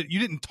not you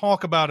didn't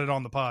talk about it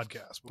on the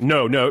podcast before.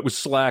 No, it was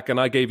Slack, and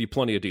I gave you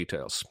plenty of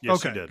details. Yes,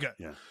 okay, you did. Good.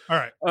 Yeah. All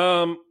right.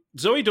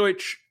 Zoe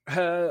Deutsch.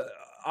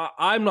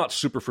 I'm not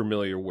super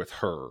familiar with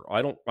her.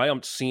 I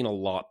haven't seen a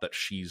lot that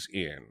she's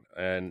in,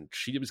 and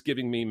she was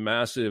giving me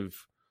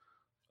massive.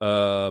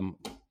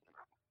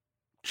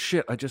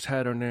 Shit, I just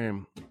had her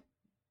name.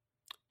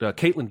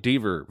 Caitlin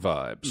Dever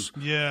vibes.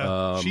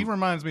 Yeah, she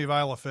reminds me of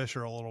Isla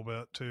Fisher a little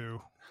bit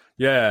too.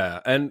 Yeah,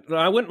 and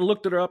I went and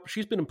looked her up.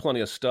 She's been in plenty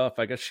of stuff.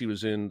 I guess she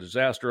was in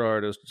Disaster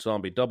Artist,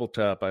 Zombie Double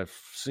Tap. I've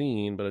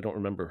seen, but I don't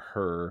remember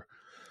her.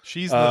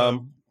 She's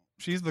the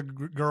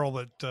girl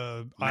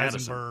that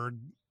Eisenberg,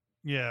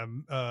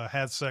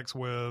 had sex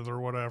with or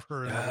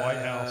whatever in the White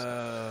House,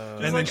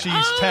 and then she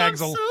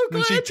tags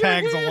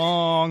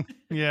along.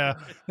 Yeah,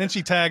 then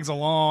she tags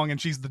along,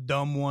 and she's the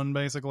dumb one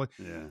basically.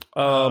 Yeah.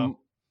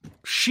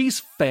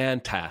 She's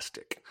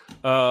fantastic.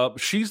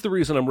 She's the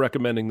reason I'm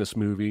recommending this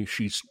movie.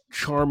 She's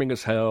charming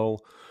as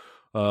hell.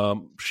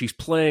 She's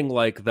playing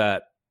like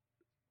that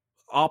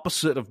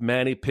opposite of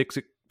Manny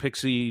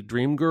Pixie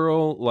Dream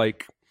Girl.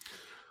 Like,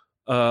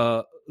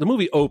 the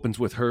movie opens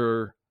with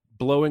her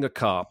blowing a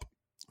cop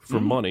for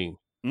money,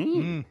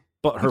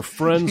 but her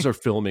friends are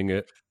filming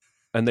it,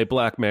 and they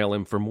blackmail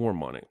him for more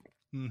money.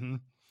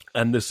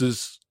 And this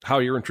is how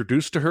you're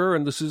introduced to her,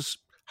 and this is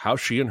how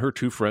she and her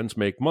two friends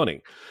make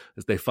money.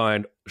 As they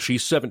find,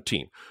 she's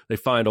 17. They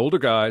find older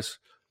guys,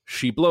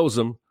 she blows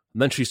them,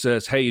 and then she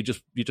says, hey, you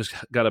just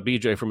got a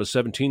BJ from a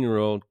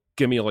 17-year-old,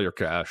 give me all your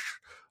cash,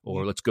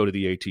 or let's go to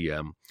the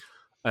ATM.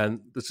 And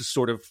this is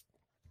sort of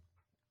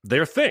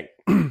their thing.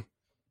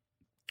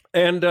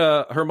 And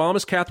her mom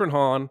is Catherine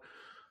Hahn,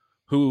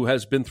 who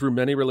has been through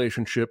many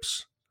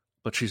relationships,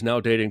 but she's now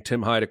dating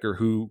Tim Heidecker,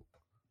 who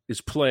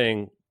is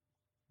playing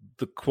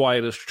the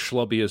quietest,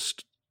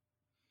 schlubbiest,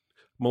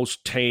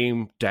 most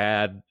tame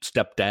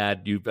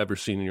stepdad you've ever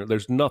seen.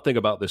 There's nothing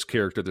about this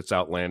character that's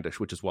outlandish,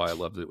 which is why I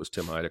loved it was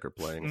Tim Heidecker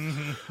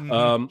playing.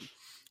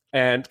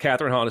 And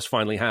Catherine Hahn is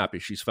finally happy.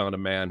 She's found a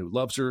man who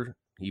loves her,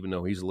 even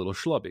though he's a little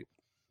schlubby.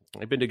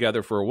 They've been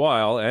together for a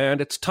while, and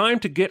it's time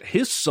to get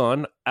his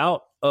son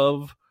out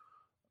of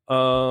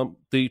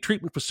the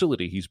treatment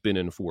facility he's been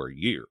in for a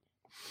year.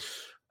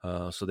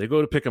 So they go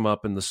to pick him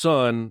up, and the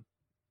son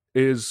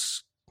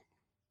is,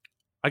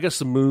 I guess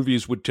the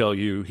movies would tell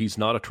you, he's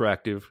not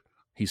attractive.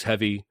 He's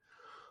heavy,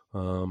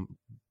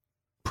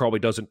 probably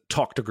doesn't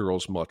talk to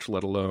girls much,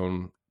 let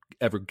alone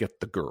ever get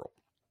the girl.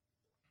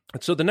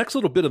 And so the next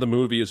little bit of the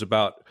movie is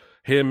about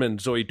him and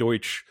Zoe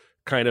Deutsch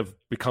kind of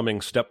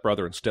becoming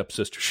stepbrother and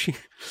stepsister.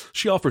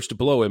 She offers to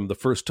blow him the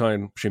first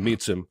time she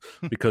meets him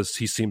because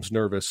he seems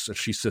nervous. And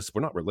she says,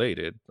 we're not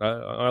related.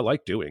 I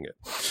like doing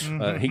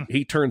it.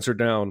 He turns her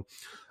down.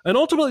 And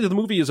ultimately the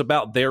movie is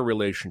about their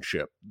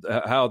relationship,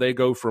 how they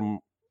go from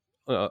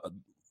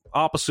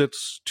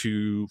opposites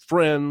to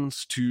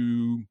friends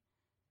to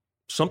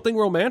something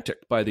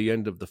romantic by the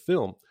end of the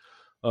film.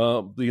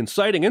 The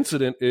inciting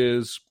incident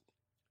is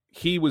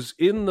he was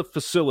in the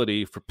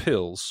facility for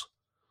pills.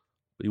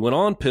 He went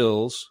on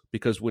pills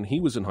because when he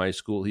was in high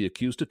school, he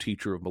accused a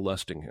teacher of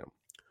molesting him.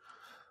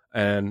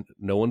 And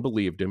no one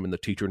believed him, and the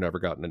teacher never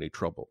got in any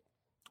trouble.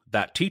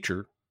 That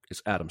teacher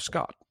is Adam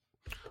Scott,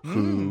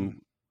 who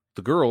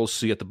the girls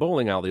see at the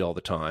bowling alley all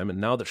the time. And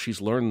now that she's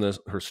learned this,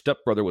 her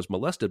stepbrother was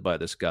molested by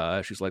this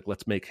guy. She's like,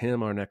 let's make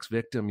him our next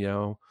victim,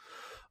 yo.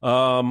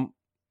 And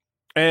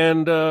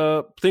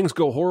things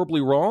go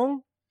horribly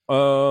wrong.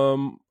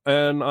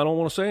 And I don't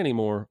want to say any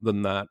more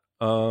than that.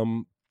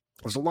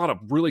 There's a lot of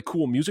really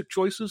cool music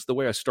choices. The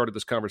way I started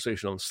this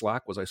conversation on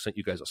Slack was I sent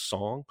you guys a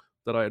song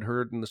that I had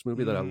heard in this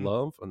movie that I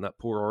love, and that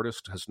poor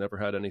artist has never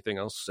had anything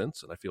else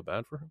since, and I feel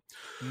bad for him.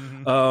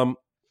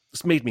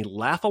 This made me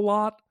laugh a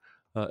lot.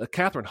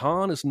 Catherine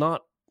Hahn is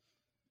not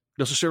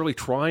necessarily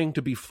trying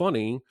to be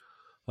funny.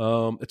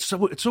 It's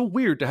so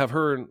weird to have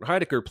her and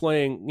Heidecker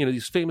playing,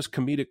 these famous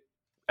comedic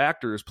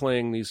actors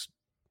playing these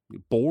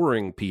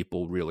boring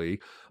people, really.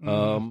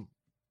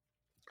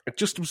 It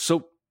just was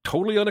so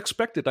totally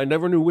unexpected. I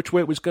never knew which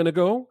way it was going to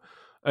go.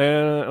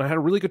 And I had a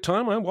really good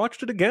time. I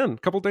watched it again a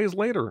couple days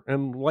later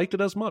and liked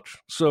it as much.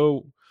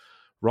 So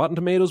Rotten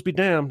Tomatoes be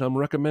damned. I'm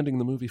recommending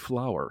the movie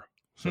Flower.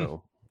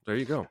 So there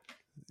you go.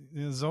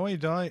 Zoe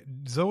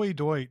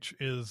Deutsch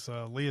is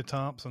Leah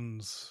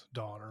Thompson's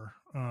daughter.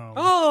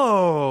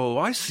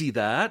 I see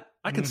that.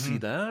 I can see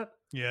that.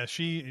 Yeah,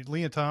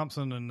 Leah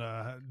Thompson and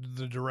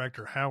the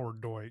director Howard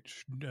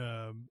Deutsch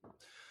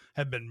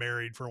had been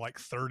married for like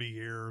 30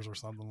 years or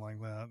something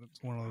like that.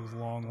 It's one of those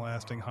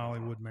long-lasting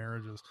Hollywood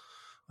marriages.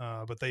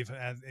 But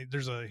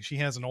she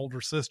has an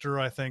older sister,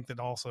 I think, that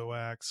also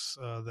acts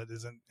that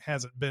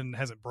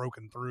hasn't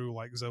broken through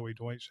like Zoe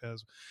Deutsch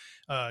has.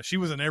 She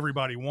was in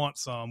Everybody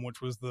Wants Some, which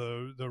was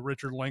the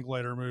Richard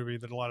Linklater movie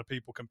that a lot of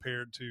people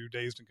compared to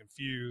Dazed and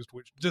Confused,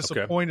 which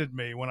disappointed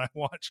me when I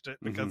watched it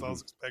because I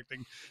was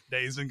expecting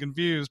Dazed and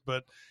Confused.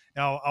 But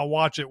I'll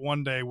watch it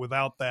one day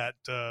without that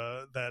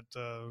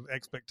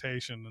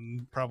expectation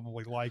and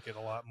probably like it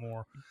a lot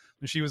more.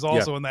 And she was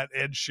also in that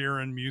Ed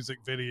Sheeran music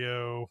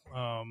video.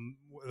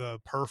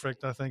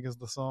 Perfect, I think, is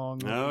the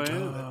song. Oh,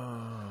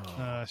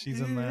 yeah.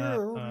 She's in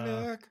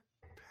that.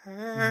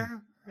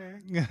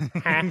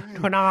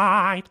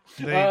 Tonight.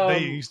 They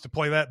used to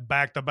play that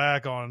back to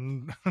back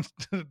on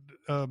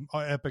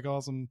Epic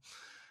Awesome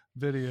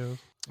Video.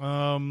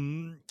 I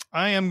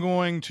am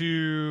going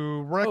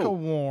to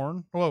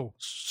Warn. Whoa.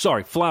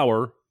 Sorry,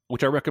 Flower,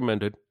 which I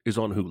recommended, is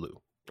on Hulu.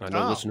 I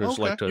know listeners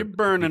like to... You're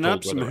burning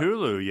up some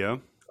Hulu, yeah.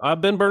 I've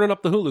been burning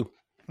up the Hulu.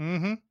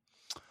 Mm-hmm.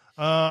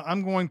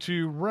 I'm going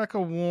to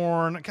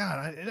Warn.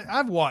 God,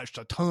 I've watched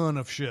a ton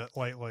of shit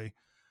lately,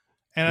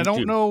 and I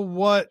don't know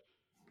what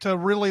to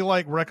really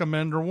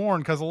recommend or warn,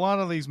 because a lot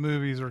of these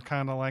movies are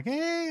kind of like,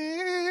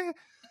 I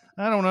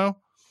don't know.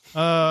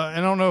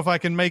 I don't know if I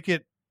can make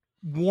it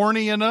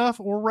warny enough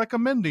or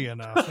recommendy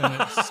enough. And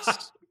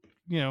it's,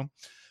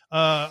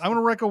 I'm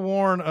going to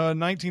warn a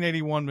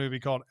 1981 movie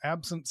called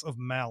Absence of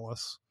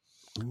Malice.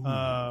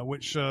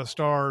 Which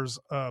stars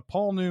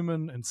Paul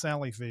Newman and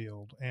Sally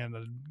Field and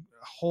a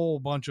whole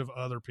bunch of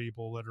other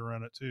people that are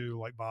in it too,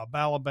 like Bob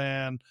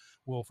Balaban.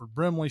 Wilford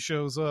Brimley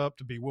shows up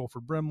to be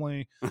Wilford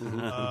Brimley.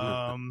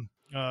 I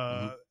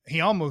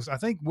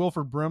think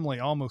Wilford Brimley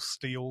almost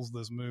steals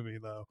this movie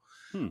though.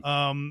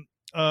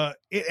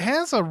 It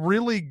has a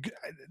really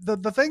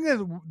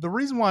the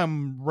reason why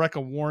I'm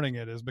warning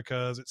it is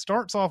because it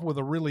starts off with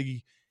a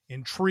really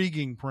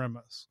intriguing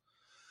premise.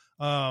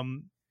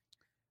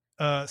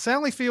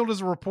 Sally Field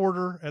is a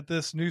reporter at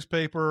this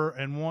newspaper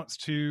and wants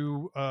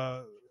to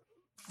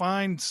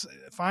find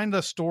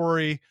a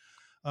story.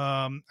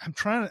 I'm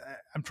trying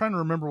to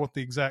remember what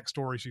the exact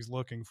story she's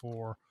looking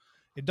for.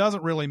 It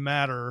doesn't really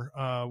matter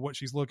what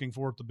she's looking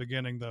for at the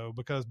beginning, though,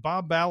 because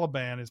Bob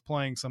Balaban is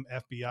playing some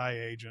FBI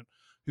agent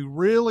who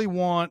really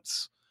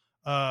wants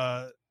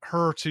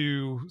her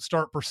to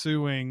start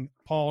pursuing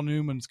Paul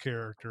Newman's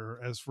character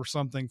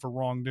for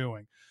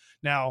wrongdoing.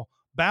 Now,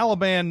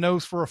 Balaban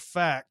knows for a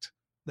fact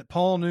that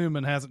Paul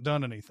Newman hasn't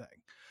done anything,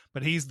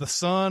 but he's the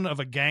son of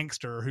a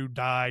gangster who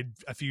died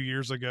a few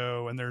years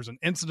ago. And there's an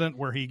incident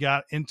where he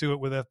got into it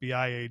with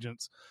FBI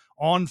agents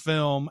on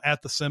film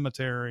at the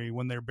cemetery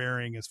when they're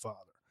burying his father.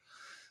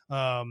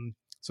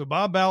 So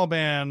Bob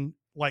Balaban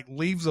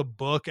leaves a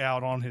book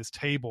out on his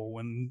table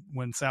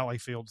when Sally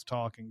Field's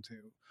talking to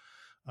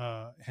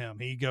him.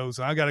 He goes,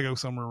 I got to go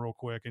somewhere real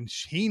quick. And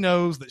he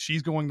knows that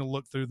she's going to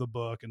look through the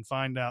book and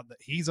find out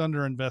that he's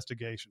under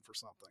investigation for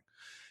something.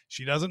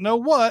 She doesn't know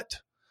what,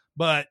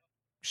 but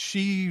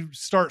she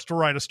starts to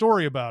write a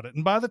story about it.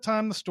 And by the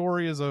time the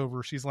story is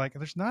over, she's like,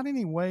 there's not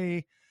any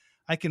way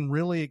I can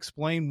really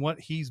explain what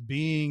he's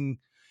being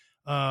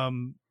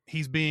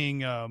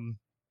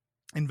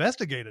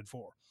investigated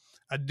for.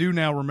 I do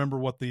now remember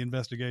what the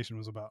investigation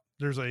was about.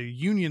 There's a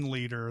union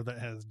leader that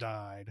has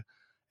died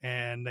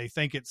and they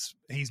think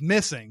he's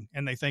missing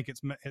and they think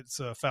it's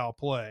a foul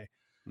play.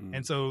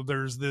 And so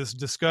there's this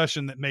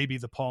discussion that maybe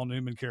the Paul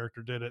Newman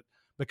character did it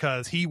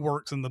because he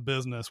works in the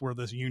business where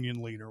this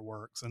union leader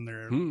works, and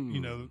they're,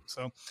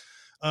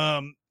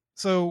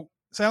 so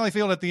Sally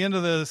Field at the end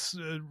of this,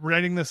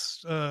 writing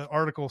this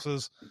article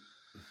says,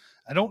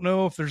 I don't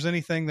know if there's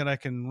anything that I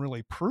can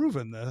really prove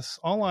in this.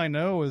 All I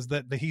know is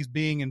that he's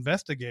being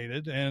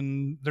investigated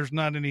and there's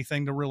not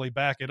anything to really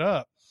back it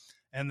up.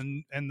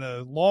 And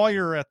the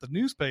lawyer at the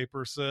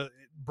newspaper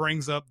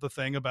brings up the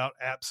thing about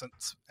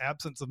absence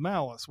of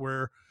malice,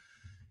 where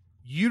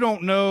you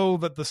don't know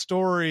that the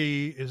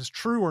story is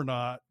true or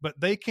not, but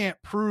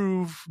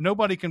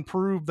nobody can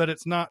prove that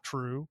it's not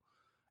true.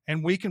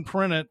 And we can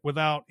print it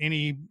without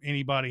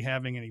anybody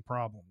having any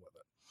problem with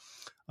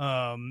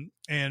it.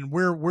 And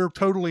we're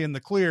totally in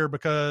the clear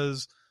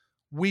because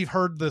we've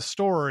heard this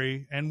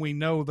story and we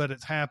know that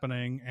it's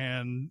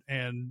happening,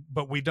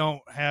 but we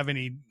don't have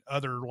any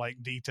other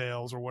like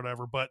details or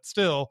whatever, but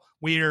still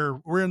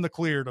we're in the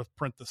clear to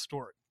print the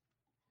story.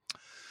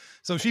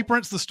 So she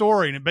prints the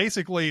story, and it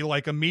basically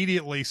like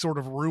immediately sort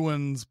of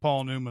ruins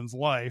Paul Newman's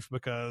life,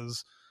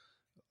 because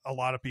a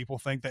lot of people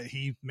think that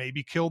he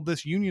maybe killed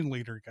this union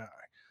leader guy.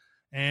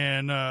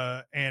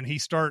 And he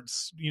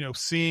starts,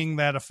 seeing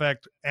that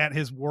effect at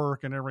his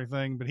work and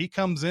everything, but he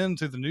comes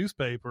into the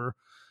newspaper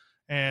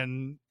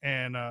and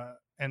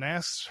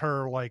asks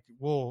her like,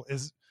 well,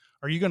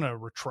 are you going to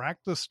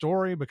retract the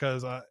story?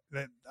 Because I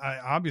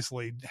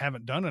obviously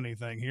haven't done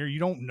anything here. You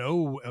don't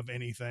know of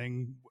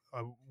anything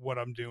what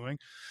I'm doing.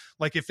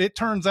 Like, if it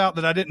turns out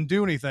that I didn't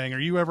do anything, are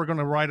you ever going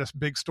to write a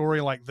big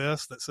story like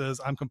this that says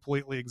I'm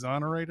completely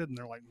exonerated? And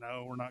they're like,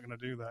 no, we're not going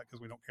to do that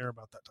because we don't care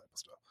about that type of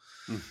stuff.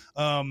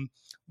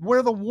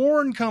 Where the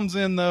warn comes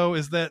in, though,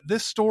 is that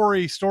this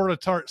story sort of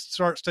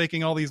starts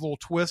taking all these little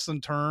twists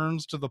and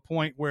turns to the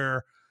point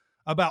where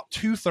about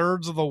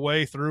 2/3 of the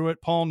way through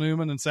it, Paul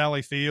Newman and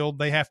Sally Field,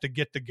 they have to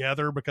get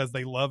together because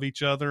they love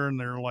each other. And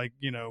they're like,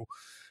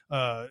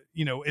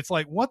 it's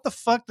like, what the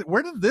fuck?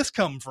 Where did this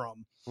come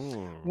from?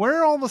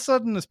 Where all of a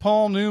sudden is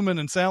Paul Newman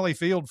and Sally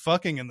Field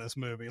fucking in this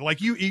movie?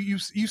 Like you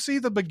see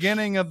the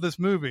beginning of this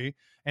movie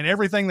and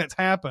everything that's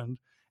happened.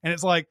 And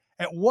it's like,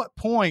 at what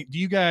point do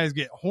you guys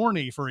get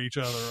horny for each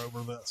other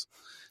over this?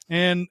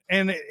 And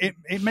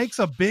it makes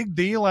a big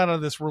deal out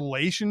of this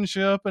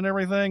relationship and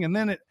everything. And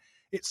then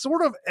it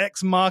sort of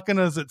ex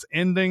machinas its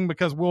ending,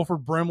 because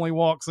Wilford Brimley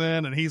walks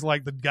in and he's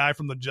like the guy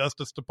from the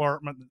Justice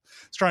Department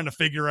that's trying to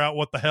figure out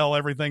what the hell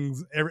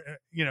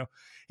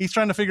he's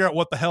trying to figure out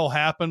what the hell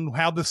happened,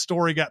 how this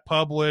story got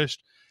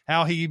published,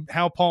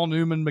 how Paul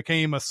Newman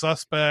became a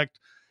suspect.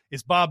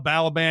 Is Bob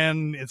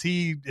Balaban, is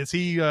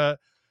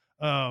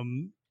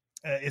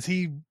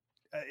he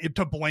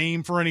to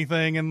blame for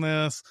anything in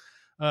this?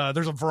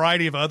 There's a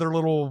variety of other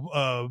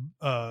little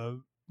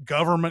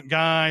government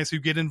guys who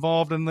get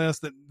involved in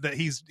this that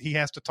he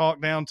has to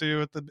talk down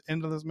to at the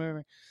end of this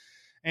movie.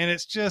 And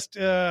it's just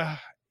I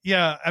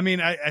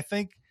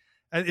think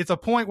it's a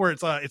point where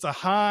it's a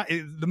high,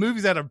 the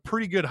movie's at a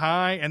pretty good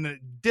high, and then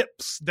it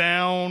dips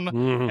down,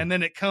 and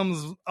then it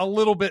comes a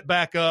little bit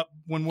back up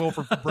when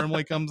Wilford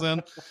Brimley comes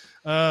in.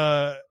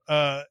 And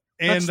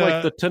that's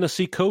like the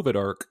Tennessee COVID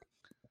arc.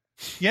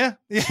 Yeah,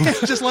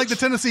 it's just like the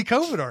Tennessee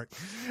COVID arc.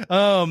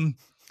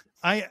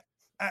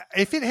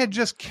 If it had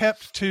just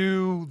kept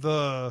to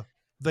the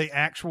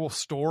actual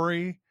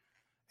story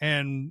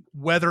and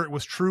whether it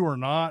was true or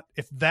not,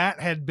 if that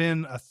had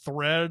been a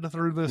thread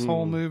through this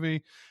whole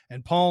movie,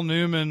 and Paul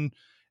Newman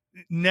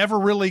never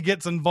really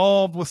gets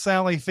involved with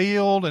Sally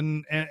Field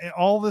and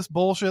all this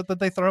bullshit that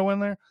they throw in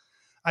there,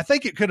 I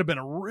think it could have been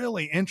a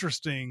really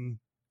interesting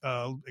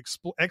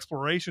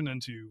exploration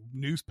into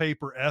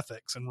newspaper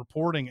ethics and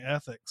reporting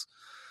ethics.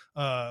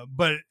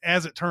 But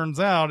as it turns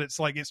out, it's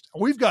like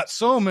we've got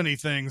so many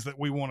things that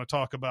we want to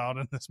talk about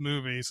in this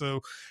movie,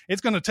 so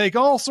it's going to take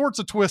all sorts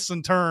of twists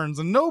and turns,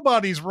 and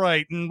nobody's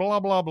right, and blah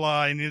blah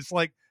blah. And it's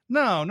like,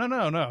 no.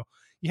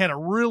 You had a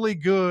really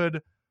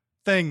good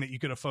thing that you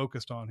could have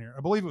focused on here.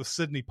 I believe it was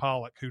Sidney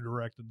Pollack who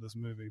directed this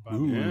movie.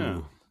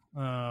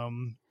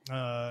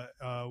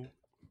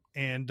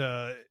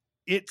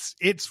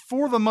 It's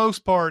for the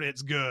most part,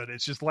 it's good.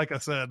 It's just like I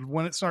said,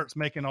 when it starts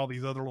making all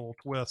these other little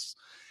twists,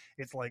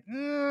 it's like,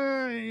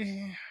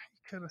 you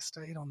could have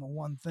stayed on the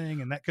one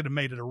thing, and that could have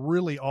made it a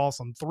really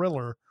awesome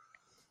thriller,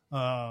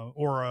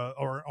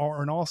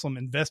 or an awesome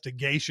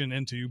investigation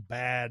into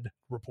bad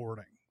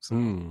reporting. So.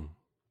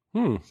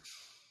 I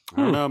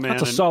don't know, man.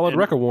 That's a solid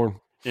record, Warren.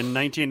 In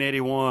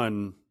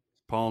 1981,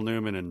 Paul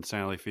Newman and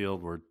Sally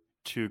Field were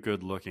too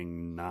good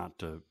looking not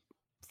to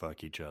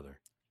fuck each other.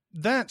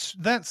 That's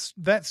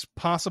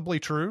possibly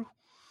true.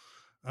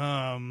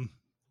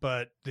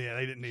 But yeah,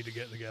 they didn't need to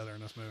get together in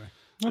this movie.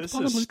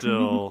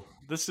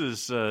 This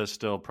is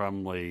still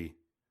probably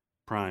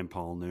prime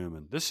Paul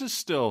Newman. This is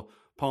still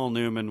Paul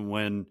Newman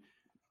when,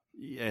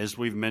 as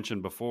we've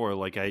mentioned before,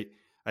 like I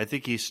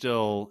think he's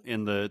still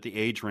in the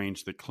age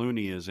range that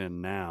Clooney is in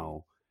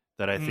now,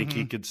 that I think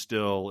he could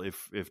still,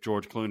 if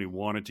George Clooney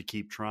wanted to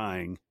keep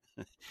trying,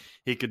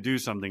 he could do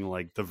something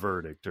like The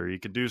Verdict, or he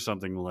could do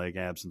something like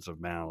Absence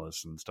of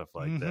Malice and stuff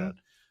like that.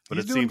 But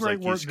he's doing great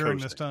work during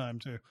this time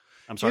too.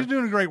 I'm sorry? He's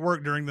doing great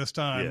work during this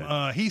time.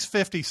 Yeah. He's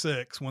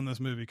 56 when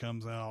this movie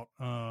comes out.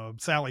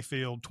 Sally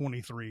Field,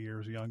 23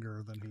 years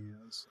younger than he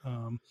is.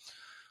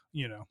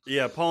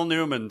 Yeah, Paul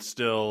Newman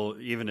still,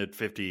 even at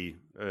 50,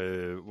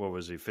 what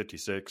was he,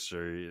 56?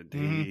 Or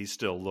he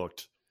still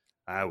looked.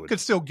 Could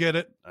still get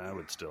it. I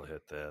would still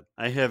hit that.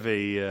 I have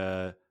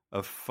a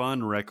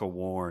fun Wreck of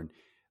Warren.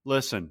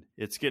 Listen,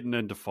 it's getting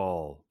into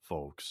fall,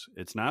 folks.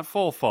 It's not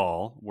full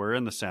fall. We're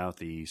in the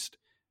southeast,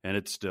 and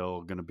it's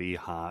still going to be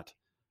hot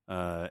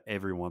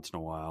every once in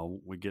a while.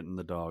 We get in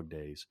the dog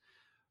days.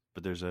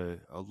 But there's a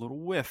little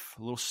whiff,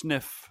 a little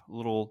sniff, a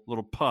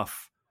little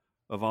puff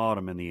of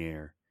autumn in the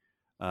air.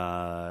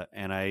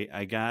 And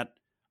I got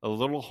a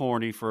little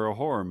horny for a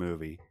horror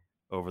movie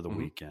over the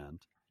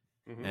weekend.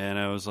 Mm-hmm. And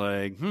I was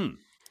like,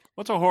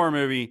 what's a horror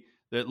movie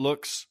that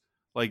looks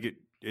like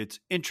it's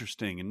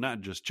interesting and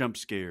not just jump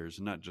scares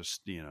and not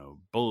just,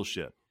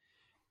 bullshit.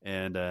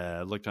 And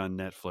I looked on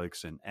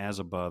Netflix, and As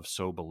Above,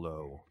 So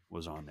Below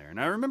was on there.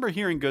 And I remember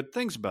hearing good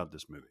things about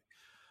this movie.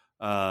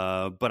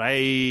 But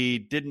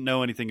I didn't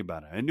know anything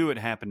about it. I knew it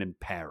happened in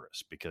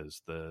Paris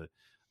because the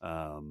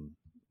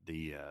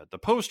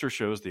poster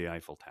shows the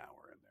Eiffel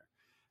Tower in there.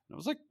 And I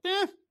was like,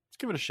 let's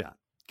give it a shot.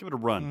 Give it a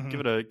run.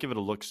 Mm-hmm. Give it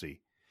a look-see.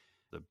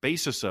 The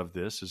basis of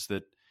this is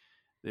that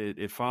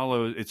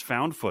it's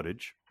found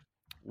footage,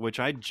 which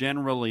I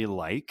generally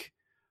like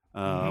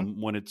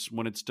when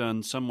it's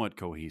done somewhat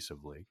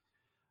cohesively.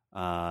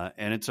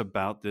 And it's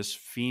about this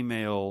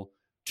female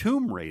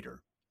tomb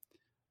raider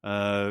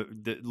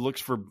that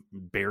looks for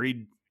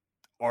buried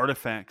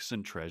artifacts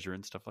and treasure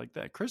and stuff like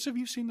that. Chris, have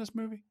you seen this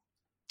movie?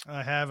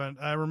 I haven't.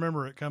 I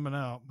remember it coming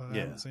out, but I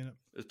haven't seen it.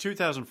 It's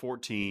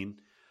 2014.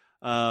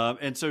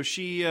 And so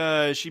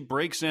she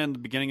breaks in the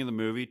beginning of the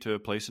movie to a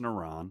place in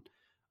Iran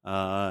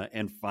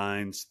and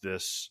finds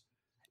this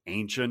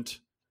ancient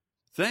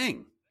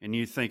thing. And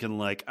you're thinking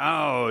like,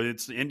 oh,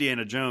 it's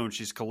Indiana Jones.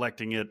 She's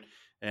collecting it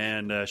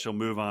and she'll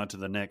move on to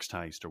the next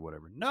heist or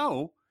whatever.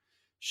 No,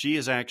 she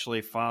is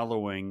actually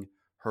following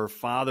her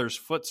father's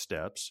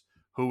footsteps,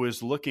 who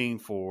is looking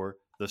for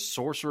the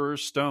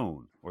Sorcerer's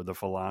Stone or the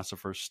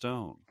Philosopher's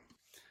Stone,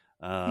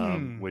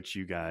 which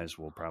you guys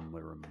will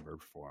probably remember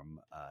from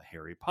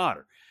Harry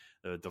Potter.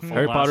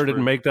 Harry Potter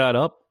didn't make that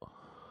up?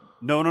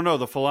 No.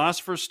 The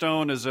Philosopher's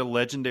Stone is a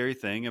legendary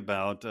thing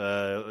about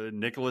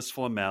Nicholas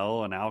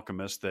Flamel, an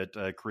alchemist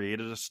that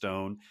created a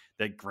stone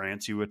that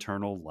grants you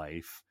eternal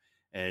life.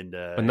 And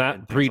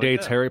that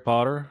predates like Harry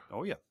Potter?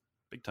 Oh, yeah.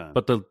 Big time.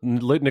 But the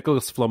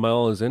Nicholas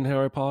Flamel is in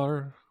Harry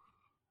Potter?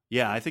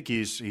 Yeah, I think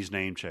he's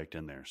name checked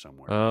in there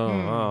somewhere.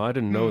 Oh, I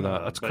didn't know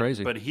that. That's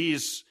crazy. But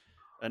he's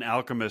an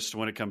alchemist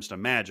when it comes to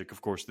magic.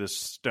 Of course, this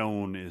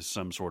stone is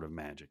some sort of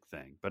magic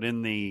thing. But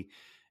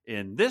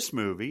in this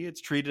movie,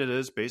 it's treated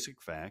as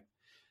basic fact.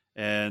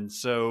 And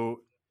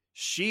so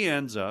she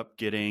ends up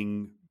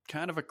getting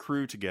kind of a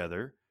crew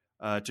together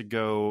to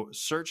go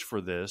search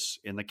for this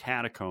in the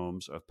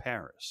catacombs of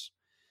Paris.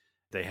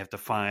 They have to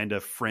find a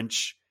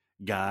French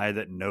guy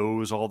that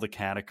knows all the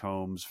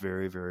catacombs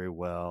very, very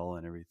well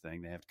and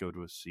everything. They have to go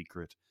to a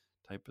secret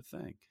type of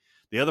thing.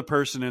 The other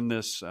person in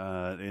this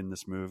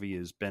movie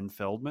is Ben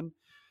Feldman,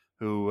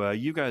 who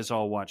you guys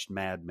all watched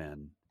Mad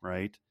Men,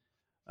 right?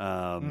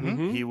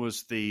 He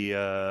was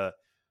the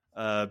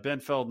Ben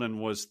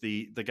Feldman was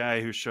the guy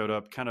who showed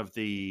up. Kind of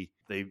they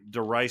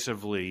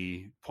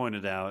derisively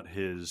pointed out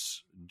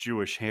his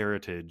Jewish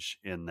heritage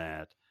in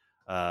that,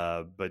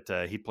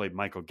 but he played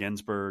Michael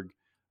Ginsberg.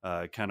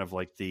 Kind of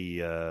like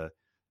the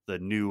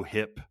new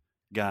hip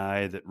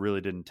guy that really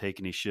didn't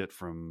take any shit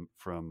from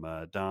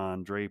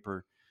Don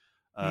Draper,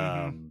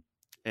 and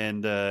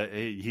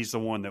he's the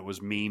one that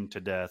was memed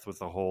to death with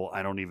the whole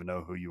 "I don't even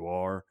know who you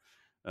are"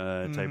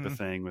 type of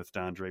thing with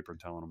Don Draper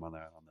telling him on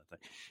that thing.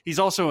 He's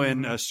also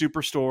in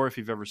Superstore, if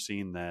you've ever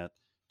seen that,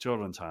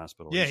 children's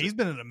hospital. Yeah, he's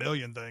been in a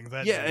million things.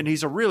 And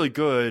he's a really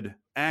good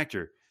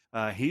actor.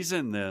 He's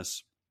in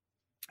this,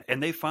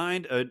 and they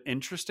find an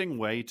interesting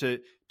way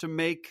to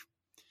make.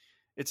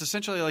 It's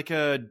essentially like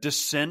a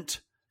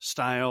Descent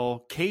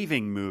style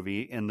caving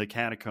movie in the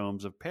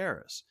catacombs of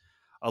Paris.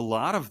 A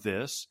lot of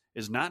this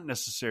is not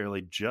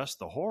necessarily just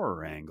the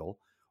horror angle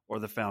or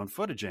the found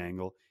footage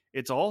angle.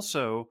 It's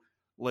also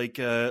like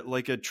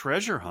a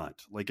treasure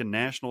hunt, like a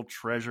national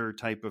treasure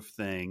type of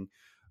thing,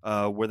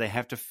 where they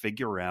have to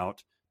figure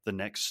out the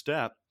next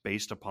step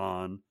based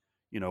upon,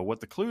 what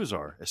the clues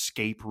are.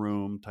 Escape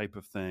room type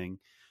of thing.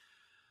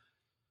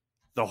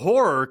 The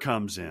horror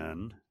comes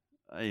in.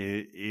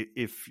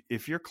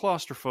 If you're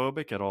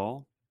claustrophobic at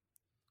all,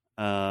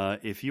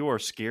 if you are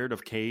scared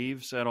of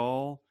caves at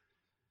all,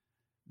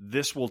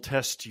 this will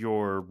test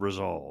your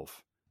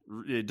resolve.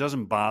 It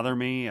doesn't bother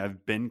me.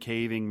 I've been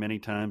caving many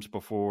times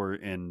before,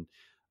 and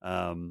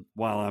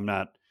while I'm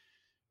not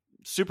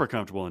super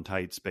comfortable in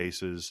tight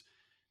spaces,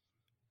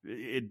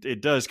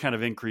 it does kind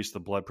of increase the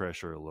blood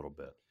pressure a little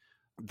bit.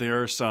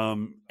 There are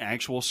some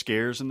actual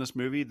scares in this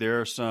movie.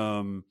 There are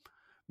some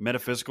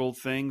metaphysical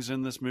things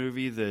in this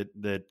movie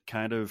that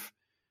kind of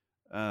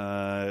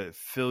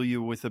fill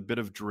you with a bit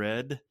of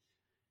dread.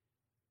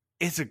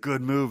 It's a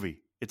good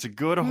movie. It's a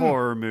good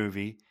horror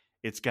movie.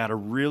 It's got a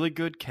really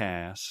good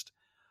cast.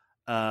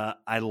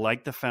 I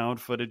like the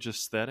found footage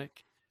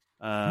aesthetic.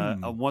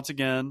 Once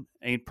again,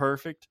 ain't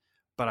perfect,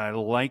 but I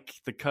like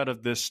the cut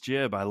of this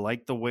jib. I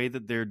like the way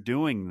that they're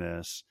doing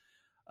this.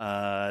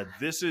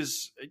 This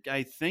is,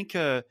 I think,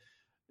 a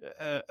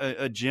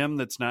gem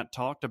that's not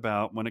talked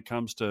about when it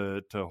comes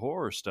to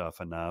horror stuff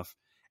enough.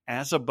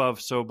 As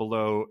Above, So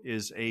Below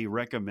is a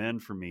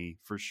recommend for me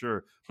for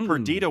sure.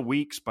 Perdita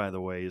Weeks, by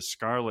the way, is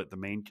Scarlett, the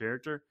main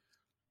character.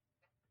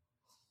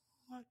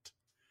 What?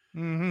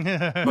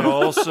 But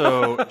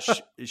also,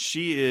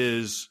 she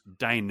is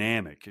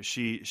dynamic.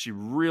 She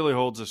really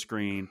holds a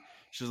screen.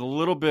 She's a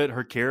little bit.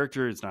 Her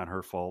character, it's not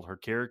her fault. Her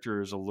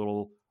character is a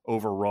little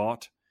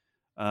overwrought,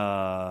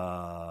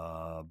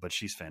 but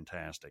she's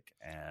fantastic,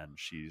 and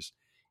she's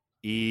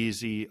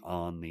easy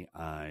on the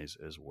eyes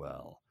as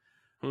well.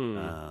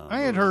 I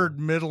had heard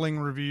middling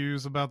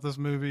reviews about this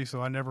movie,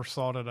 so I never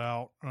sought it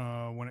out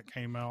when it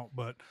came out.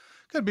 But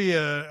could be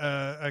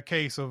a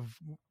case of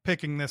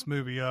picking this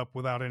movie up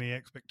without any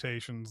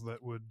expectations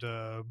that would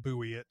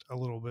buoy it a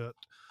little bit.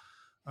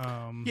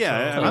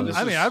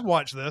 I'd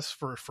watch this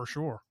for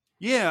sure.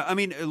 Yeah, I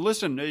mean,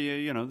 listen,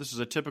 this is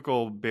a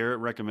typical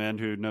Barrett recommend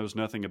who knows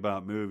nothing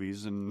about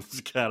movies, and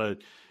it's got a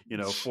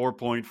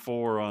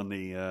 4.4 on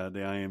the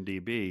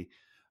IMDb.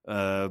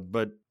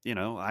 But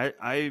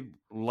I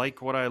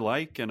like what I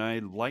like, and I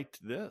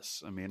liked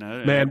this. I mean,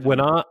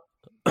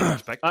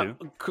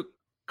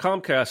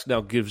 Comcast now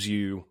gives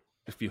you,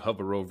 if you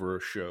hover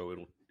over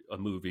a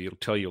movie, it'll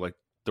tell you like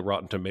the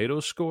Rotten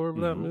Tomatoes score of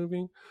that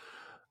movie,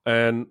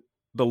 and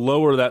the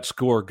lower that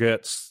score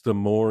gets, the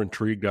more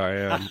intrigued I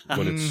am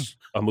when it's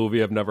a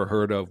movie I've never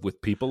heard of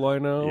with people I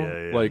know.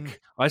 Yeah. Like,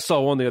 I saw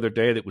one the other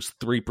day that was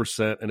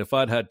 3%, and if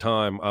I'd had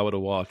time, I would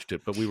have watched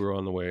it, but we were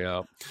on the way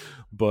out.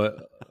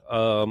 But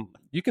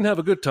you can have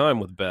a good time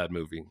with a bad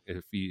movie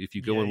if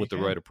you go in with the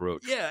right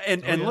approach. Yeah,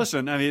 and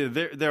listen, I mean,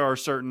 there are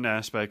certain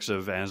aspects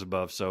of As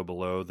Above, So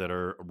Below that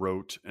are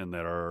rote and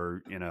that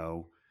are,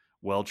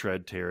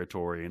 well-tread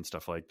territory and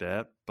stuff like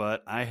that.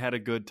 But I had a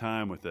good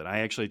time with it. I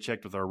actually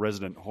checked with our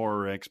resident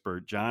horror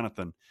expert,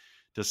 Jonathan,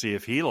 to see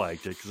if he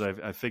liked it, because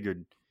I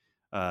figured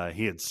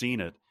he had seen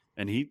it,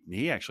 and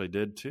he actually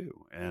did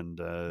too. And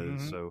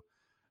so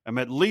I'm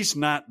at least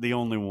not the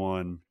only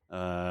one,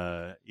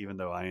 even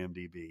though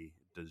IMDb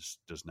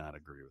does not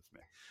agree with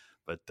me.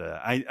 But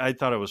I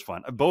thought it was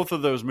fun. Both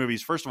of those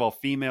movies, first of all,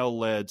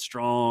 female-led,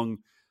 strong,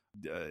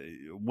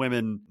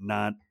 women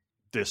not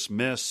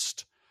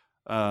dismissed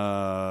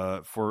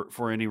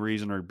for any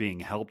reason or being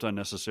helped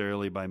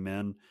unnecessarily by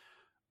men.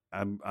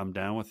 I'm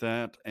down with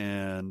that,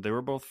 and they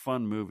were both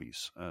fun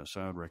movies,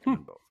 so I'd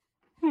recommend both.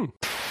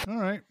 All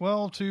right.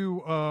 Well,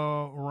 to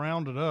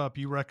round it up,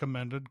 you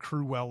recommended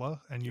Cruella,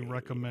 and you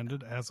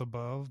recommended As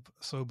Above,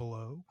 So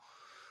Below.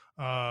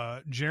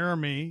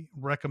 Jeremy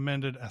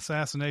recommended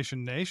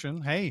Assassination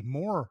Nation. Hey,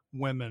 more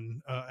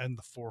women in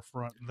the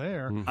forefront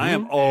there. I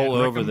am all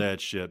over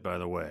that shit, by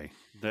the way.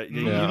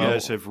 You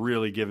guys have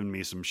really given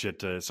me some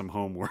some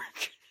homework.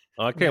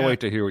 I can't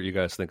wait to hear what you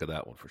guys think of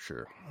that one for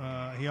sure.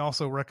 He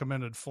also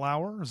recommended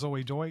Flower,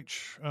 Zoe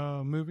Deutsch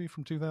movie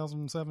from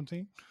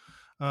 2017.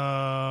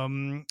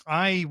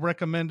 I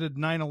recommended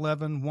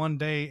 9/11 One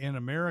Day in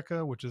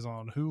America, which is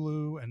on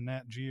Hulu and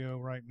Nat Geo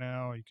right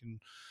now. You can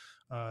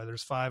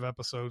there's 5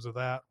 episodes of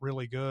that,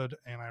 really good.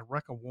 And I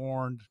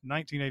recommend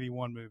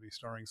 1981 movie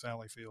starring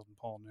Sally Field and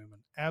Paul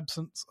Newman,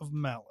 Absence of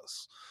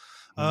Malice.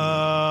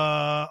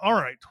 All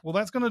right. Well,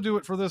 that's going to do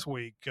it for this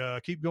week.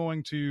 Keep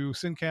going to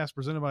Sincast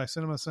presented by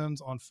CinemaSins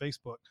on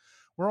Facebook.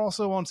 We're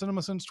also on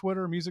CinemaSins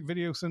Twitter, Music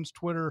Video Sins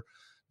Twitter,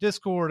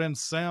 Discord, and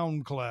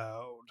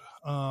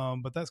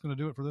SoundCloud. But that's going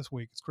to do it for this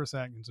week. It's Chris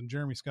Atkins and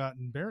Jeremy Scott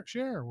and Barrett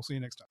Share. We'll see you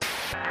next time.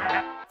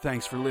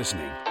 Thanks for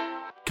listening.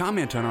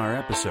 Comment on our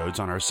episodes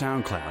on our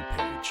SoundCloud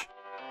page.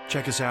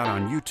 Check us out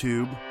on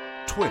YouTube,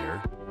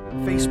 Twitter,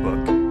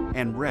 Facebook,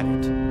 and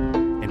Reddit.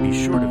 And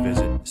be sure to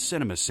visit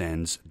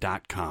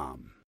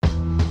cinemasins.com.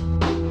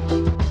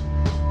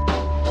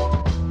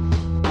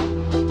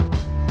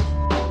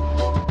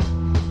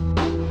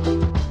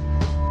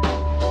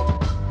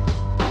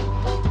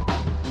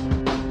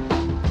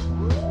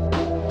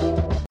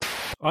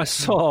 I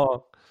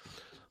saw,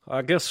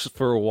 I guess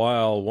for a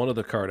while, one of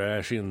the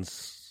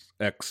Kardashians'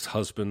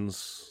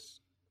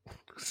 ex-husbands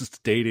is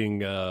dating,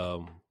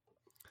 do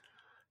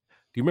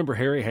you remember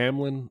Harry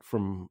Hamlin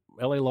from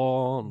LA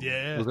Law?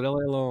 Yeah. Was it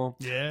LA Law?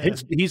 Yeah.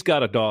 He's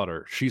got a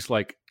daughter. She's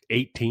like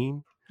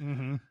 18.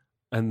 Mm-hmm.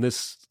 And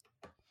this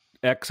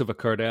ex of a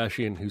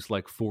Kardashian who's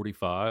like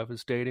 45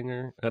 is dating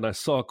her. And I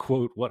saw a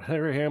quote, what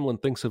Harry Hamlin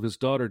thinks of his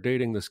daughter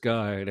dating this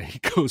guy. And he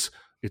goes,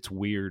 it's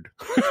weird.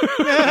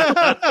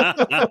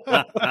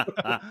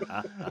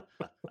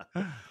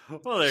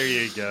 Well, there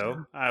you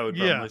go. I would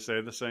probably say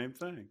the same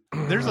thing.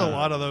 There's a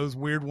lot of those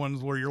weird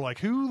ones where you're like,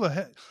 who the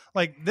heck?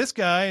 Like, this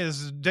guy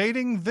is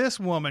dating this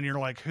woman. You're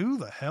like, who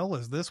the hell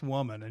is this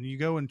woman? And you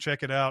go and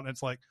check it out, and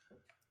it's like,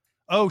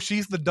 oh,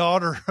 she's the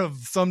daughter of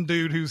some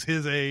dude who's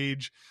his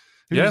age,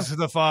 who's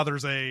the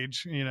father's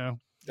age, you know.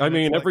 I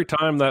mean, every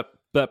time that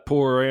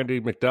poor Andy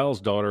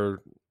McDowell's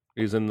daughter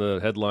is in the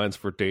headlines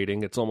for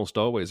dating, it's almost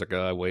always a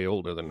guy way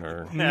older than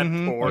her. That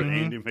poor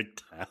Andy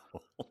McDowell.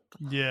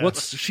 Yeah.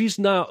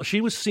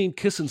 She was seen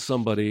kissing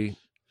somebody,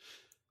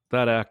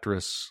 that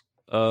actress,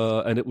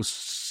 and it was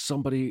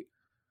somebody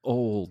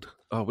old.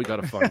 Oh, we got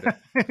to find it.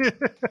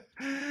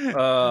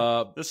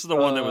 This is the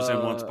one that was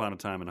in Once Upon a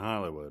Time in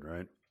Hollywood,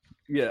 right?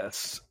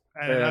 Yes.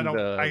 And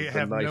I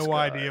have Nice no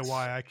Guys. idea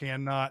why I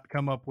cannot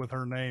come up with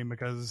her name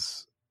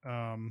because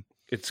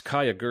It's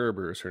Kaya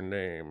Gerber is her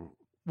name.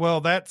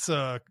 well, that's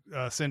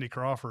Cindy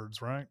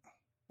Crawford's, right?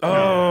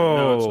 Oh,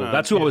 No, it's not.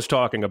 that's who I was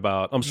talking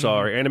about. I'm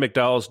sorry. Annie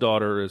McDowell's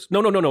daughter is... No.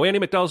 Annie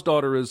McDowell's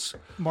daughter is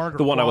Margaret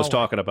the one I was Qualley.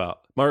 talking about.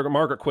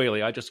 Margaret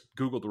Qualley. I just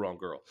Googled the wrong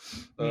girl.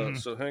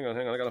 So hang on.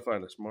 I got to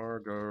find this.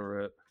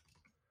 Margaret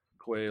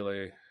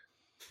Qualley.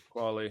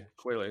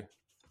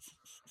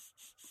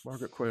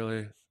 Margaret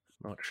Qualley,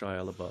 not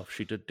Shia LaBeouf.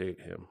 She did date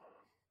him.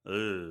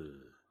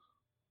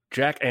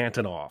 Jack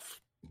Antonoff.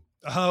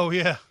 Oh,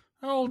 yeah.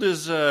 How old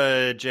is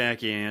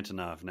Jackie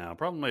Antonoff now?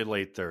 Probably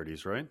late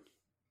 30s, right?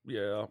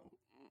 Yeah.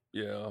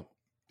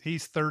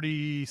 He's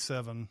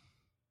 37.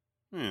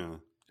 Yeah.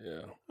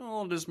 Yeah. How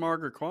old is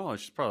Margaret Qualley?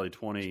 She's probably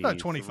 20. About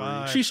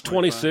 25. She's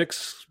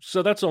 26,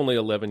 so that's only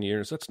 11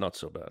 years. That's not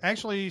so bad.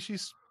 Actually,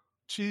 she's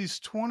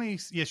 20.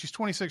 Yeah, she's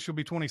 26. She'll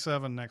be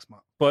 27 next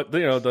month. But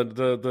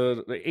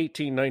the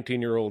 18,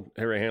 19-year-old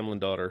Harry Hamlin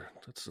daughter,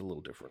 that's a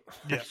little different.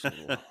 Yeah.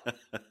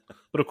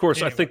 But of course,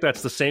 Anyway. I think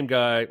that's the same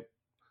guy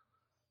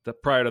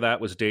that prior to that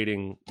was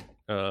dating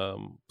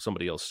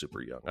somebody else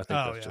super young. I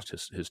think that's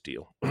just his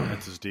deal.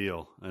 That's his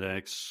deal. An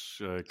ex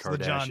Kardashian. the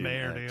John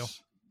Mayer deal.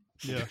 ex.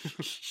 Yeah.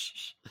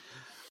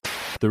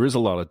 There is a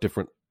lot of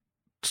different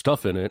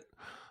stuff in it.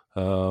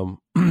 And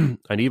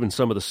even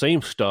some of the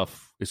same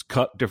stuff is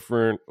cut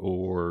different,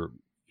 or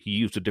he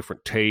used a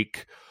different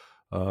take.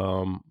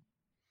 Yeah,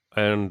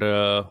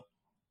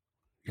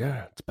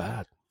 it's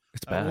bad.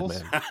 It's bad,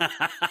 man.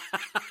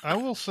 I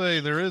will say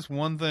there is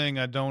one thing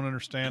I don't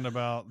understand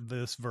about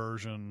this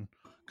version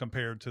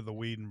compared to the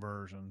Whedon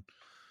version.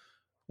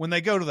 When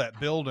they go to that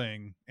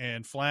building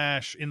and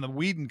Flash in the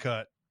Whedon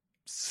cut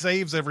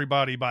saves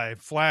everybody by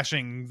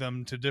flashing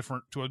them to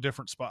a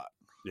different spot.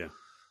 Yeah.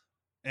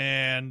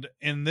 And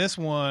in this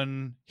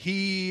one,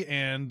 he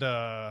and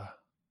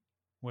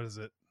what is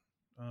it?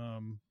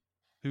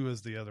 Who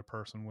is the other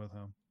person with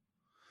him?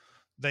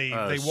 They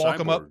walk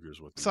him up.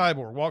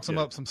 Cyborg walks him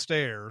up some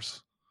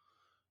stairs,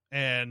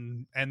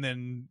 and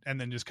then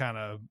just kind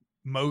of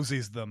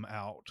moseys them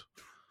out.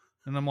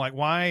 And I'm like,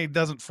 why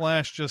doesn't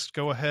Flash just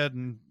go ahead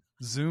and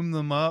zoom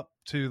them up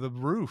to the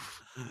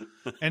roof?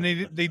 And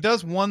he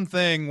does one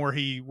thing where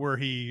he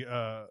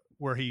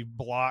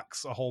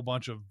blocks a whole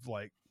bunch of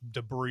like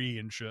debris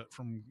and shit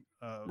from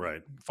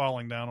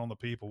falling down on the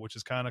people, which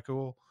is kind of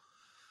cool.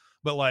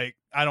 But like,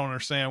 I don't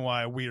understand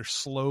why we are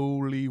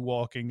slowly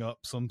walking up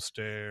some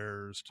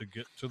stairs to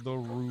get to the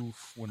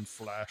roof when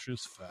Flash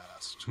is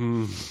fast.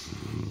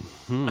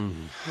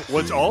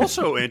 What's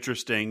also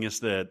interesting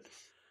is that,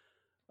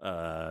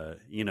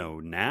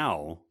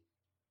 now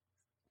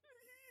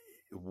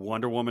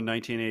Wonder Woman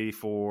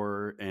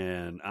 1984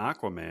 and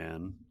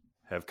Aquaman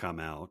have come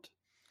out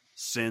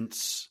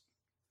since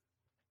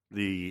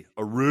the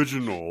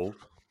original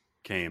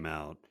came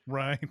out.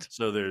 Right.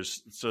 So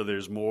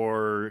there's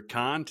more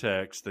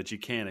context that you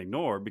can't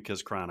ignore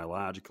because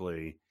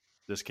chronologically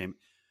this came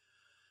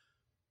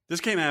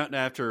out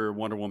after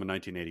Wonder Woman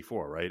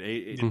 1984, right?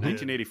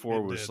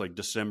 1984 was like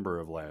December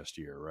of last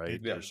year, right?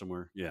 Yeah. Or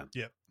somewhere. Yeah.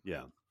 Yep.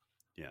 Yeah.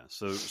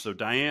 So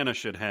Diana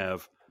should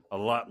have a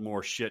lot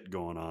more shit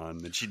going on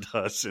than she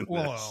does in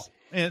this.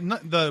 And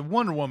the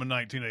Wonder Woman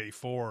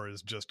 1984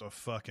 is just a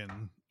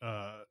fucking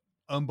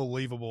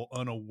unbelievably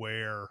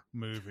unaware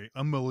movie.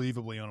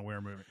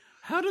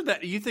 How did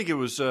that? You think it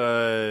was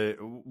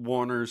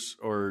Warner's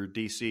or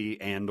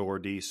DC or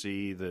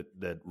DC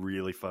that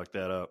really fucked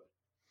that up?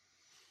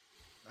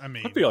 I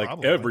mean, I feel like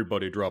probably.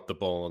 everybody dropped the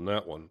ball on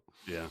that one.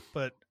 Yeah,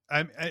 but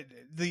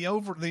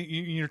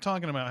you're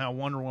talking about how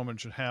Wonder Woman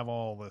should have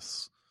all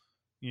this,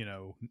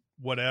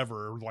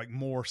 whatever, like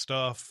more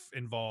stuff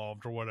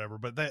involved or whatever.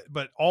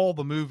 But all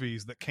the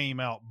movies that came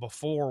out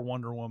before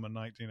Wonder Woman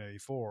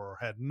 1984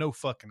 had no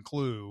fucking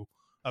clue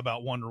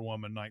about Wonder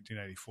Woman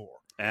 1984.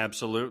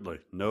 Absolutely.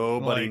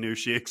 Nobody knew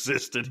she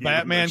existed.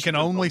 Batman can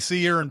only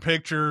see her in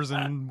pictures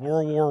in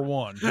World War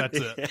I. That's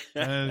it.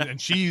 And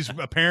she's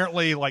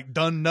apparently like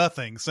done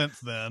nothing since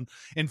then.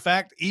 In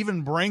fact,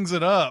 even brings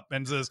it up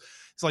and says,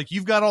 it's like,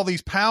 you've got all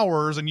these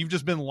powers and you've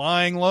just been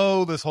lying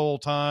low this whole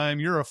time.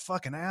 You're a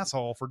fucking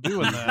asshole for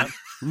doing that.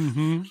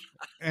 Mm-hmm.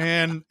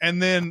 And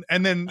then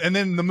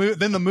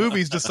the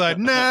movies decide,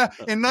 nah,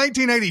 in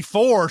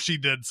 1984 she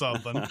did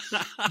something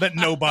that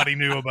nobody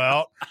knew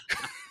about.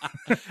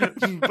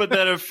 But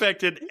that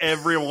affected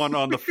everyone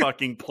on the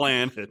fucking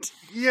planet.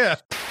 Yeah.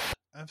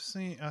 I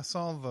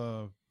saw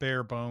the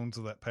bare bones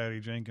of that Patty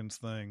Jenkins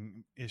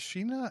thing.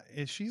 She's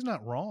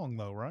not wrong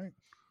though, right?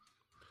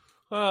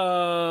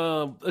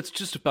 It's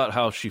just about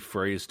how she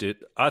phrased it.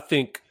 I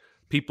think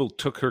people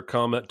took her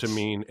comment to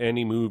mean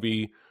any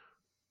movie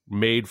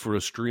made for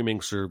a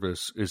streaming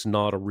service is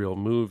not a real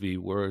movie,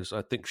 whereas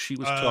I think she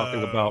was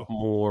talking about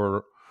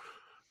more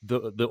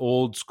the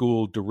old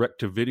school direct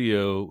to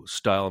video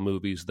style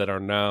movies that are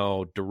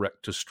now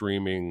direct to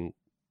streaming.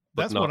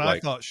 That's what I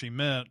thought she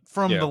meant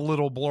from the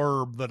little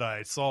blurb that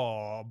I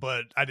saw,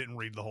 but I didn't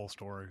read the whole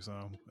story.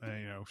 So,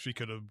 she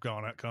could have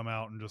come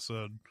out and just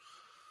said,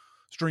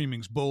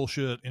 streaming's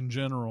bullshit in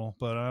general,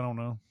 but I don't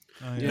know.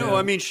 No,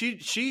 I mean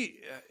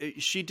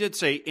she did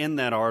say in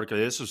that article.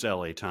 This was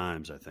L.A.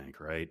 Times, I think,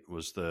 right?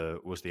 Was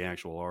the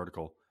actual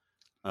article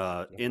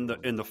in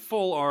the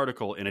full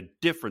article in a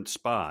different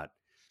spot?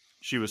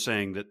 She was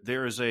saying that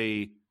there is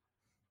there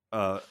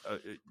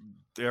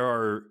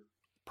are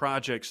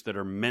projects that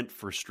are meant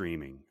for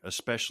streaming,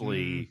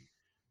 especially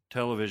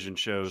television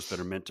shows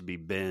that are meant to be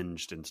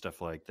binged and stuff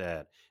like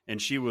that.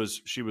 And she was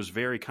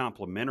very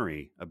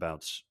complimentary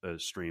about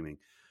streaming.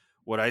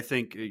 What I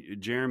think,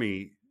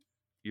 Jeremy,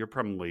 you're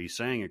probably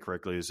saying it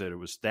correctly, is that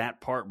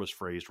that part was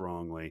phrased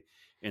wrongly,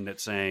 in that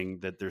saying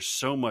that there's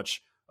so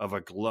much of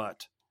a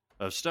glut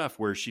of stuff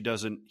where she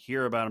doesn't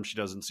hear about them, she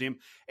doesn't see them.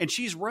 And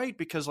she's right,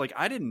 because like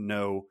I didn't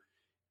know.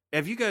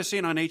 Have you guys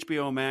seen on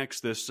HBO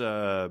Max this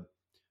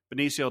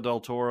Benicio del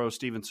Toro,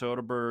 Steven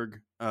Soderbergh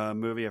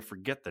movie? I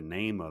forget the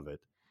name of it.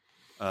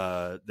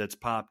 That's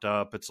popped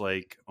up. It's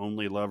like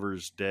Only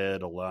Lovers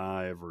Dead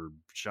Alive or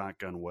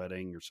Shotgun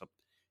Wedding or something.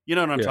 You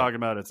know what I'm talking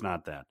about? It's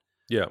not that.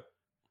 Yeah.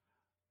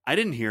 I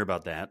didn't hear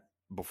about that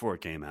before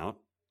it came out.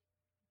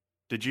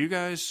 Did you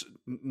guys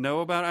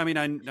know about it? I mean,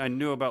 I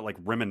knew about like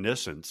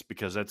Reminiscence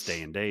because that's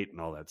day and date and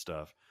all that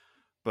stuff.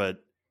 But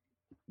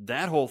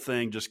that whole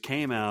thing just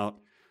came out.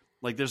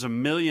 Like there's a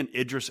million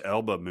Idris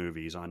Elba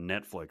movies on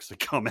Netflix that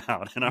come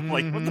out. And I'm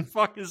like, what the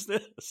fuck is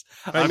this?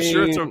 I'm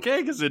sure it's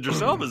okay because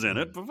Idris Elba's in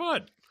it, but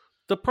what?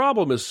 The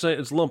problem is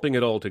lumping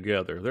it all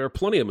together. There are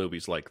plenty of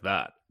movies like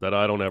that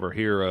I don't ever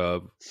hear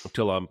of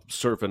until I'm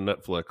surfing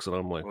Netflix and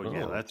I'm like, well,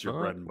 yeah, that's your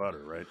bread and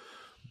butter, right?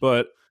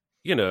 But,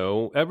 you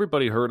know,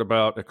 everybody heard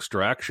about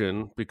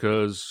Extraction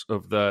because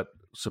of that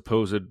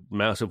supposed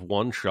massive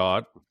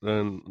one-shot,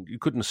 and you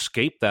couldn't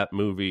escape that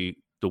movie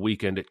the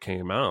weekend it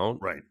came out.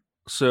 Right.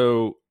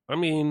 So, I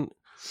mean,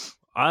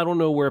 I don't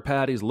know where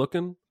Patty's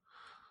looking.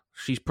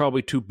 She's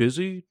probably too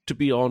busy to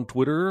be on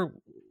Twitter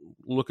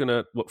looking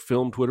at what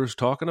film Twitter's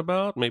talking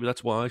about. Maybe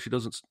that's why she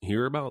doesn't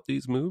hear about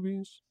these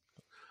movies.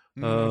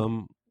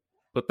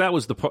 But that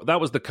was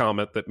the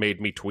comment that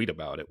made me tweet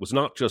about it. It was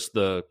not just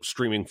the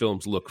streaming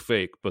films look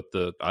fake, but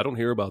I don't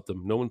hear about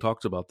them. No one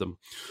talks about them.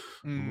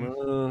 I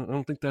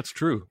don't think that's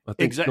true. I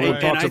think no one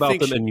talks about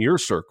them in your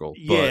circle.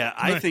 Yeah,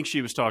 I think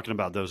she was talking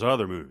about those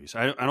other movies.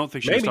 I don't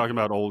think she was talking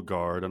about Old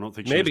Guard. I don't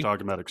think she was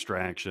talking about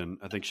Extraction.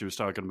 I think she was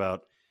talking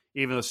about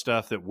even the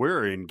stuff that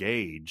we're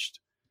engaged,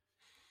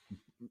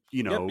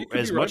 you know,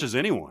 as much as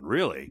anyone,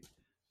 really.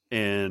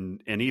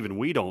 And even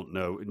we don't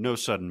know. No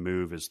Sudden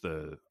Move is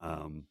the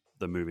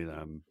movie that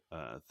I'm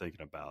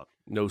thinking about.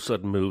 No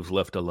Sudden Moves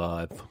Left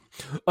Alive.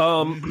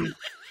 And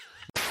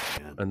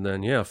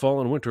then,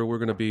 fall and winter, we're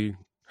going to be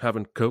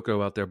having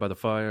cocoa out there by the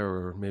fire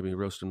or maybe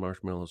roasting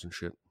marshmallows and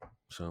shit.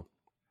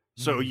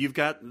 So you've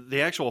got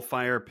the actual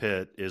fire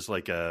pit is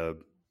like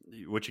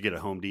what you get at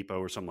Home Depot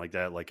or something like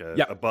that, like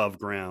above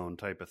ground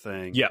type of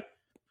thing. Yeah.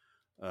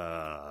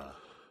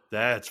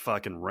 That's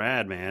fucking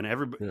rad, man.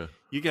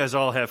 You guys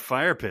all have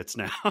fire pits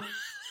now.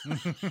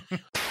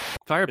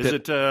 Fire pit. Is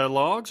it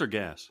logs or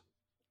gas?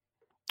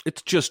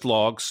 It's just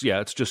logs.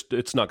 Yeah,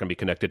 it's not going to be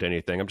connected to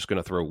anything. I'm just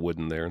going to throw wood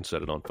in there and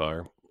set it on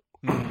fire.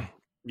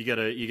 You got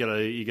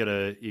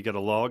a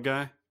log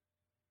guy?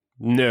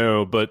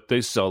 No, but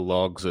they sell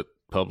logs at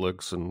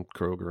Publix and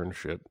Kroger and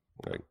shit.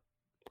 I'll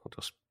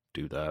just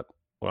do that.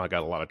 Well, I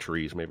got a lot of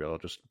trees. Maybe I'll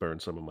just burn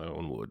some of my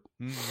own wood.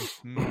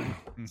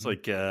 It's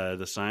like the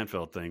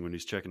Seinfeld thing when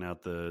he's checking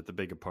out the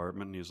big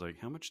apartment and he's like,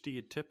 how much do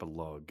you tip a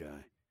log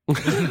guy?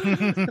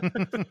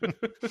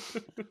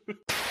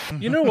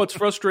 You know what's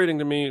frustrating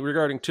to me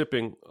regarding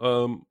tipping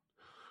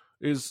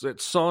is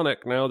at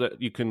Sonic, now that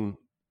you can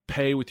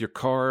pay with your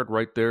card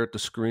right there at the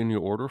screen you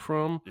order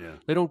from,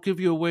 they don't give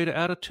you a way to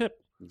add a tip.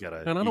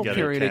 And I don't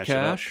carry any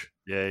cash.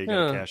 Yeah, you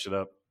gotta cash it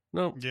up.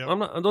 No, I'm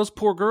not. Those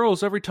poor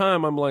girls, every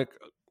time I'm like,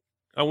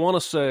 I want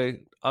to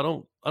say, I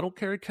don't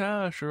carry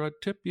cash, or I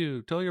tip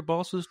you. Tell your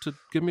bosses to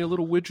give me a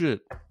little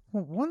widget.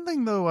 Well, one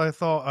thing though, I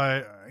thought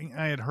I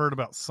had heard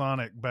about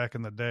Sonic back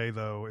in the day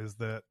though, is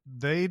that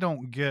they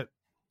don't get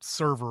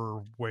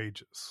server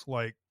wages.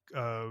 Like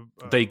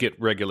they get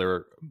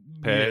regular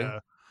pay. Yeah.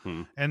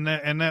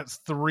 And that's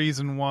the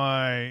reason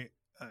why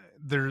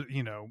there.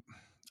 You know,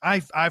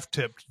 I've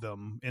tipped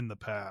them in the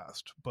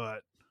past,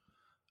 but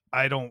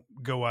I don't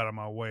go out of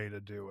my way to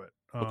do it.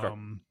 Okay.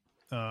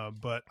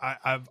 But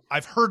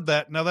I've heard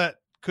that. Now that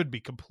could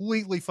be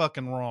completely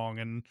fucking wrong,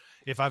 and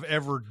if I've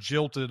ever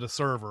jilted a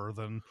server,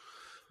 then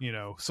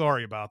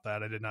sorry about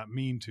that. I did not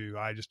mean to.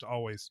 I just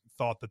always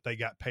thought that they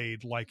got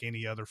paid like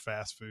any other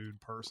fast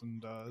food person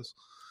does.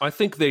 I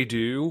think they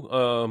do.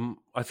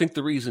 I think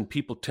the reason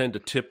people tend to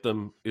tip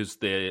them is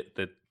that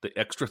the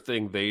extra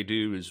thing they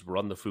do is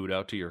run the food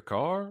out to your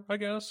car, I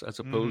guess, as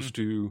opposed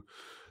to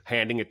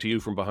handing it to you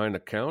from behind the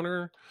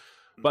counter.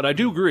 But I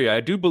do agree. I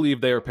do believe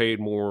they are paid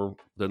more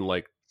than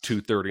like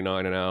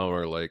 $2.39 an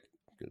hour, like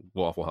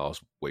Waffle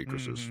House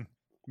waitresses.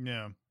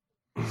 Yeah.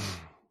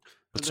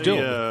 But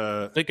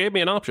still, they gave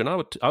me an option. I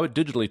would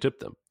digitally tip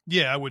them.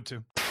 Yeah, I would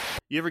too.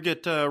 You ever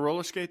get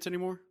roller skates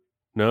anymore?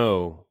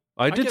 No,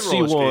 I did get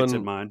see roller one skates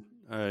in mine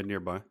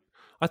nearby.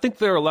 I think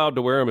they're allowed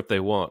to wear them if they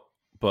want.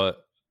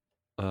 but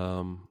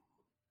no,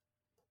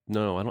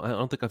 I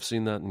don't think I've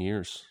seen that in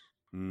years.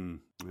 That's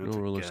no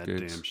roller a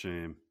goddamn skates.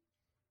 shame.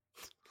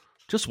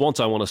 Just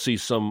once, I want to see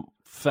some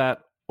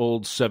fat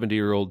old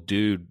 70-year-old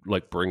dude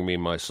like bring me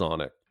my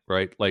Sonic.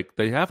 Right? Like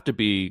they have to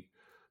be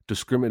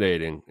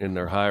discriminating in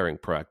their hiring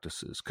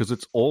practices because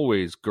it's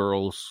always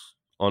girls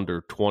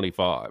under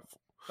 25.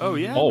 Oh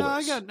yeah,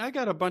 always. No, I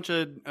got a bunch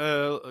of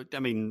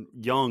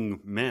young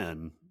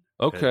men.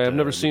 Okay, I've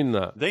never seen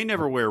that. They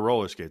never wear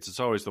roller skates. It's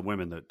always the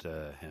women that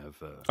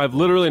have. I've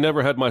literally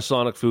never had my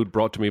Sonic food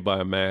brought to me by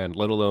a man,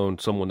 let alone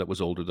someone that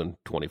was older than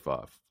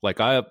 25. Like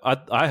I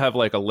have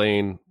like a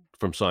Lane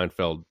from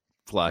Seinfeld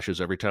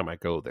flashes every time I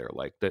go there.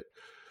 Like that,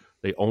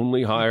 they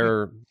only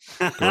hire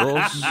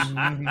girls.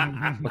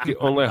 Like they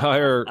only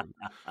hire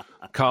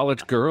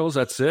college girls.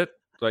 That's it.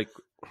 Like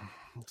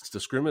it's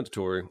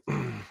discriminatory.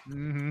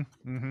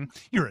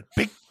 You're in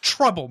big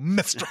trouble,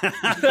 mister.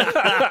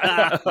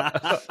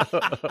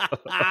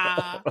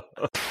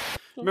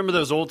 Remember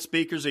those old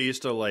speakers that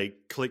used to like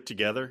click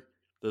together?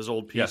 Those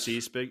old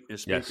PC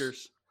speakers?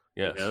 Yes.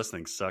 Yeah, those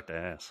things sucked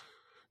ass.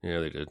 Yeah,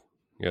 they did.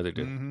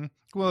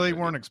 Well, they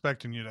weren't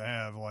expecting you to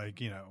have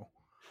like,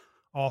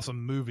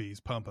 awesome movies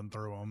pumping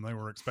through them. They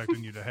were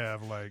expecting you to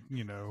have like,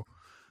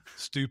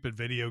 stupid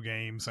video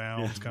game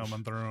sounds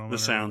coming through them. The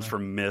sounds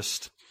from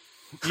Myst.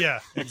 Yeah,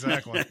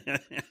 exactly.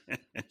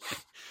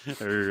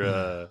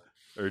 or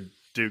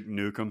Duke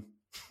Nukem.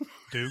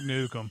 Duke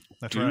Nukem.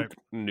 That's Duke right.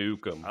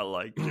 Nukem. I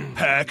like Duke.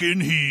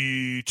 Packing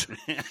heat.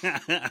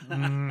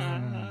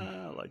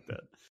 I like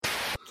that.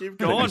 Keep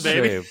going,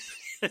 baby.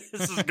 This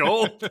is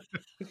gold.